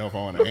don't even know if I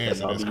want to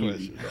answer this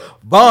question.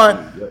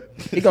 Vaughn,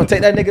 he gonna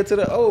take that nigga to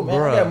the O, man.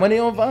 Bruh. I got money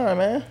on Vaughn,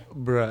 man.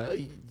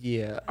 Bruh,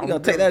 yeah. He gonna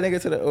take that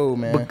nigga to the O,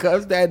 man.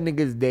 Because that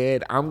nigga's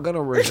dead, I'm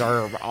gonna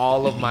reserve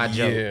all of my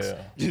jokes.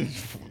 Yeah.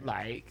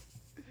 Like,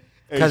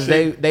 because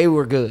they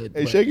were good.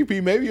 Hey, but- Shaky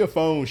P, maybe your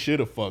phone should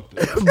have fucked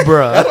up.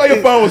 Bruh. That's why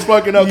your phone was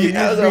fucking up.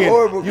 That was a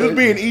horrible You was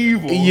being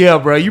evil. Yeah,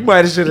 bro. You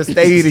might have should have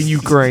stayed in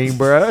Ukraine,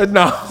 bro.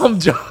 No, I'm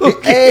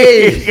joking.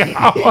 Hey.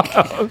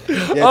 I'm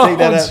Take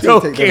that out,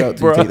 too. Take that out,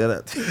 too. bro. Take that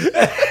out, too.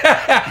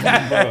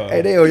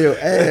 Hey, they on your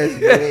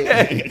ass,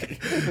 man.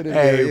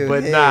 Hey,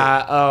 but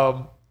nah.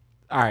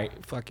 All right,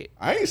 fuck it.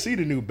 I ain't see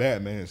the new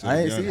Batman. So I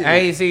ain't see it. I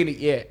ain't seen it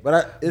yet.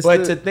 But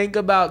to think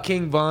about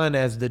King Von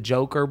as the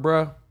Joker,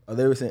 bro. Oh,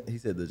 they were saying he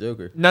said the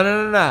Joker.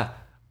 No.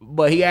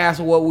 But he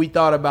asked what we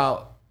thought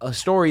about a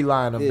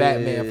storyline of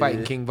Batman fighting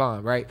yeah. King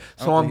Von, right?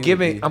 I So don't I'm think he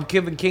would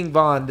giving King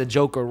Von the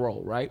Joker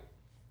role, right?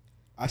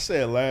 I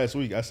said last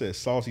week, I said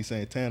Saucy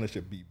Santana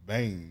should be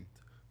Bane.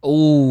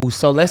 Ooh,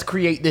 so let's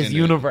create this And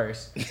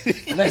universe.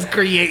 Let's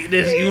create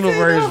this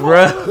universe,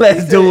 bro.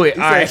 Let's do it. He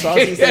All said right.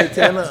 Saucy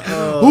Santana.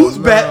 Who's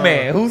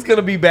Batman? Who's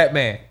gonna be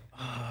Batman?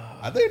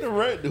 I think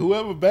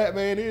whoever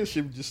Batman is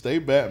should just stay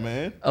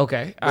Batman.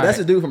 Okay, But that's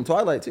a dude from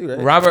Twilight too, right?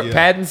 Robert Yeah.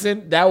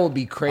 Pattinson. That would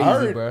be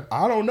crazy, bro.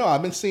 I don't know.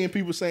 I've been seeing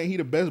people saying he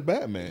the best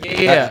Batman.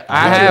 Yeah,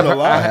 I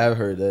have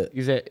heard that.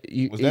 You said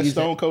Was that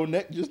Stone Cold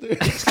Neck just there?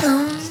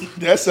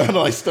 That sounded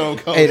like Stone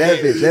Cold. Hey,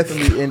 that Neck. bitch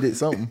definitely ended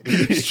something.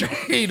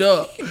 Straight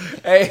up.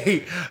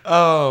 Hey,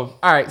 all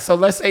right. So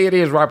let's say it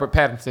is Robert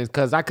Pattinson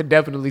because I could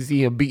definitely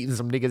see him beating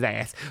some niggas'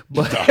 ass.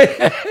 But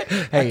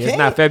hey, it's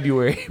not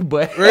February.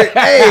 But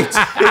Hey,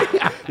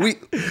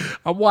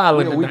 I'm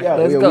wilding we a week tonight. out.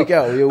 Let's We a go. week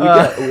out. We a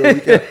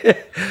week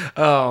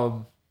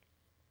out.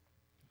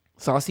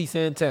 Saucy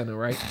Santana,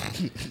 right?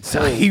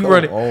 So Oh, he come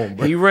running. on,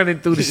 bro. He running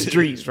through the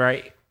streets,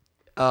 right?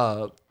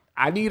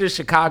 I need a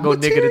Chicago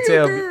nigga to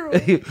tell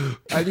me.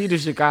 I need a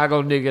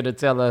Chicago nigga to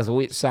tell us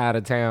which side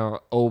of town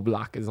O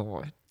Block is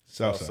on.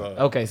 Southside.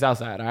 Okay,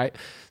 Southside. All right.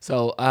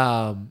 So,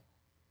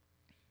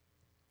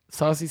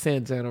 Saucy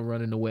Santana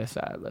running the West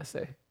Side. Let's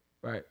say,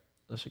 right,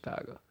 of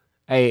Chicago.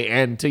 Hey,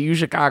 and to you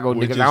Chicago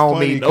Which niggas, is I don't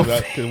funny mean no.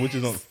 which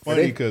is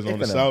funny because on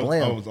the finna south,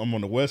 blam. I'm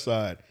on the west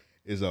side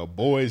is a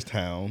boys'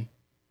 town.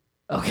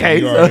 Okay,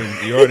 You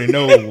so already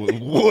know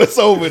what's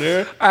over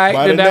there. all right,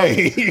 by then the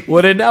that, name.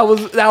 well then that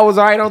was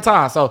right on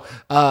time. So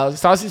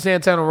Saucy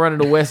Santana running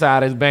the West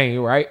Side is Bane,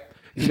 right?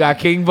 You got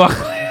King Buck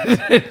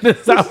in the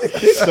South.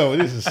 So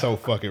this is so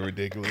fucking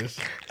ridiculous.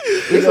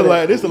 This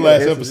is the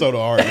last episode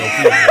of REO.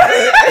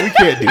 We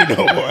can't do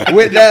no more.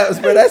 With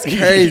that, bro, that's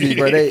crazy,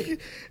 bro. This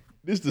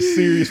This is the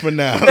serious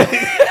finale.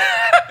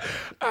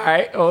 All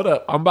right, hold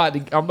up. I'm about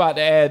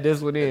to add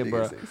this one in,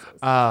 bro.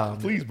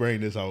 Please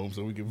bring this home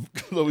so we can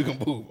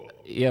move on.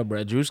 Yeah,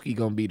 bro. Drewski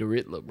gonna be the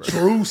Riddler, bro.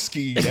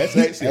 Drewski, that's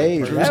actually Hey,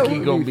 a person. that Drewski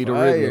would gonna be be the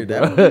fire. Riddler,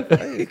 That bro. would be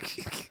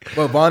fire.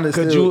 But Vaughn is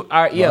Could still. you?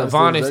 All right, yeah,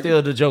 Vaughn is Joker.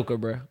 still the Joker,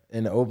 bro.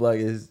 And the O Block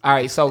is. All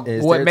right, so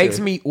It's what makes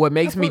territory. me fuck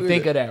with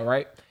think it. of that,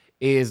 right,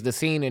 is the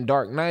scene in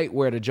Dark Knight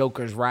where the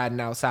Joker's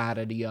riding outside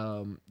of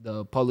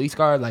the police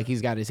car, like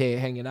he's got his head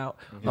hanging out.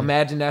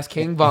 Imagine that's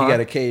King Von. He got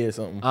a K or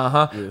something.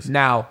 Yes.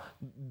 Now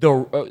the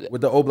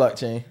With the O Block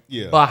chain.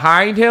 Yeah.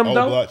 behind him Old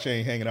though,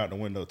 blockchain hanging out the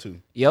window too.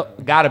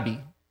 yep, gotta be.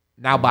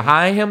 Now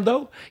behind him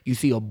though, you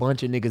see a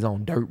bunch of niggas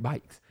on dirt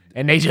bikes.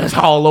 And they just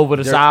all over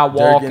the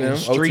sidewalk jerking and him.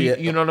 street,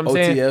 OTF you know what I'm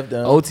saying? OTF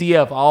down.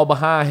 OTF all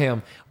behind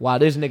him while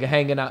this nigga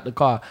hanging out the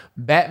car.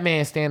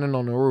 Batman standing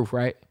on the roof,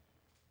 right?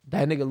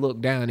 That nigga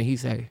look down and he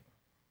say,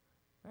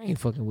 I ain't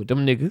fucking with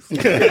them niggas.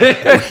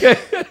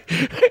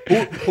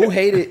 Who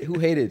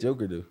hated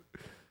Joker though?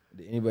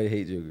 Did anybody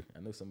hate Joker? I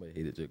know somebody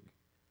hated Joker.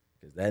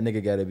 Because that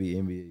nigga gotta be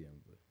NBA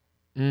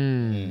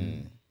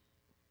young.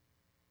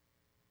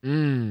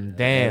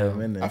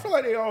 Damn. I feel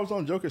like they always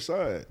on Joker's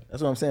side.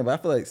 That's what I'm saying. But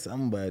I feel like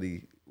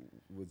somebody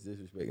was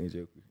disrespecting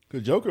Joker.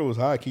 Because Joker was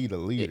high key the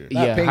leader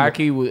Yeah, Penguin.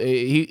 Hockey was of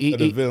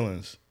the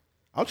villains.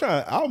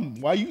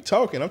 While you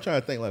talking, I'm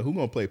trying to think like who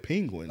gonna play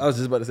Penguin? I was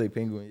just about to say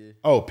Penguin, yeah.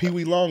 Oh, Pee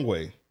Wee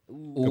Longway.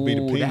 Could be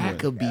the Ooh, that Penguin.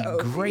 could be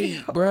great,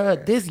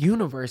 bruh. This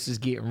universe is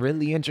getting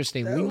really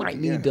interesting. We might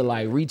need to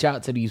like reach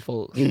out to these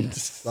folks. Hey,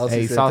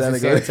 Saucy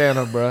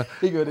Santana, bruh.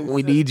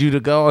 We need you to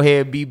go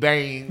ahead and be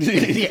Bane.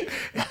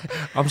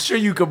 I'm sure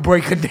you could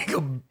break a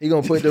nigga. He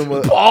gonna put them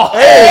up. Don't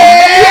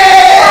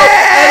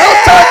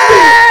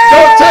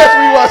touch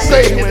me while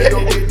saying that.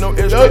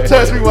 Don't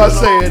touch me while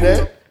saying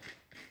that.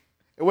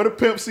 And where the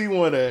Pimp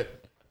C1 at?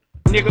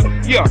 Nigga,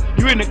 yeah,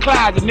 you in the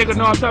closet, nigga,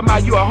 know what I'm talking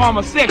about? You a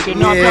homosexual,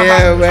 know what I'm Yeah,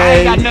 talking about? I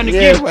ain't got man. nothing to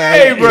Yeah, give. man.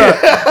 Hey, bro. I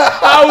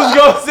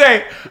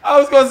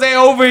was gonna say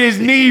over his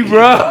knee,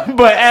 bro.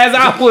 But as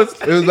I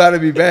was, It was about to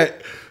be bad.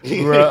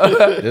 bro,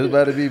 It was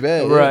about to be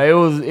bad.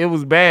 bro, it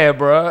was bad,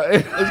 bro.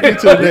 Let's get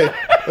to the next.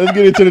 Let's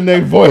get into the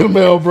next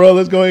voicemail, bro.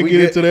 Let's go ahead and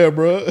get into that,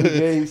 bro.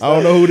 I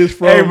don't know who this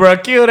from. Hey, bro,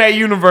 kill that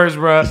universe,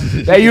 bro.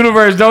 That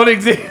universe don't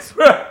exist,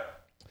 bro.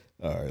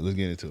 All right, let's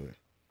get into it.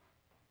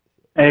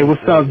 Hey,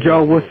 what's up,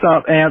 Joe? What's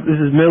up, Amp? This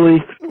is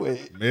Millie.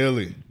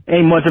 Millie.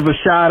 Ain't much of a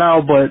shout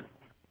out, but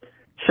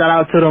shout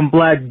out to them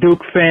Black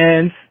Duke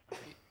fans.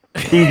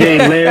 DJ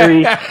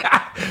Larry.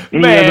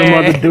 Any other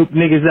mother Duke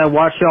niggas that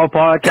watch y'all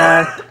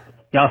podcast.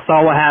 Y'all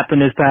saw what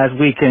happened this past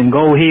weekend.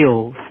 Go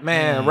Heels.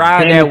 Man,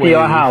 ride Came that into way.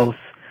 your house.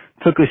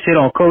 Took a shit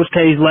on Coach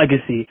K's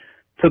legacy.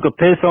 Took a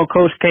piss on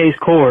Coach K's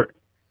court.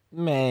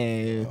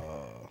 Man.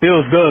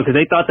 Feels good because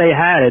they thought they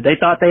had it. They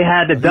thought they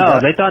had the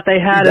dub. They thought they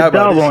had a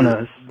dub on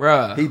us.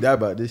 Bruh. He died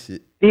about this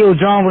shit. Theo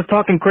John was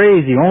talking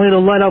crazy. Only to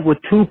let up with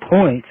 2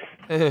 points.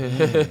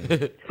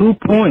 2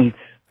 points.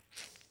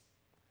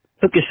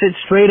 Took a shit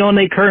straight on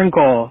their curtain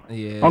call.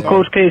 Yeah. On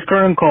Coach K's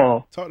curtain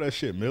call. Talk that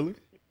shit, Millie.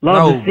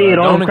 Love to see it.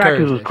 All don't the crackers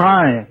encourage was that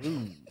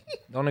crying.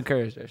 Don't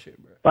encourage that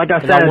shit, bro. Like I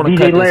 'Cause said, wanna DJ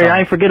cut this Larry, I off.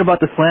 ain't forget about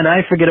the slander. I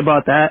ain't forget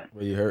about that.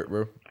 Where you hurt,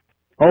 bro?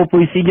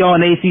 Hopefully see y'all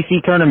in the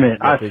ACC tournament.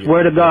 I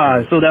swear to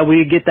God, so that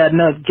we get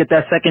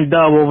that second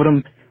dub over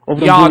them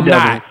Y'all Blue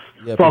not.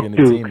 Devils. Fuck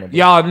Duke.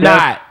 Y'all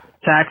not.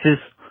 Taxes.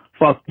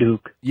 Fuck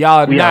Duke.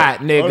 Y'all We not, out.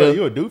 nigga. Oh,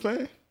 you a Duke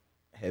fan?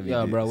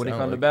 Yeah, bro. When it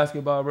comes to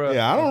basketball, bro.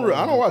 Yeah,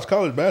 I don't watch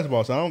college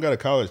basketball, so I don't got a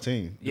college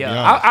team. Yeah,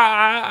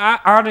 I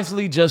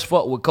honestly just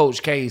fuck with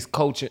Coach K's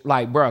coaching.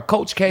 Like, bro,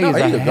 Coach K is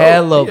he a a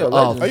hell goat. of He a a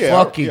legend.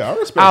 fucking. I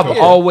respect I've Coach.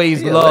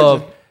 always He a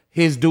loved legend.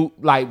 his dude.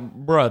 Like,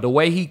 bro, the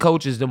way he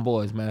coaches them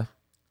boys, man.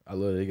 I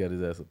love that he got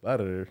his ass up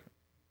out of there.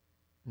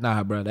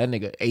 Nah, bro, that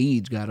nigga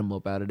age got him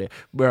up out of there,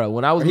 bro.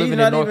 When I was He living in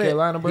not North even-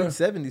 Carolina, bro, He's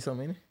 70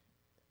 something, ain't he?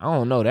 I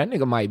don't know. That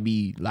nigga might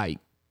be like,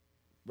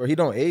 Bro, he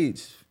don't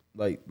age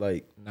like.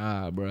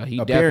 nah, bro. He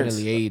Appearance.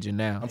 definitely aging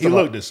now. He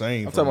looked the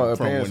same I'm from talking about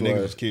when appearance niggas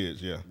wise. was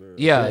kids, yeah.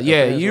 Yeah,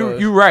 appearance you wise.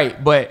 you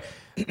right, but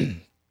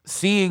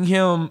seeing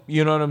him,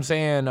 you know what I'm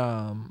saying?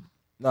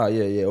 Nah,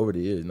 yeah. Over the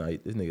years, nah,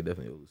 this nigga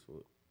definitely old as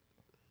fuck.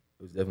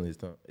 It was definitely his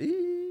time.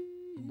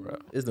 Bro,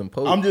 it's them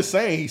posts. I'm just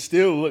saying he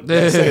still looked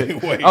that same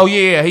way. Oh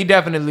yeah, he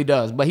definitely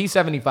does. But he's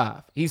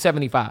 75. He's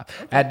 75.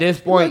 At this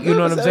point, you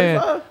know what I'm saying?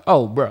 75?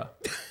 Oh, bro.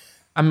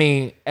 I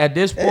mean, at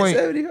this point,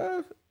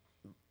 75.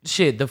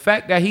 shit, the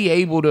fact that he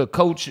able to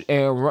coach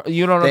and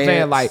you know what I'm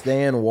saying, like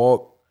stand,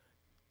 walk,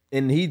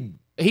 and he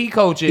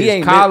coaches he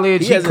ain't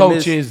college, he he hasn't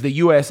coaches the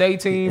USA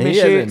team and he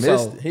shit.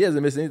 he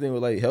hasn't missed anything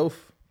with like health.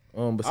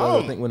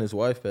 Besides I think when his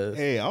wife passed.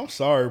 Hey, I'm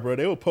sorry, bro.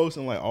 They were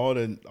posting like all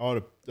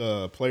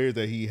the players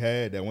that he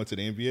had that went to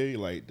the NBA.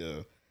 Like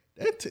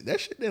that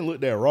shit didn't look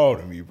that raw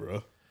to me,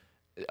 bro.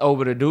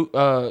 Over the Duke,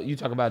 you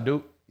talk about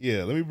Duke?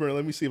 Yeah,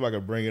 let me see if I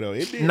can bring it up.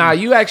 It didn't, Nah,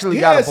 you actually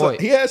he got had a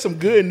point. He had some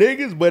good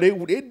niggas, but it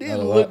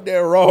didn't look that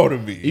raw to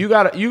me. You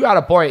got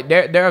a point.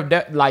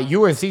 They're like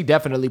UNC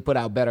definitely put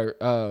out better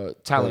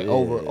talent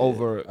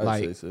over I'd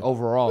like say so.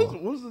 overall.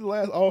 What was the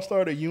last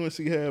All-Star that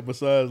UNC had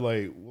besides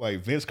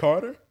like Vince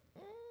Carter?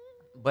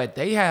 But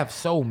they have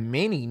so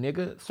many,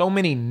 nigga. So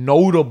many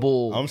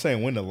notable. I'm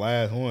saying when the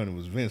last one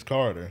was Vince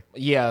Carter.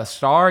 Yeah,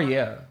 star,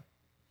 yeah.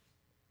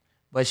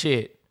 But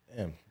shit.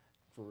 Damn,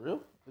 for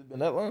real? It's been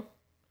that long?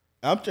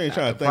 I'm trying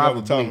to think off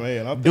the top of my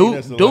head. I'm thinking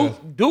that's the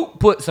last. Duke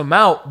put some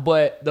out,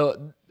 but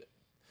the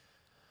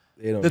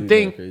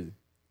thing crazy.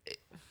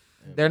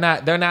 they're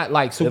not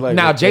like super. like-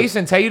 Now they're-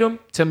 Jason Tatum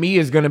to me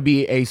is gonna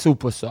be a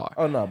superstar.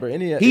 Oh no, bro.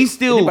 He's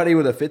still anybody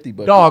with a 50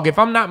 bucket. Dog, if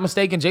I'm not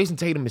mistaken, Jason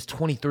Tatum is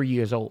 23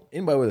 years old.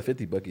 Anybody with a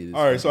 50 bucket is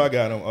All right, so I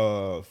got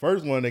him.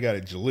 First one they got a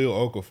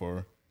Jaleel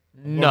Okafor.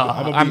 No,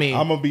 I'm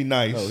gonna be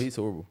nice. No, he's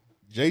horrible.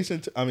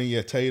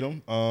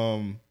 Tatum,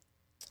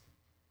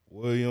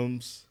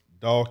 Williams,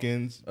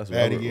 Dawkins, That's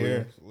Robert Battier,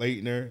 Williams.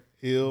 Leitner,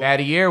 Hill,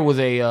 Battier was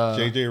a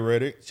JJ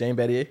Redick, Shane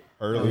Battier.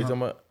 Early. Oh, you talking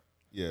about?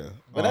 yeah.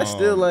 But that's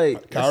still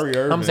like Kyrie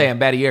Irving. I'm saying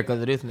Battier because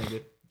of this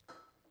nigga.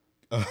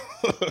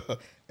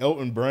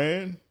 Elton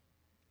Brand.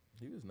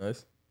 he was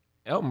nice.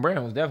 Elton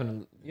Brand was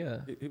definitely He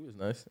was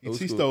nice.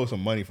 He stole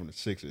some money from the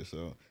Sixers,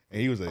 so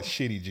and he was a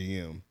shitty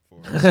GM.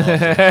 For He was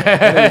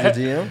a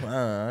GM.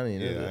 I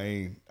didn't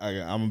know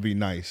that. I'm gonna be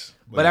nice.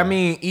 But I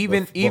mean,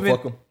 even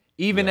fuck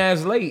 'em.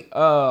 as late,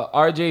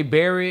 RJ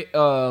Barrett,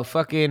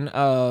 fucking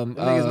Them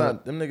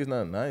niggas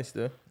not nice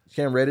though.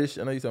 Cam Reddish.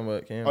 I know you talking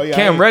about Cam. Oh yeah,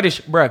 Cam Reddish,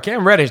 bro.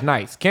 Cam Reddish,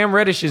 nice. Cam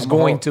Reddish is I'm a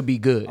going hawk. to be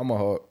good. I'm a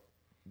hawk.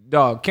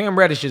 Dog, Cam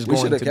Reddish is We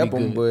going should to have be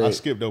kept him, good. I but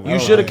skipped over. You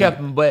should have kept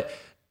him, but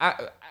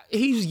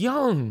he's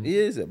young. he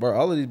is, bro.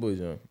 All of these boys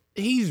young.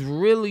 He's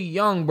really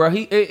young, bro.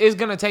 It's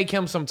gonna take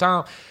him some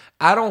time.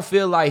 I don't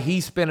feel like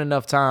he spent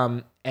enough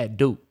time at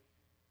Duke.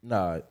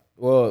 Nah.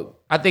 Well,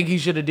 I think he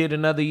should have did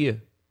another year.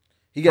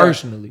 he got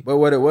Personally. But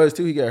what it was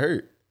too, he got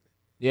hurt.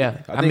 Yeah,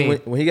 I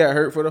think when he got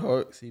hurt for the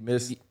Hawks, he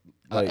missed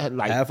like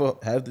like- half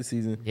the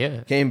season.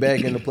 Yeah. Came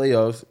back in the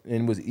playoffs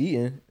and was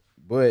eating,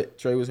 but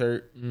Trey was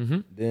hurt. Mm-hmm.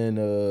 Then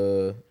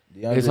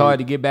It's hard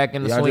to get back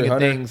in the DeAndre swing of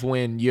Hunter. things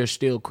when you're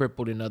still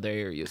crippled in other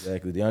areas.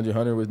 DeAndre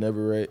Hunter was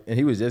never right, and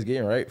he was just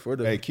getting right for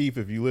the. Hey Keith,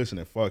 if you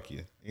listening, fuck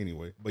you.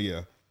 Anyway, but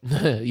yeah,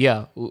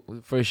 Yeah,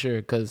 for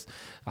sure. Cause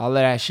all of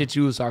that shit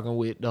you was talking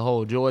with the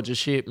whole Georgia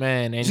shit,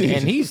 man, and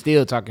he's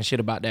still talking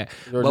shit about that.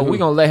 But we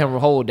gonna let him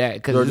hold that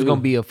because it's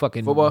gonna be a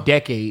fucking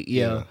decade.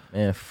 Yeah.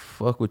 Man,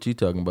 fuck what you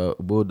talking about.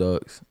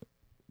 Bulldogs.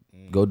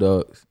 Go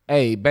Dogs.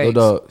 Hey, Banks,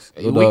 go Dogs.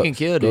 Go we Dogs. can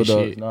kill Go this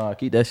Dogs. shit. Nah,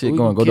 keep that shit We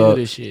going. can Go kill Dogs.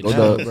 this shit Go now,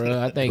 Dogs.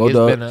 bro. I think Go it's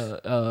Dogs. been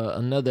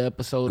another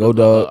episode Go of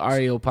Dogs.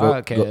 REO Go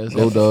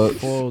podcast. Dogs.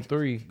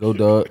 403. Go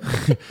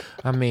Dogs.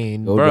 I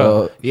mean, Go bro.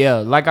 Dogs. Yeah,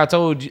 like I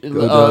told you,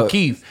 Dogs.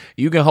 Keith,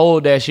 you can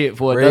hold that shit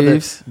for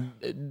Braves.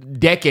 another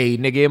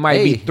decade, nigga. It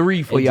might be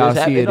 3 for y'all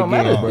see it don't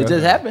again, matter. bro. It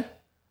just happened.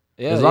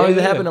 Yeah, As long as it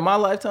yeah. happened in my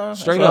lifetime,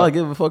 Straight that's all up. I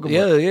give a fuck about.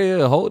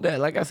 Yeah. Hold that.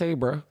 Like I say,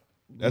 bro.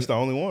 That's the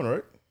only one,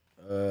 right?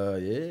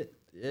 Yeah.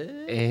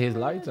 In his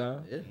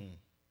lifetime.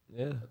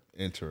 Yeah.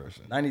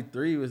 Interesting.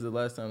 93 was the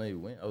last time they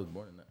went. I was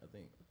born in, I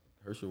think,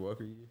 Herschel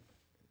Walker year.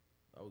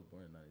 I was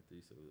born in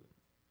 93, so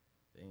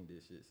they ain't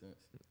did shit since.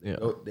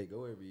 They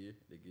go every year.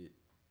 They get.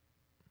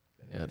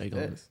 Yeah,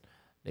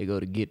 they go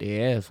to get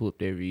their ass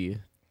whooped every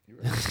year.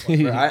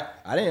 Bro,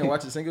 I didn't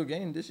watch a single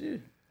game this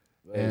year.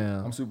 Like,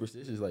 Yeah. I'm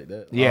superstitious like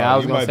that. Yeah, I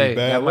was gonna say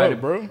that might have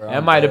bro.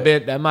 that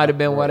might have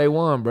been why they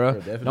won, bro.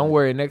 Don't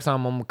worry, next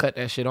time I'm gonna cut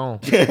that shit on.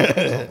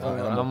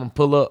 I'm gonna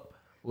pull up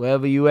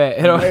wherever you at.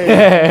 I'm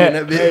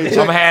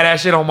gonna have that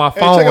shit on my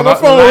phone. check out my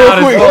phone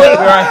real quick.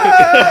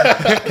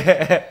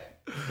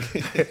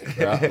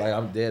 Bro, like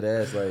I'm dead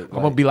ass. Like I'm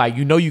gonna be like,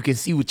 you can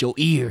see with your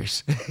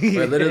ears.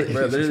 literally,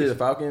 the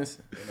Falcons.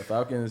 When the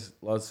Falcons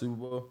lost the Super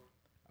Bowl,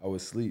 I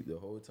was asleep the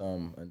whole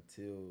time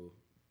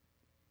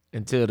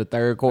until the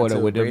third quarter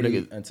with them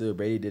niggas. Until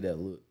Brady did that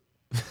look.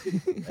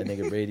 That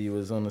nigga Brady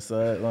was on the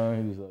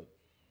sideline. He was like,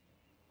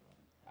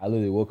 I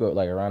literally woke up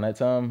like around that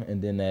time,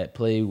 and then that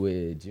play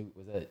with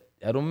was that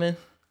Edelman?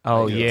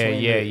 Oh like,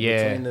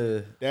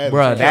 yeah.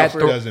 Bro, that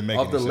doesn't make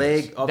off any the sense.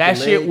 leg. Off that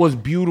the shit leg. was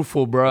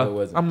beautiful, bro. No, it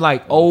wasn't. I'm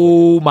like,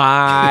 oh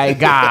my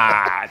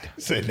god.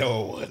 Say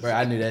no, it wasn't. Bro,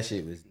 I knew that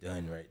shit was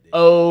done right there.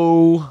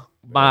 Oh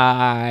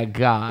my He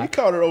god,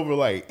 caught it over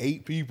like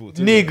 8 people,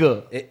 too.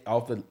 nigga,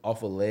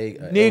 Off a leg,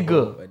 a Nigga.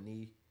 elbow, a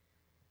knee,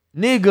 a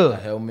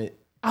nigga. helmet.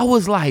 I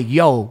was like,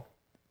 yo,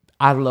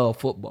 I love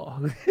football.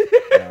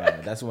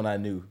 That's when I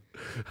knew.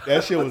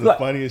 That shit was the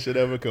funniest shit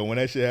ever, because when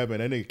that shit happened,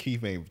 that nigga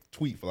Keith ain't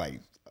tweet for like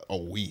a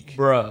week.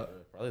 Bruh.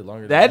 Probably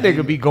longer. That than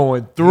nigga be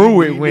going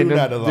through it he when knew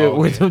not to log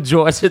with them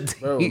Georgia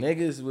Bro, teams.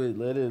 niggas would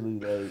literally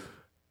like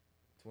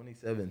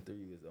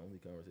 27-3 was the only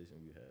conversation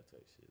we had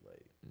type shit.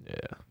 Like,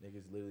 Yeah.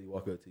 niggas literally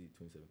walk up to you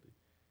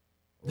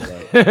 27-3,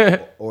 or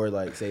like, or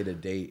like say the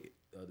date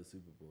of the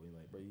Super Bowl. You're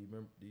like, bro, you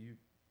remember?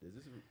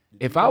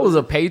 If I was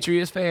a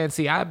Patriots fan,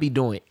 see, I'd be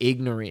doing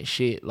ignorant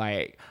shit.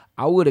 Like,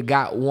 I would have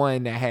got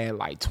one that had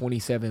like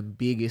 27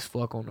 big as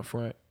fuck on the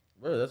front.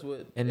 Bro, that's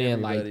what. And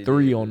then like everybody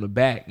 3 did. on the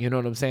back. You know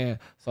what I'm saying?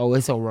 So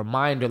it's a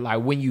reminder.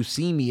 Like when you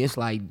see me, it's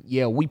like,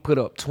 yeah, we put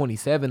up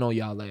 27 on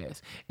y'all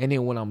ass. And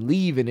then when I'm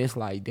leaving, it's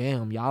like,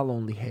 damn, y'all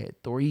only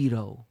had 3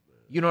 though.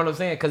 You know what I'm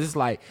saying? Because it's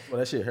like, well,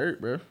 that shit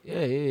hurt, bro.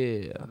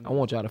 yeah. I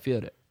want y'all to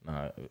feel that.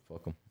 Nah,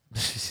 fuck them.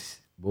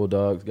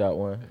 Bulldogs got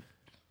one.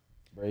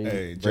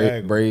 Hey,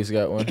 Braves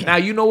got one. Now,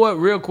 you know what?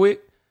 Real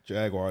quick.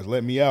 Jaguars,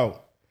 let me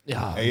out. Oh,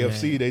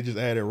 AFC, man. they just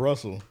added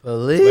Russell.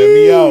 Please. Let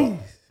me out.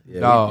 Yeah,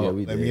 No.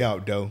 we Let did. me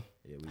out, though.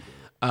 Yeah, we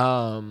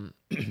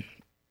did.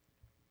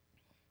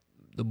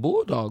 The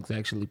Bulldogs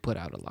actually put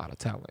out a lot of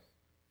talent.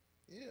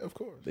 Yeah, of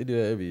course. They do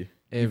that every year.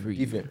 Every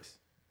year. defense.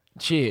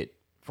 Shit.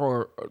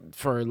 For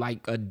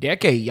like a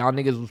decade, y'all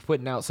niggas was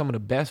putting out some of the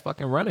best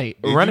fucking running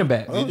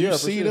backs. Did you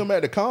see them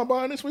at the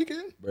combine this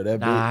weekend? Bro, that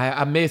Nah,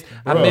 I missed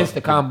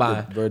the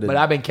combine, but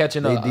I've been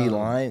catching they up. D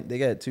line. They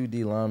got 2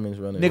 D linemen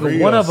running.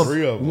 Nigga,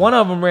 Three of them. one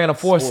of them ran a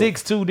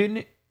 4.62, didn't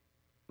it?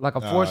 Like a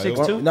Nah,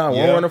 4.62. No,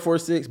 Yeah. one runner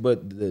 4.6,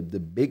 but the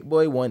big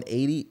boy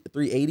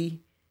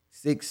 380,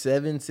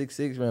 6'7",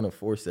 6'6", ran a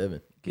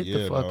 4.7. Get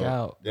the fuck dog.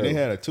 out. Then they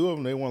had 2 of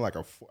them. They won like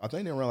I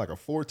think they ran like a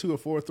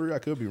 4.2 or 4.3. I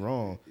could be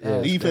wrong.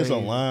 That's Defensive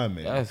crazy.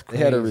 lineman. That's They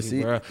crazy, had a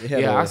receipt. bro. They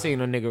had Yeah, a- I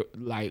seen a nigga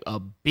like a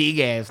big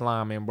ass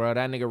lineman, bro.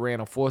 That nigga ran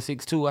a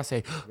 4.62. I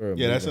say,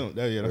 Yeah, that's him.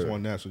 That's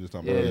one Nash was just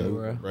talking Yeah,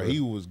 about. bro. He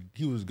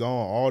was gone.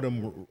 All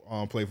them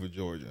play for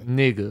Georgia.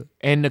 nigga.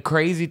 And the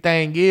crazy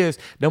thing is,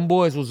 them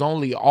boys was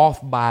only off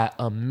by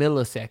a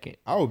millisecond.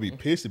 I would be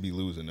pissed to be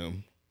losing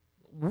them.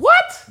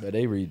 What? But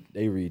they reload.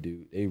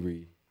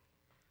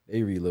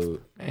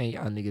 Man,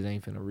 y'all niggas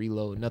ain't finna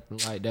reload nothing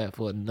like that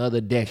for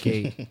another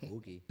decade.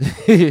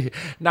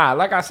 Nah,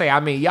 like I say, I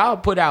mean, y'all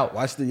put out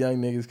Watch the young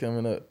niggas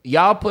coming up.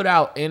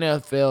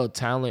 NFL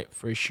talent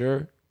for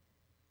sure,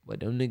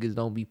 but them niggas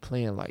don't be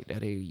playing like that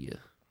every year.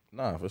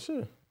 Nah, for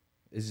sure.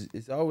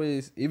 It's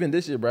always, even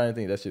this year, Brian, I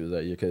think that shit was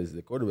that year because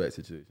the quarterback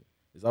situation.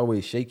 It's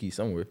always shaky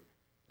somewhere.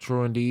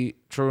 True indeed.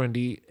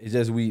 It's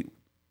just we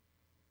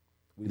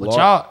But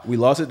y'all-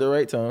 lost at the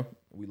right time.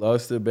 We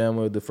lost to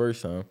Bama the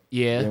first time.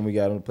 Yeah. Then we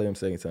got them to play them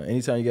second time.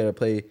 Anytime you got to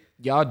play,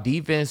 Y'all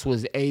defense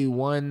was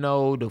A1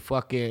 though. The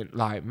fucking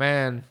like,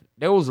 man,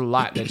 there was a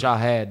lot that y'all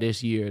had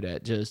this year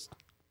that just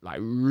like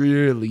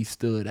really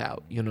stood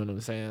out. You know what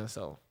I'm saying?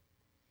 So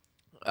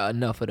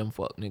enough of them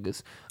fuck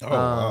niggas. Oh,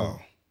 wow.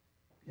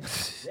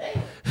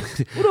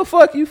 Who the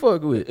fuck you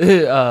fuck with?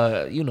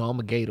 You know I'm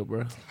a Gator,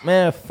 bro.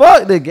 Man,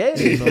 fuck the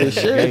Gators. You know, For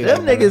sure.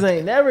 Them niggas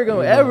ain't never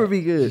gonna ever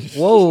be good.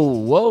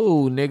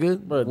 Whoa, nigga.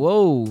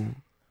 Bro.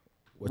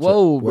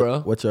 Whoa, bro.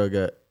 What y'all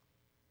got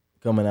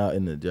coming out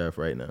in the draft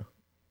right now?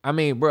 I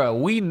mean, bro,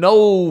 we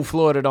know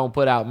Florida don't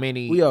put out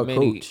many. We are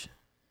coach.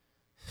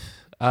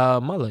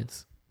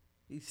 Mullins.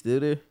 He's still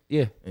there?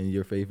 Yeah. And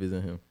your faith is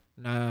in him?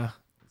 Nah,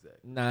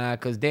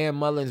 because Dan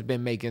Mullen's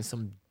been making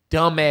some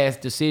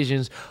dumbass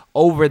decisions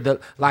over the,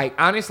 like,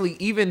 honestly,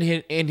 even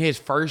in his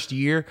first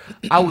year,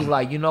 I was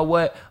like, you know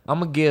what? I'm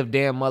going to give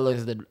Dan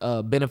Mullins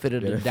the benefit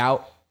of the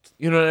doubt.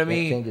 You know what I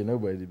mean? Can't get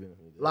nobody the benefit.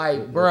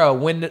 Like, bro,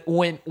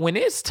 when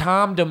it's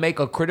time to make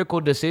a critical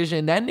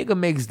decision, that nigga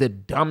makes the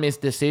dumbest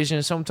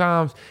decision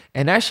sometimes,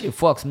 and that shit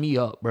fucks me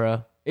up,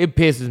 bro. It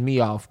pisses me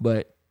off,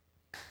 but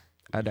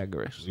I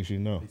digress. At least you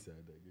know.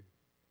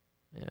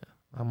 Yeah,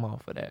 I'm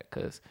all for that,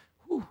 cause.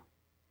 Whew.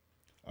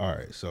 All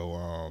right,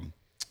 so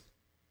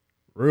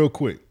real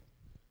quick,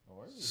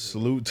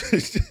 salute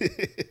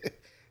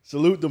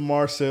to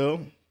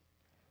Marcel.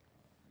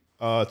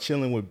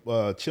 Chilling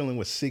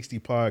with 60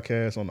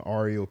 podcasts on the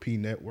REOP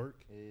network.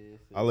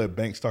 I'll let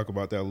Banks talk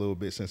about that a little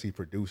bit since he's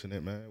producing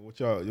it, man. What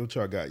y'all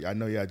got? I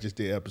know y'all just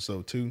did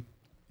episode 2.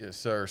 Yes,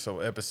 sir. So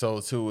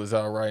episode 2 is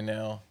out right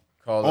now.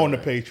 On the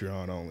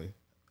Patreon only.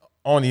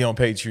 Only on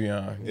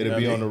Patreon. It'll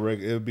be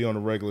on the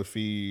regular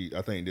feed,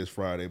 I think, this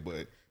Friday,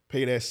 but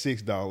pay that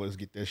 $6,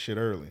 get that shit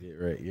early. Get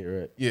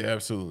right. Yeah,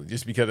 absolutely.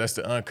 Just because that's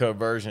the uncut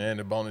version and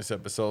the bonus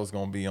episode is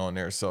gonna be on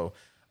there. So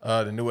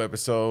the new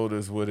episode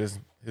is with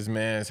his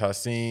man's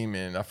Hasim,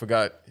 and I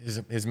forgot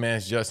his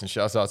man's Justin.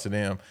 Shouts out to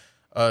them.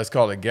 It's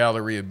called A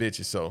Gallery of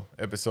Bitches. So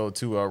episode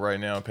 2 out right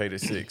now, paid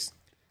at $6.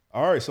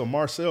 All right, so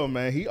Marcel,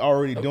 man, he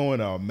already doing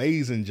an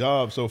amazing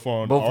job so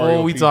far on the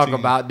Before we REOP talk team.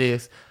 about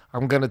this,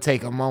 I'm gonna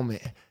take a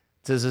moment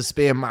to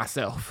suspend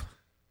myself.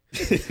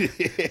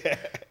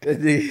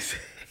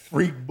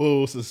 Freak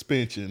bull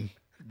suspension.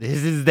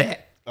 This is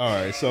that. All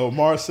right, so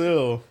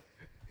Marcel,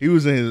 he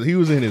was in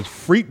his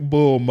freak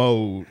bull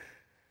mode.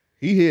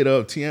 He hit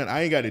up Tiana.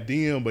 I ain't got a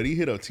DM, but he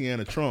hit up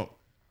Tiana Trump.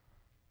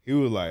 He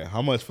was like,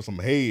 "How much for some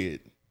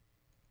head?"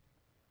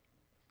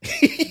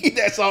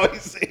 That's all he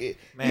said.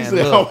 Man, he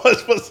said, look. "How much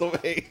for some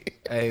head?"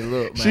 Hey,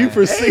 look, man. She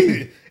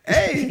proceeded.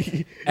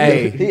 Hey.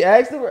 He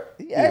asked what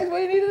he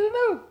needed to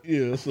know.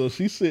 Yeah, so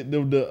she sent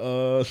them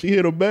she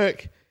hit him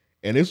back,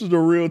 and this was the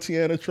real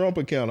Tiana Trump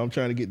account. I'm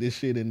trying to get this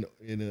shit in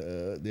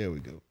there we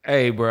go.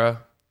 Hey, bro.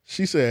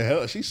 She said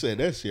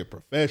that shit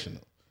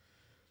professional.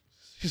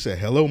 She said,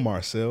 "Hello,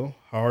 Marcel.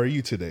 How are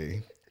you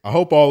today? I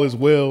hope all is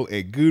well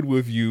and good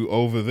with you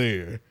over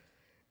there.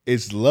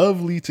 It's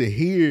lovely to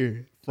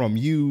hear from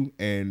you,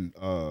 and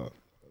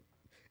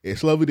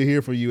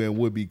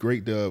would be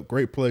great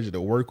pleasure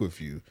to work with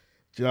you.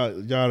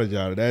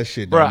 Jada, that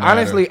shit. Bro, don't matter.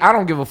 honestly, I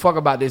don't give a fuck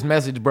about this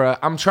message, bro.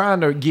 I'm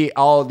trying to get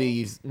all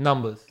these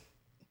numbers.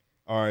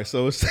 All right,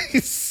 so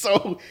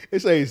so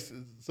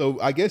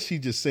I guess she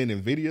just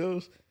sending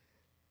videos.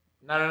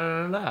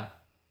 No.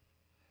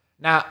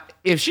 Now,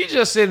 if she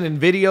just sending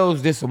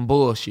videos, this some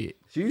bullshit.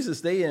 She used to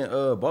stay in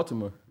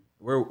Baltimore.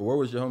 Where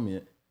was your homie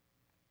at?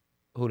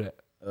 Who that?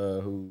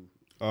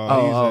 He's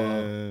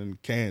in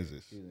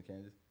Kansas. She was in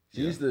Kansas.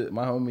 She used to,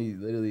 my homie,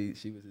 literally,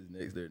 she was his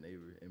next door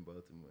neighbor in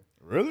Baltimore.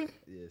 Really?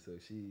 Yeah, so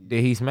she.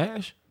 Did he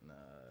smash? Nah,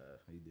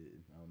 he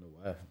didn't. I don't know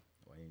why.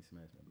 Why he ain't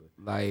smashed my boy.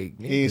 Like,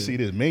 he didn't see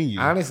this menu.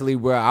 Honestly,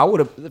 bro, I would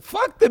have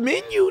fuck the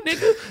menu,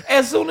 nigga.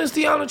 As soon as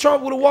Tiana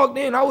Trump would have walked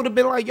in, I would have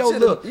been like, "Yo,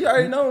 look, you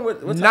already know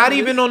what time not it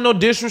even is. on no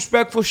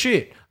disrespectful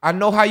shit. I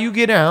know how you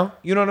get down.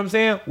 You know what I'm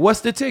saying?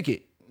 What's the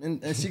ticket?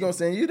 And she gonna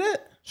send you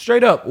that?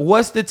 Straight up,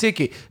 what's the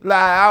ticket? Like,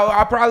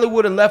 I probably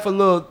would have left a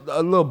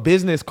little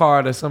business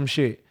card or some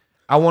shit.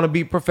 I want to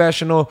be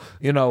professional.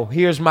 You know,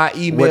 here's my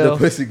email. What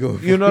the pussy go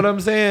for? You know what I'm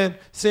saying?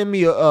 Send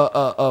me a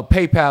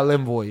PayPal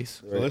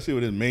invoice. So let's see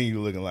what this menu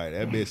looking like.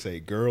 That bitch say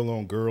girl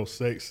on girl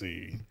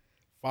sexy,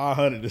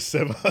 $500 to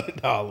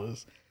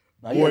 $700.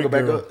 Now you gotta go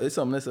back up. It's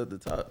something that's at the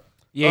top.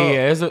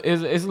 Yeah, it's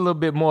a little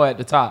bit more at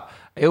the top.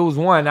 It was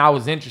one I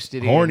was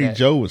interested in. Horny that.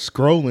 Joe was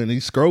scrolling. He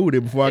scrolled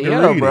it before I could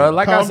Yeah, read bro, it.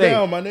 like Calm I said,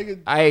 down, my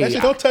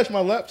nigga. Don't touch my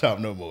laptop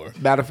no more.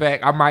 Matter of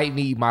fact, I might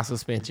need my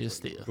suspension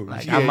still.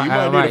 Like, Yeah, I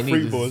might need a need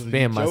free to boy.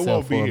 suspend Joe myself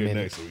won't be for a here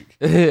minute. next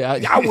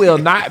week. I will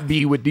not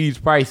be with these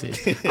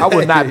prices. I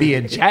will not be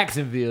in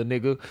Jacksonville,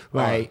 nigga.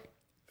 Like,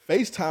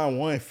 FaceTime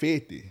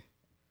 $150.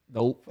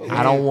 Nope,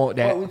 I don't want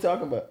that. What we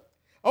talking about?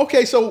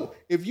 Okay, so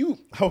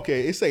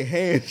it's a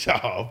hand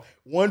job,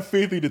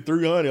 $150 to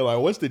 $300. Like,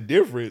 what's the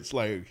difference?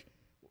 Like,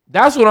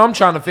 that's what I'm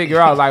trying to figure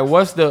out. Like,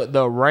 what's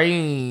the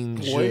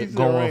range what's the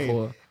going range?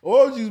 for?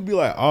 Or would you just be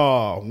like,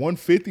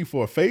 $150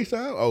 for a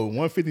FaceTime? Oh,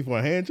 $150 for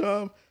a hand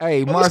job?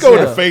 Hey, Well, Marcel,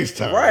 let's go to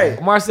FaceTime.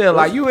 Right. Marcel,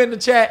 like, you in the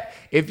chat.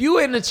 If you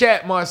in the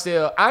chat,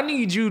 Marcel, I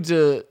need you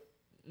to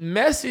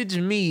message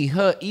me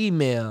her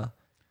email.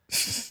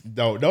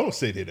 Don't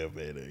send it up,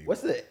 man.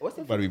 What's the About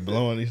to be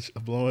blowing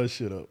his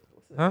shit up.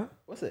 Huh?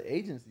 What's the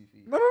agency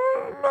fee? No.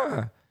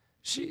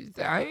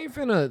 I ain't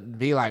finna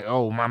be like,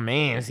 oh, my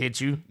man's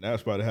hit you. Now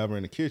it's about to have her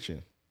in the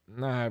kitchen.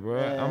 Nah, bro.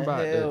 Man, I'm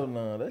about hell to.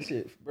 no. That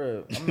shit,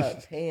 bro. I'm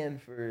not paying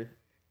for.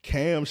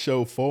 Cam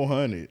show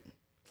 400.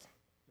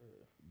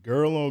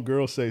 Girl on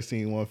girl sex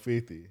scene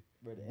 150.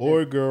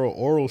 Boy girl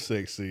oral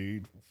sex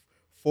scene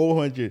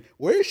 400.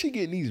 Where is she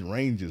getting these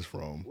ranges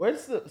from?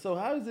 So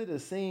how is it a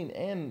scene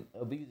and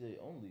a BJ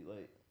only?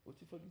 Like, what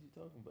the fuck is you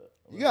talking about?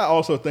 You got to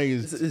also think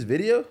is This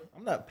video?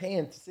 I'm not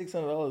paying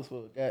 $600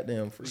 for a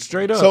goddamn free.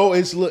 Straight up. so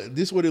it's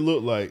this is what it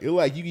looked like. It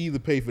like you can either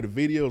pay for the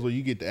videos or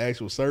you get the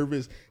actual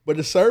service. But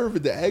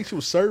the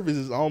actual service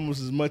is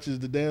almost as much as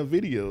the damn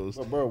videos.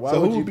 But bro, why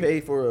So would who you be-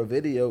 pay for a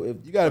video if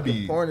You gotta fucking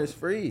be- porn is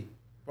free?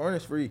 Porn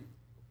is free.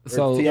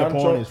 So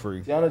porn is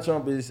free. Tiana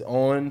Trump is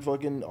on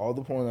fucking all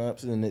the porn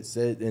apps and it's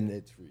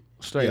free.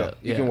 straight Yeah. up.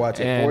 You can watch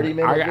a And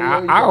 40-minute I, video, I,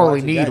 you I can only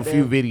watch a need a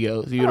few goddamn-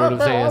 videos. You know what I'm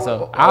saying?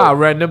 So I'll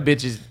run them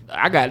bitches.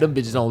 I got them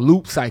bitches on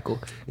loop cycle.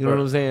 You know what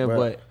I'm saying? Bro,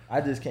 But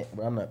I just can't.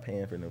 Bro, I'm not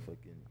paying for no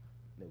video,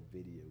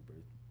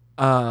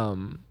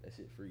 bro. That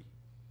shit free.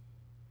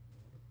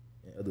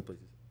 In other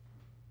places.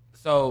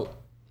 so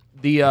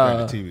the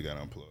the TV got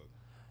unplugged.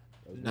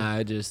 nah,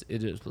 it just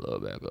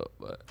plugged back up.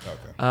 But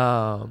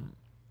Okay.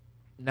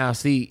 now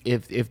see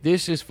if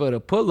this is for the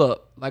pull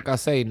up, like I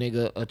say,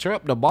 nigga, a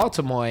trip to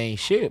Baltimore ain't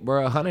shit,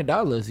 bro.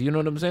 $100. You know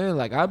what I'm saying?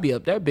 Like I'll be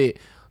up that bit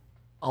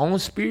on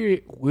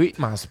Spirit with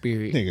my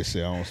Spirit. Nigga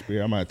said on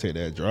Spirit. I might take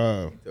that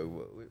drive.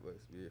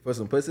 For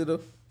some pussy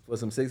though, for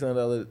some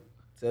 $600,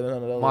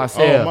 $700.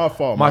 Marcel, Oh, my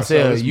fault.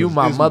 Marcel, It's you Mis-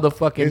 my it's-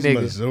 motherfucking it's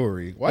nigga.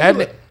 Missouri. Why That you ni-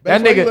 let,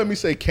 that why you nigga- let me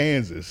say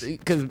Kansas?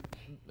 Cause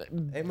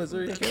Hey,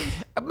 Missouri.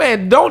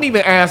 man, don't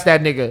even ask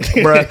that nigga,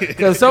 bruh.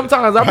 Because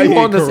sometimes I Why be you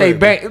wanting to say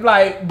incorrect? bank,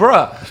 like,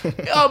 bruh.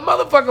 A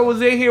motherfucker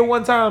was in here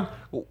one time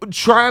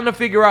trying to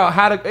figure out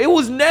how to. It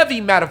was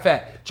Nevy, matter of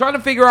fact, trying to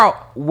figure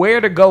out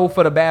where to go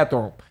for the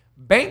bathroom.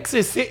 Banks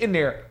is sitting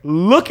there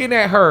looking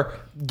at her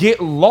get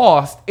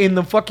lost in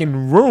the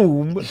fucking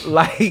room.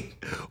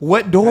 Like,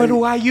 what door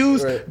do I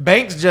use? Right.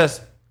 Banks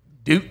just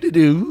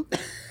do.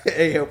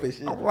 Ain't helping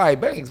shit. I'm like,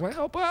 Banks, man,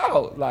 help her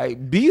out.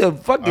 Like, be a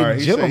fucking All right,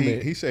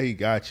 gentleman. he said he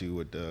got you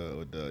with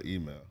the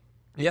email.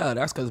 Yeah,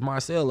 that's because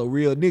Marcel a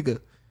real nigga.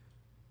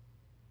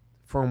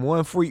 From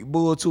one freak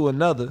bull to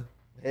another.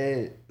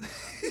 Hey.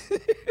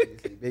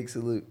 Big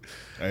salute.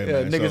 Hey,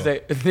 Yeah, man,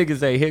 niggas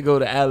say, here go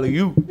the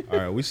alley-oop. all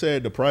right, we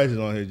said the prices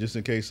on here just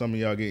in case some of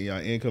y'all get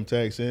y'all income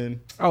tax in.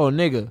 Oh,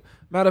 nigga.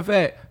 Matter of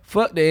fact,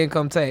 fuck the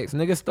income tax.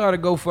 Nigga, start a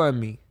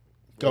GoFundMe.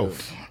 Go.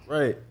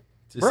 Right.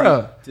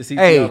 Bruh. To see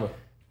Hey, Tiana.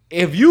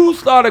 if you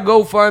start a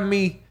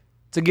GoFundMe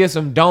to get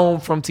some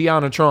dome from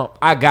Tiana Trump,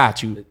 I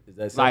got you. Is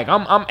that Like,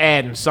 something? I'm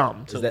adding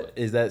something to it.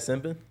 Is that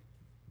simping?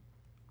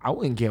 I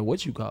wouldn't care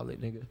what you call it,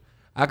 nigga.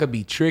 I could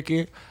be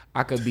tricking.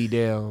 I could be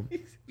damn.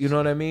 You know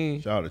what I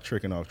mean? Shout out to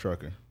tricking off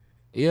trucking.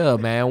 Yeah,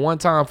 man. One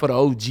time for the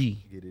OG.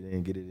 Get it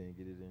in, get it in,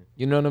 get it in.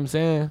 You know what I'm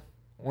saying?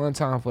 One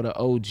time for the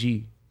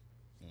OG.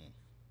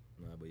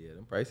 Nah, but yeah,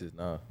 them prices,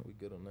 we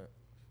good on that.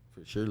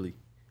 For surely.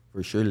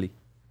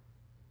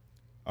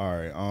 All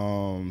right,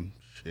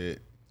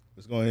 shit.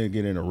 Let's go ahead and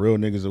get into real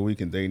niggas of the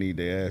week and they need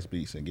their ass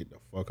beats and get the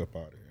fuck up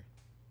out of here.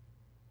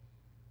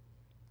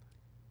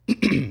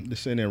 To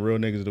send in real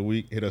niggas of the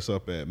week, hit us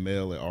up at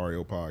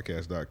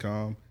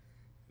mail@ariopodcast.com.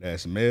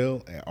 That's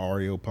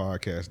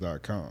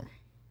mail@ariopodcast.com.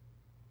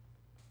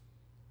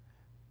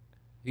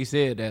 He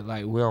said that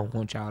like we don't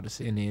want y'all to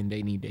send in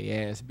they need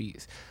their ass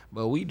beats,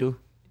 but we do.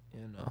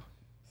 You know.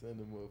 Send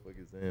them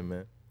motherfuckers in,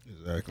 man.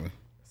 Exactly.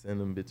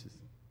 Send them bitches.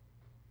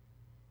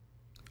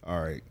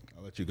 All right,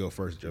 I'll let you go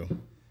first, Joe.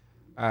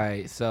 All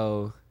right,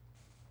 so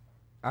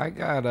I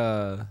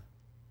got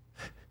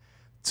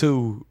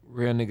 2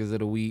 real niggas of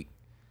the week.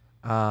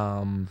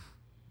 I'm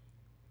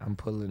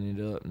pulling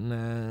it up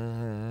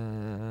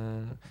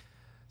now.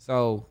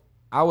 So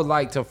I would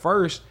like to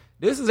first.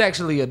 This is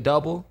actually a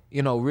double.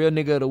 You know, real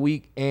nigga of the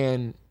week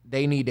and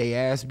they need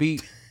their ass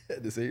beat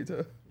At the same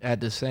time.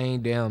 at the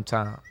same damn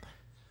time.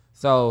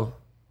 So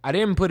I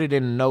didn't put it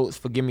in the notes.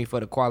 Forgive me for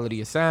the quality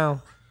of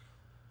sound.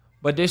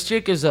 But this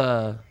chick is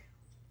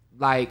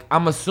like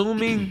I'm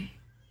assuming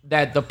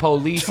that the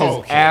police is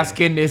Okay.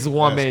 asking this That's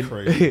woman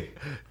crazy.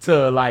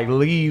 to like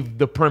leave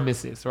the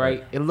premises,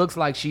 right? It looks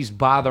like she's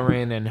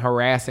bothering and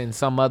harassing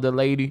some other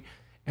lady.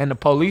 And the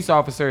police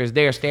officer is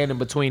there standing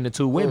between the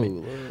two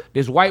women. Lord.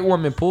 This white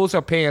woman pulls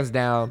her pants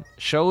down,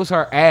 shows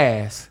her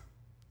ass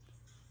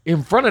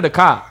in front of the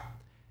cop.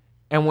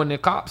 And when the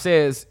cop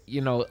says,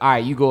 you know, all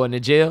right, you going to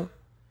jail,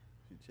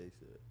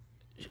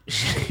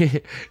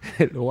 the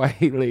white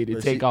lady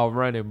Bro, take off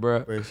running, bro.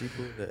 Bro, she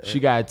pulled that. She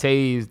got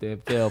tased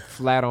and fell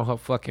flat on her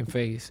fucking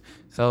face.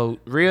 So,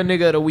 real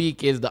nigga of the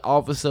week is the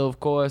officer, of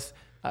course.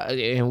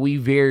 And we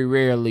very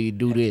rarely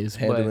do this.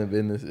 handling But,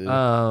 business.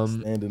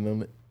 Standing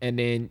on it. and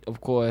then,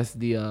 of course,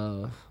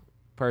 the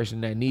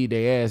person that need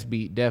their ass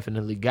beat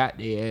definitely got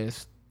their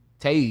ass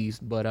tased.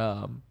 But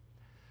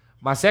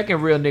my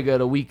second real nigga of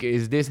the week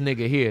is this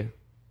nigga here.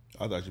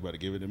 I thought you about to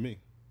give it to me.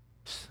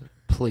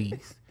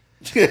 Please.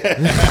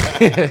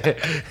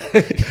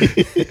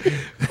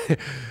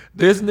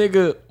 This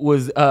nigga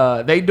was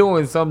they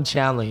doing some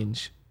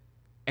challenge,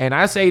 and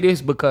I say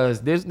this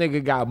because this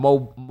nigga got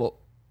more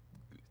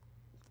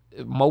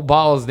more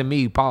balls than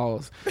me.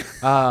 Pause.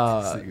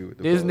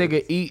 This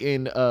nigga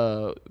eating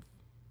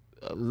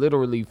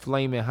literally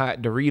flaming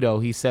hot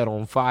Dorito he set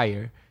on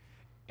fire,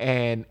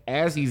 and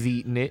as he's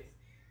eating it,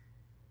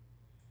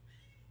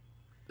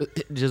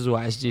 just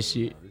watch this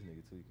shit.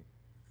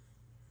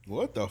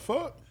 What the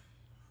fuck?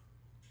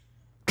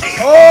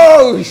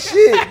 Oh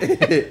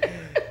shit!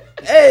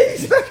 Hey,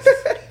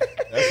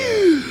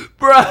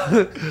 bro,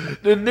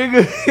 the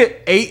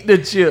nigga ate the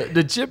chip.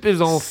 The chip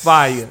is on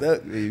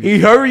fire. He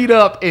hurried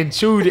up and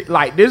chewed it.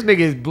 Like, this nigga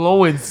is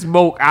blowing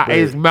smoke out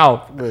his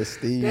mouth. But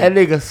Steve, That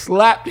nigga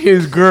slapped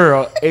his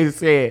girl and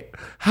said,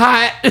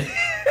 "Hot."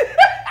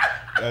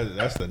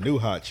 That's the new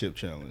hot chip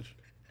challenge.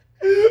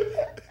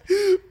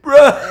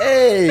 Bro,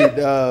 hey,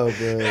 no,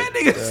 bro. that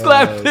nigga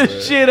slapped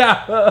the shit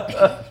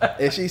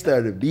out. And she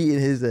started beating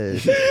his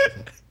ass.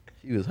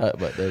 She was hot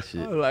about that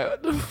shit. I was like,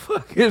 what the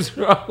fuck is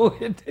wrong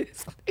with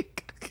this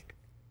nigga?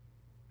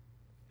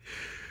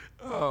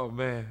 Oh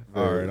man.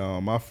 All right,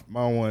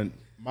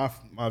 my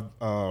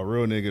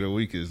real nigga of the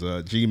week is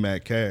G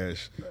Mac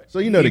Cash. So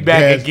you know He the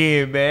back gas,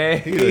 again, man.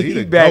 He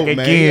the back GOAT, man.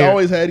 again. He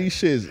always had these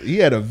shits. He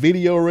had a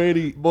video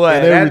ready, Boy,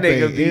 and that everything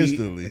nigga be-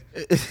 instantly.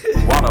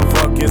 Why the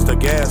fuck is the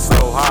gas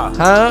so high?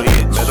 Huh?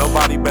 Bitch, man,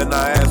 nobody better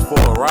ask for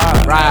a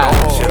ride. Right.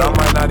 Oh, shit, I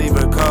might not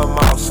even come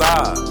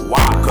outside.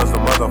 Why? Cause the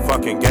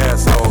motherfucking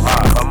gas so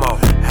high. Come on.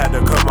 Had to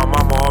cut my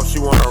mama off, she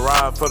wanna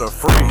ride for the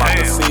free. I'm about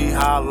to see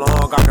how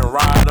long I can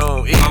ride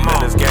on E. Man,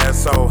 this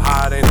gas so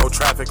high, there ain't no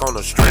traffic on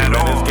the street.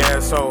 Man, this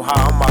gas so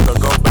high, I'm about to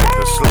go back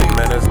to sleep.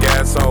 Man, this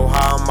gas so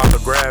high, I'm about to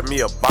grab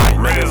me a bite.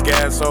 Man, this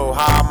gas so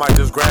high, I might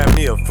just grab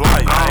me a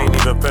flight. I ain't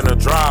even finna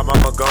drive,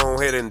 I'ma go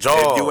ahead and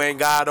jog. If you ain't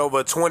got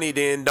over 20,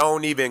 then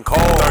don't even call.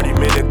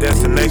 30-minute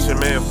destination,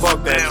 man,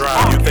 fuck that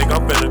drive. You think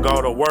I'm finna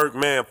go to work,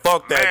 man,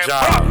 fuck that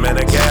job. Man,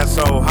 the gas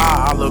so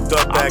high, I looked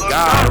up that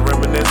guy and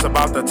reminisce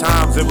about the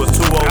times it was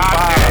 2:05.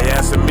 They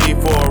asking me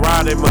for a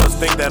ride, they must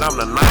think that I'm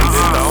the nicest.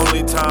 It's the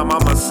only time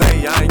I'ma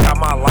say I ain't got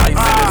my license.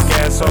 This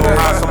gas so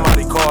high,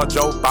 somebody call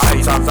Joe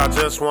Biden. Sometimes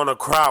I just wanna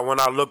cry when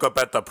I look up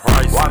at the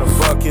price. Why the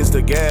fuck is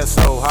the gas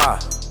so high?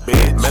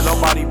 Bitch, man,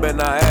 nobody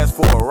better ask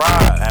for a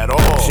ride at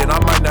all. Shit, I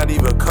might not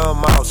even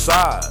come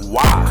outside.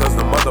 Why? Cause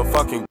the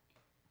motherfucking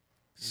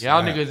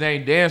Y'all niggas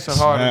ain't dancing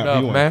hard Snap, enough,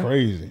 he went man.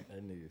 crazy.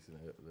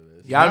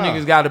 Y'all Nah.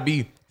 niggas gotta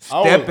be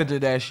stepping to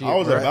that shit. I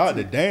was bro. about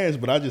to dance,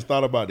 but I just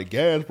thought about the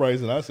gas price,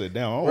 and I said,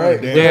 "Damn, I don't Right.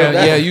 want to dance." Damn,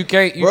 That- yeah, you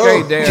can't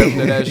dance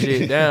to that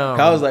shit down.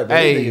 I was like, bro,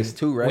 hey, these niggas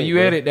too right, when you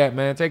bro. edit that,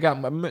 man, take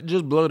out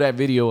just blow that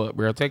video up,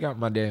 bro. Take out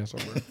my dancer,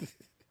 bro.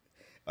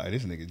 Like,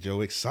 this nigga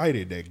Joe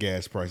excited that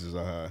gas prices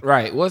are high.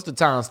 Right. What's the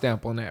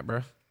timestamp on that,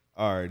 bro?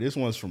 All right, this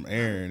one's from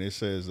Aaron. It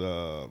says,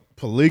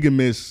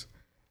 polygamous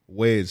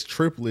weds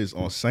triplets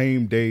on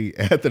same day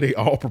after they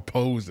all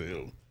propose to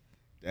him.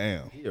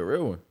 Damn. He a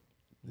real one.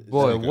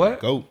 Boy, what?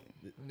 Goat.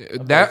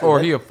 That or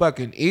he a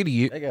fucking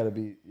idiot. That gotta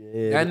be.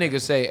 Yeah. That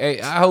nigga say,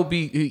 hey, I hope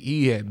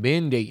he had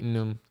been dating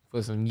them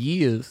for some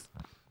years.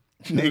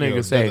 That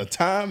nigga say, does the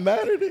time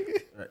matter,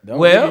 nigga?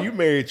 well, Nigga, you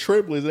married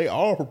triplets, they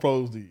all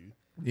proposed to you.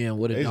 yeah,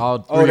 what They- if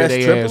all Oh, three of that's they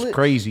ass triplets?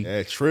 crazy?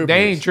 Yeah, triplets.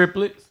 They ain't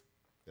triplets.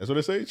 That's what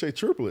they say. Say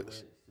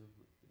triplets.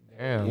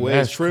 Damn, Weds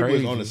that's triplets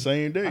crazy. on the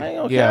same I ain't day.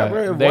 gonna Yeah, care,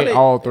 bro. If they one of-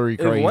 all three If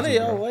one of crazy,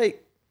 y'all bro.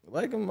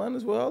 like him, might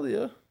as well all of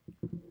y'all.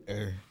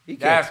 Yeah. He came,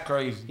 That's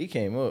crazy. he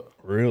came up.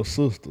 Real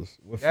sisters.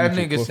 What That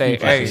future- nigga what say,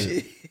 future hey,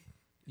 said?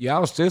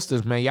 y'all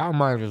sisters, man, y'all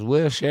might as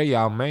well share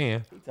y'all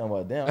man. He talking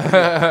about damn. I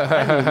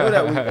didn't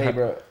even know that. Hey,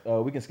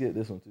 bro, we can skip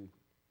this one too.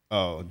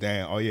 Oh,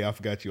 damn. Oh, yeah, I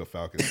forgot you a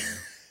Falcons fan.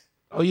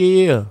 Oh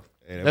yeah.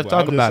 Yeah, Let's but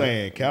talk I'm about just it.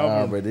 saying,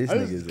 Calvin, bro, this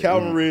nigga's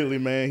Calvin an Ridley,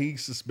 man, he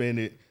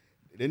suspended.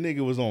 That nigga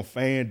was on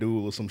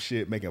FanDuel or some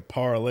shit making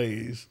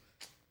parlays.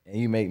 And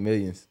you make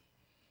millions.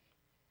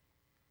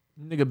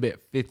 Nigga bet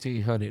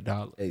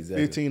 $1,500.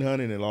 Exactly.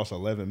 1,500 and lost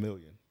 11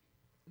 million.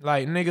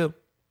 Like, nigga,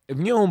 if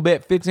you don't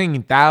bet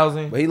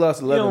 15,000, But he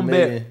lost you 11 don't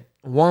million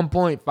bet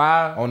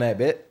 1.5. on that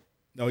bet.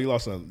 No, he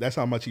lost. That's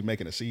how much he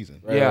making a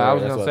season. Right, Yeah, I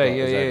was that's gonna what say,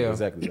 thought. yeah.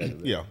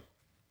 Exactly. Yeah.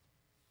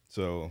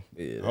 So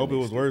Yeah, I that hope it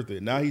makes was sense. worth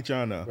it. Now he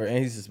trying to. Bro,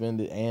 and he's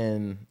suspended,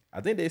 and I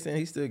think they saying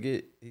he still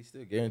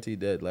guaranteed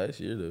that last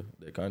year though,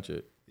 that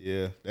contract.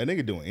 Yeah, that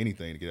nigga doing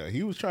anything to get out.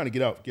 He was trying to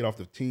get off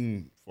the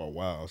team for a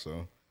while,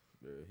 so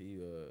Bro,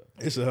 he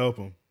it's to help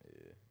him.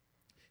 Yeah.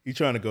 He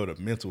trying to go the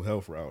mental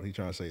health route. He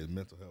trying to say his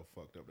mental health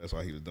fucked up. That's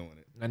why he was doing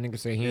it. That nigga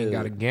say he ain't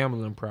got a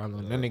gambling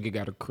problem. That nigga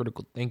got a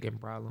critical thinking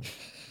problem.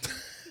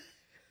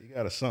 He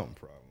got a something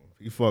problem.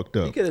 He fucked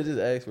up. he could have just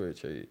asked for a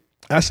trade.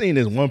 I seen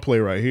this one play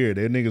right here.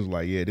 That niggas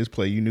like, yeah, this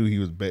play, you knew he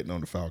was betting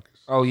on the Falcons.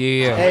 Oh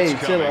yeah. Hey,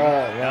 chill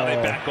out. Now they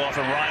back off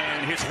and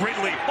Ryan hits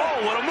Ridley.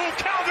 Oh, what a move,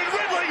 Calvin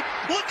Ridley.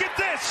 Look at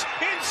this.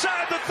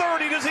 Inside the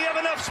 30. Does he have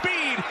enough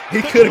speed?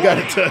 He could have got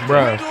a touch.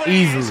 Bro,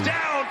 Ridley is easily.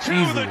 down to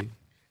Easily.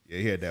 Yeah,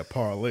 he had that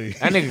parlay.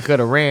 That nigga could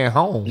have ran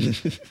home. Yeah,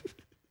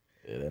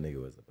 that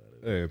nigga wasn't about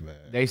it. Hey, man.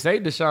 They say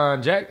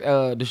Deshaun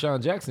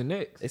Jackson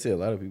next. They say a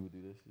lot of people do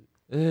that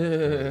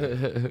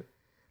shit.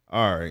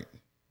 All right.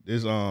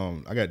 This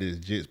I got this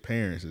Jits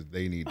parents is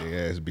they need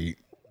their ass beat.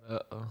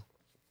 Uh-oh.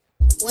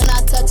 When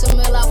I touch a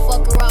mill, I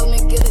fuck around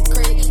and get a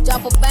crate.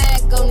 Drop a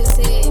bag on his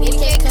head. He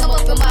can't come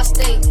up in my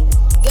state.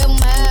 Give him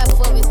half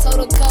of it.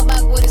 Total come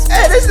back with his face.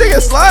 Hey, this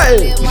nigga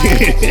sliding.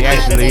 He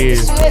actually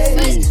is.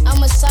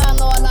 I'ma shine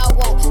all I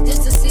want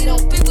just to see them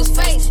people's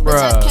face.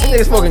 Bruh. This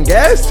nigga smoking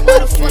gas?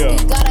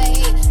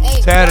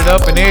 Tatted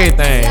up and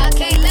everything. I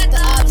can't let the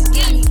ops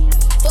get me.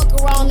 Fuck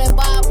around and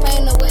buy a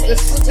painter with it.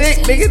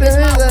 Stick,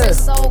 nigga,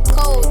 So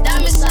cold.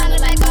 Diamond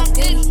shining like I'm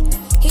Diddy.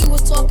 He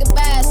was talking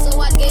bad, so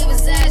I gave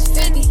his ass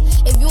 50.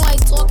 If you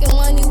ain't talking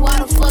money, why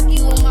the fuck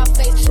you in my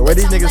face? Where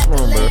these niggas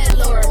from,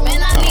 bro? Man,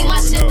 I need my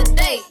shit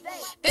today.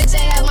 Bitch, I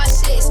have my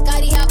shit.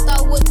 Scotty hopped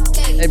out with the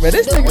cake. Hey, man,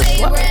 this nigga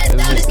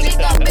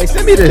slide. Hey,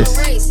 send me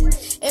this.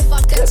 If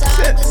I catch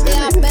a today,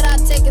 I bet I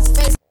take his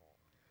face.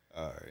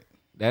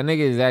 That nigga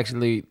is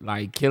actually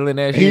like killing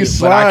that shit, He's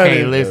but I sliding,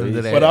 can't listen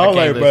to that. But I was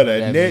like, bro,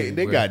 that neck,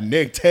 they got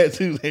neck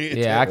tattoos.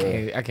 Yeah, I can't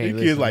These listen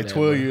kids to like that,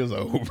 12 bro. years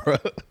old, bro.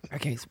 I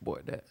can't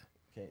support that.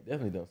 Can't,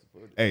 definitely don't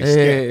support it.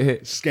 Hey,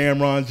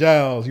 scam Ron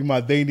Giles. You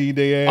might they need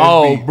their ass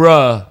Oh, beat.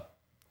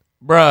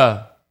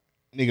 bruh.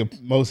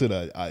 Nigga posted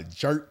a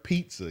jerk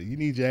pizza. You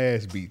need your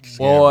ass beat. Scam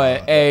Boy,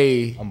 Ron.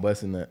 hey. I'm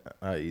busting that.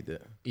 I eat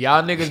that.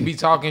 Y'all niggas be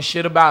talking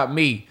shit about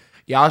me.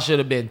 Y'all should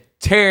have been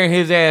tearing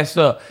his ass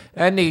up.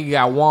 That nigga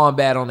got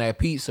wombat on that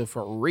pizza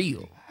for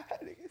real.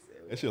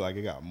 That shit like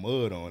it got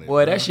mud on it.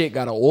 Boy, bro. that shit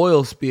got an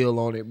oil spill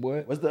on it,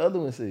 boy. What's the other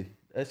one say?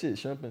 That shit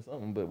shrimp and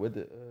something, but with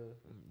the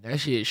That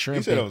shit shrimp.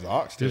 He said it was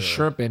oxtail. The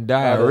shrimp and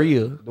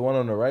diarrhea. The one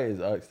on the right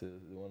is oxtail.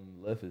 The one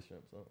on the left is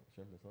shrimp and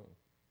something.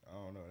 I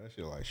don't know. That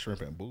shit like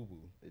shrimp and boo boo.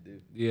 They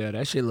do. Yeah,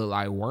 that shit look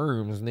like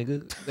worms,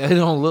 nigga. That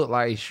don't look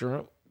like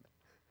shrimp.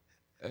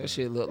 That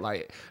shit look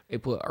like they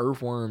put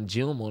earthworm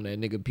Jim on that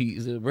nigga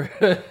pizza, bro.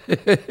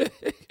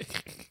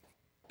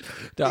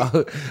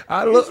 Dog,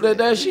 I looked at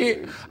that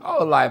shit. I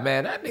was like,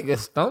 man, that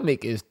nigga's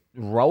stomach is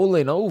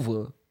rolling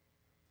over.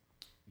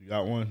 You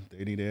got one?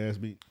 They need their ass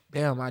beat.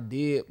 Damn, I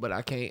did, but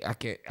I can't.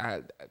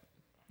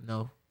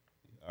 No.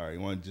 All right, you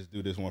want to just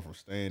do this one from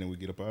Stan and we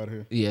get up out of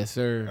here? Yes,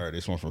 sir. All right,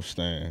 this one from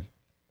Stan.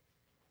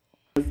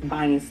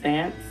 Buying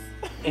stamps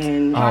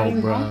and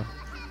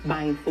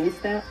buying food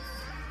stamps.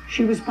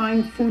 She was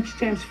buying food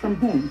stamps from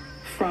whom?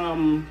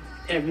 From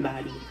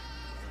everybody,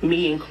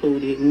 me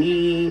included,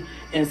 me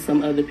and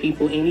some other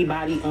people.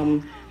 Anybody,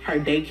 her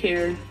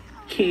daycare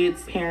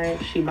kids,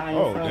 parents, she buying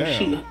from. Damn.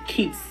 She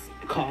keeps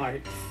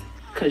cards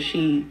because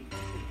she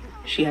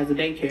has a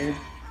daycare.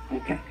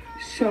 Okay,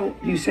 so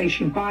you say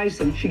she buys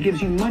them. She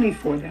gives you money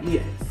for them.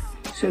 Yes.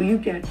 So you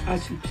get a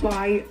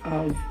supply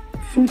of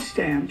food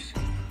stamps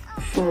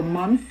for a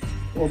month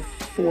or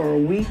for a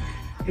week.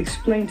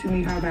 Explain to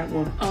me how that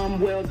works.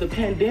 Well, the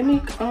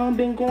pandemic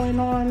been going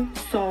on,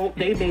 so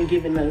they've been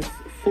giving us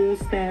food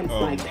stamps,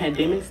 like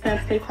pandemic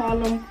stamps they call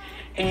them,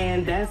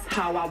 and that's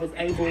how I was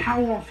able.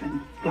 How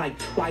often? Like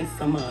twice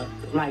a month,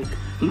 like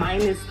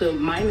minus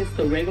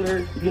the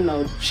regular, you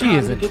know. She time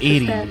is to an get your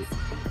idiot. stamps.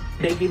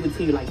 They give it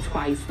to you like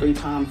twice, 3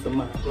 times a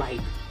month,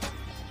 like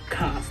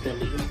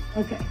constantly.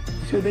 Okay,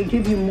 so they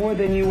give you more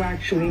than you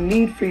actually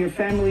need for your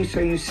family, so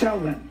you sell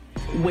them.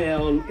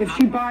 Well, if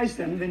she buys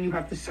them, then you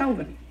have to sell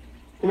them.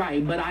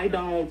 Right, but I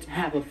don't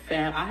have a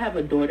I have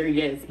a daughter,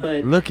 yes,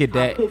 but Look at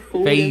that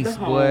face,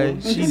 boy.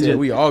 She said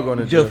we all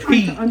gonna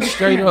defeat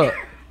straight up.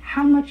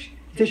 How much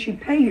does she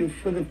pay you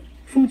for the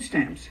food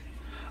stamps?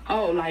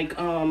 Oh, like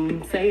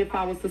say if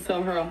I was to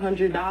sell her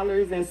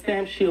 $100 in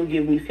stamps, she'll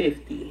give me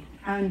 $50.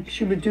 And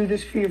she would do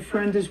this for your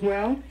friend as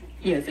well?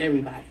 Yes,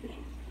 everybody.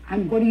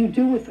 And what do you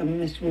do with them,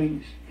 Miss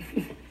Williams?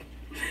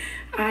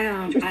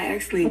 I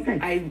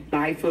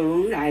buy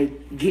food, I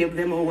give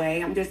them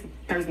away. I'm just a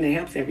person that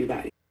helps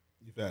everybody.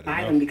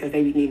 Buy them because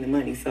they be needing the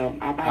money, so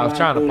I buy I was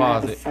trying to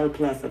pause a it.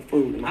 surplus of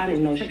food. I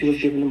didn't know she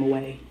was giving them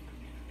away.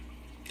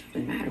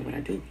 Doesn't matter what I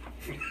do.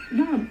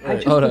 No, I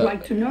just Hold would up.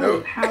 like to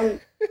know how. All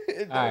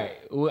right,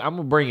 well, I'm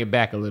gonna bring it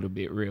back a little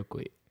bit real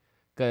quick,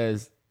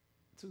 cause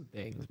 2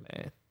 things,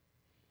 man.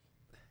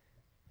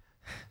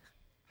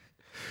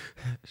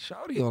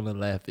 Shawty on the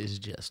left is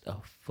just a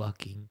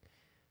fucking.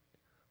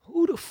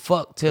 Who the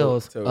fuck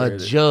tells Tell a her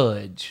that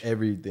judge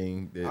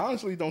everything? That, I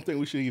honestly don't think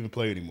we should even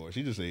play anymore.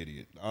 She's just an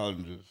idiot.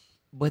 I'm just.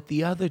 But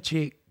the other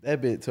chick,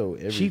 that bitch told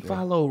everything. she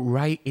followed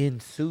right in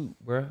suit,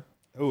 bruh.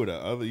 Who the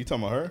other? You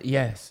talking about her?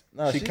 Yes.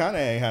 No, she kind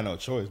of ain't had no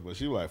choice, but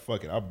she was like,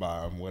 "Fuck it, I'll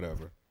buy them,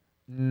 whatever."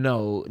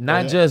 No,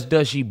 not yeah. just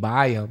does she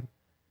buy them.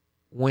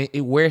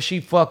 Where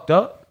she fucked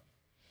up,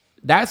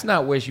 that's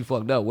not where she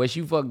fucked up. Where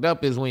she fucked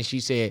up is when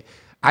she said,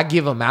 "I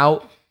give them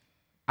out,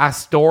 I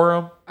store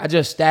them, I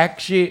just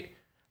stack shit,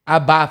 I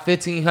buy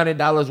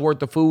 $1,500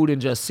 worth of food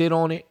and just sit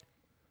on it."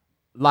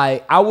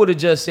 Like, I would have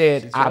just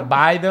said, I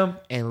buy them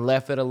and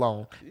left it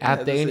alone.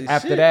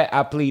 After that,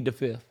 I plead the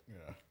fifth.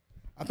 Yeah,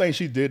 I think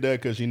she did that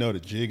because she know the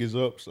jig is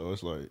up, so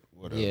it's like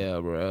whatever.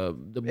 Yeah, bro.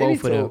 The Baby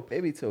both of them.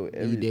 Baby told Need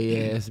everything.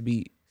 their ass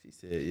beat. She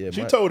said, "Yeah."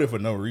 She told it for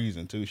no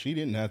reason too. She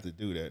didn't have to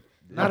do that.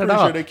 Not I'm at pretty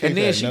all. sure that case And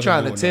then had she nothing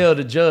trying do to with tell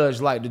the judge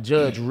like the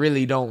judge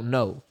really don't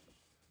know.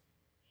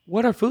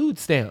 What are food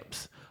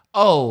stamps?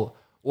 Oh,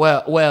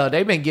 well,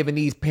 they've been giving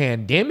these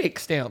pandemic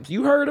stamps.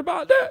 You heard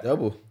about that?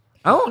 Double.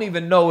 I don't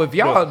even know if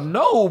y'all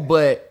know,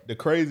 but the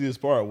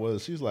craziest part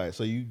was she's like,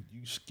 so you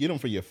get them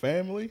for your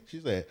family? She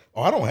said,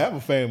 oh, I don't have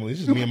a family.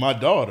 It's just me and my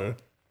daughter.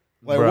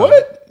 Like, Bruh.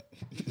 what?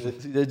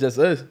 It's just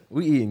us.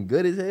 We eating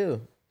good as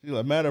hell. She's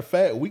like, matter of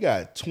fact, we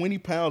got 20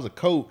 pounds of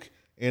Coke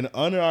and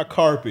under our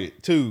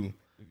carpet too.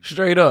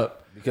 Straight up.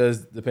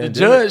 Because the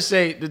judge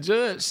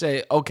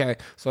say, okay,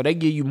 so they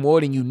give you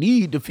more than you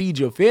need to feed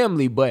your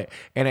family,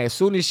 and as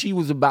soon as she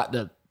was about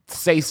to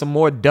say some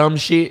more dumb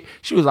shit,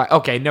 she was like,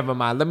 okay, never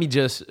mind. Let me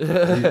just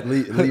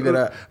leave it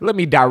out. Let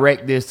me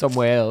direct this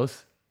somewhere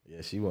else.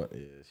 Yeah, she fucked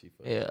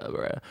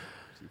bro.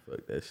 She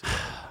fucked that shit.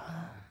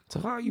 So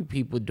how are you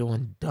people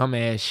doing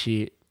dumbass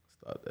shit?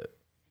 Stop that.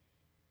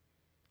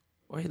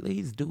 Or at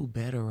least do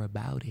better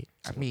about it.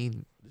 I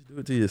mean, just do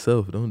it to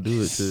yourself. Don't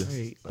do it to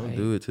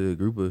do it to a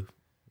group of.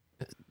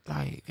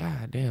 Like,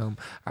 goddamn.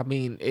 I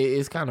mean,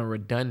 it's kind of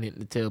redundant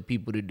to tell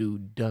people to do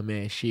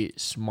dumbass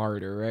shit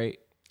smarter, right?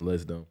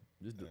 Less dumb.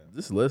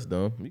 Just less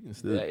dumb. You can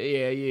still.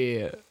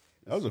 Yeah.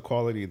 That was a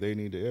quality they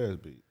need to ass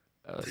beat.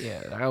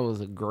 Yeah, that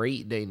was a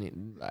great day.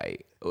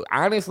 Like,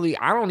 honestly,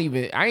 I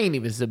ain't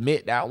even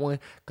submit that one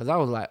because I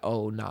was like,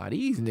 oh nah,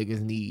 these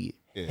niggas need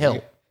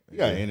help. You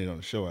gotta end it on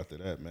the show after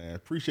that, man.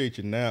 Appreciate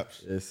your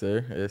naps. Yes,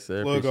 sir.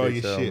 Plug all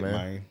your shit,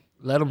 man.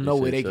 Let them know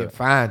where they can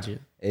find you.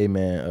 Hey,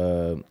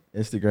 man,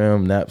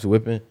 Instagram, Naps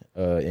Whipping,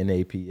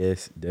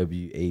 NAPSWHIPPIN,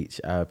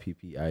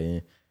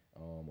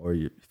 or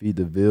you feed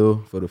the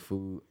Ville for the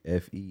food,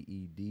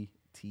 FEEDTH,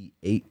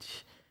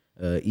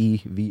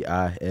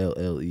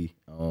 EVILLE.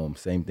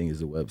 Same thing as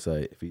the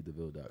website,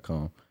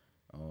 feedtheville.com.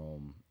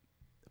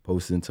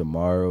 Posting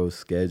tomorrow's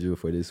schedule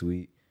for this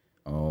week.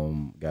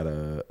 Got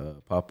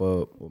a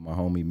pop-up with my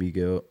homie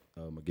Miguel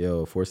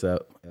for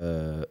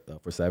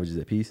Savages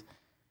at Peace.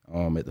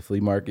 At the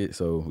flea market,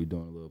 so we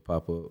doing a little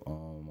pop up.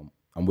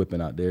 I'm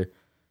whipping out there,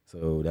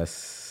 so that's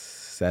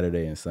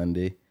Saturday and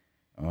Sunday.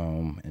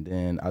 And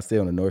then I stay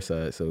on the north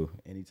side, so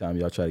anytime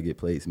y'all try to get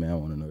plates, man,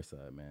 I'm on the north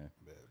side, man.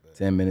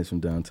 10 minutes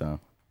from downtown.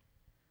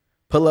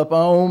 Pull up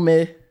on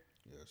me.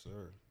 Yes,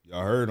 sir.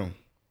 Y'all heard him.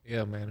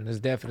 Yeah, man, and it's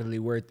definitely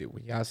worth it.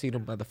 When y'all see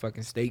them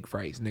motherfucking steak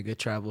frites, nigga,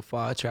 travel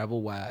far,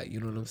 travel wide.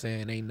 You know what I'm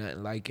saying? Ain't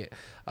nothing like it.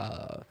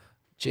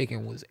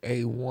 Chicken was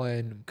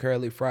A1,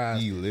 curly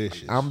fries.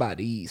 Delicious. I'm about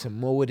to eat some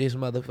more of this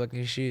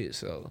motherfucking shit.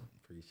 So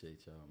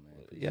appreciate y'all,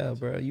 man. Yeah,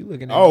 bro. You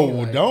looking at me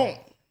like, don't.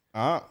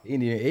 He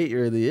ain't even ate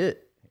early yet.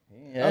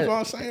 That's what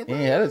I'm saying, bro.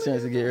 He ain't had a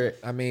chance to get ready.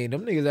 I mean,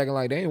 them niggas acting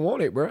like they ain't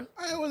want it, bro.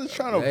 I wasn't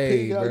trying to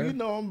pick out. You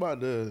know I'm about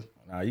to.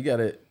 Nah, you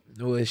got it.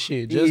 No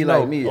shit. Just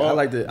know, like me. I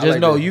like to. Just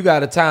know you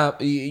got a time.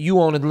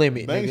 You on the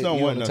limit. Banks nigga. don't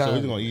You want on the nothing, so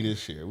time. we're gonna eat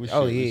this shit.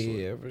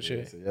 Yeah, for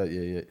sure.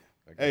 Yeah.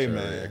 Hey,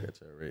 man. I got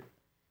y'all right.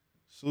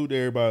 Salute to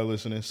everybody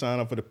listening. Sign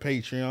up for the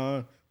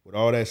Patreon. With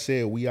all that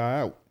said, we are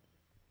out.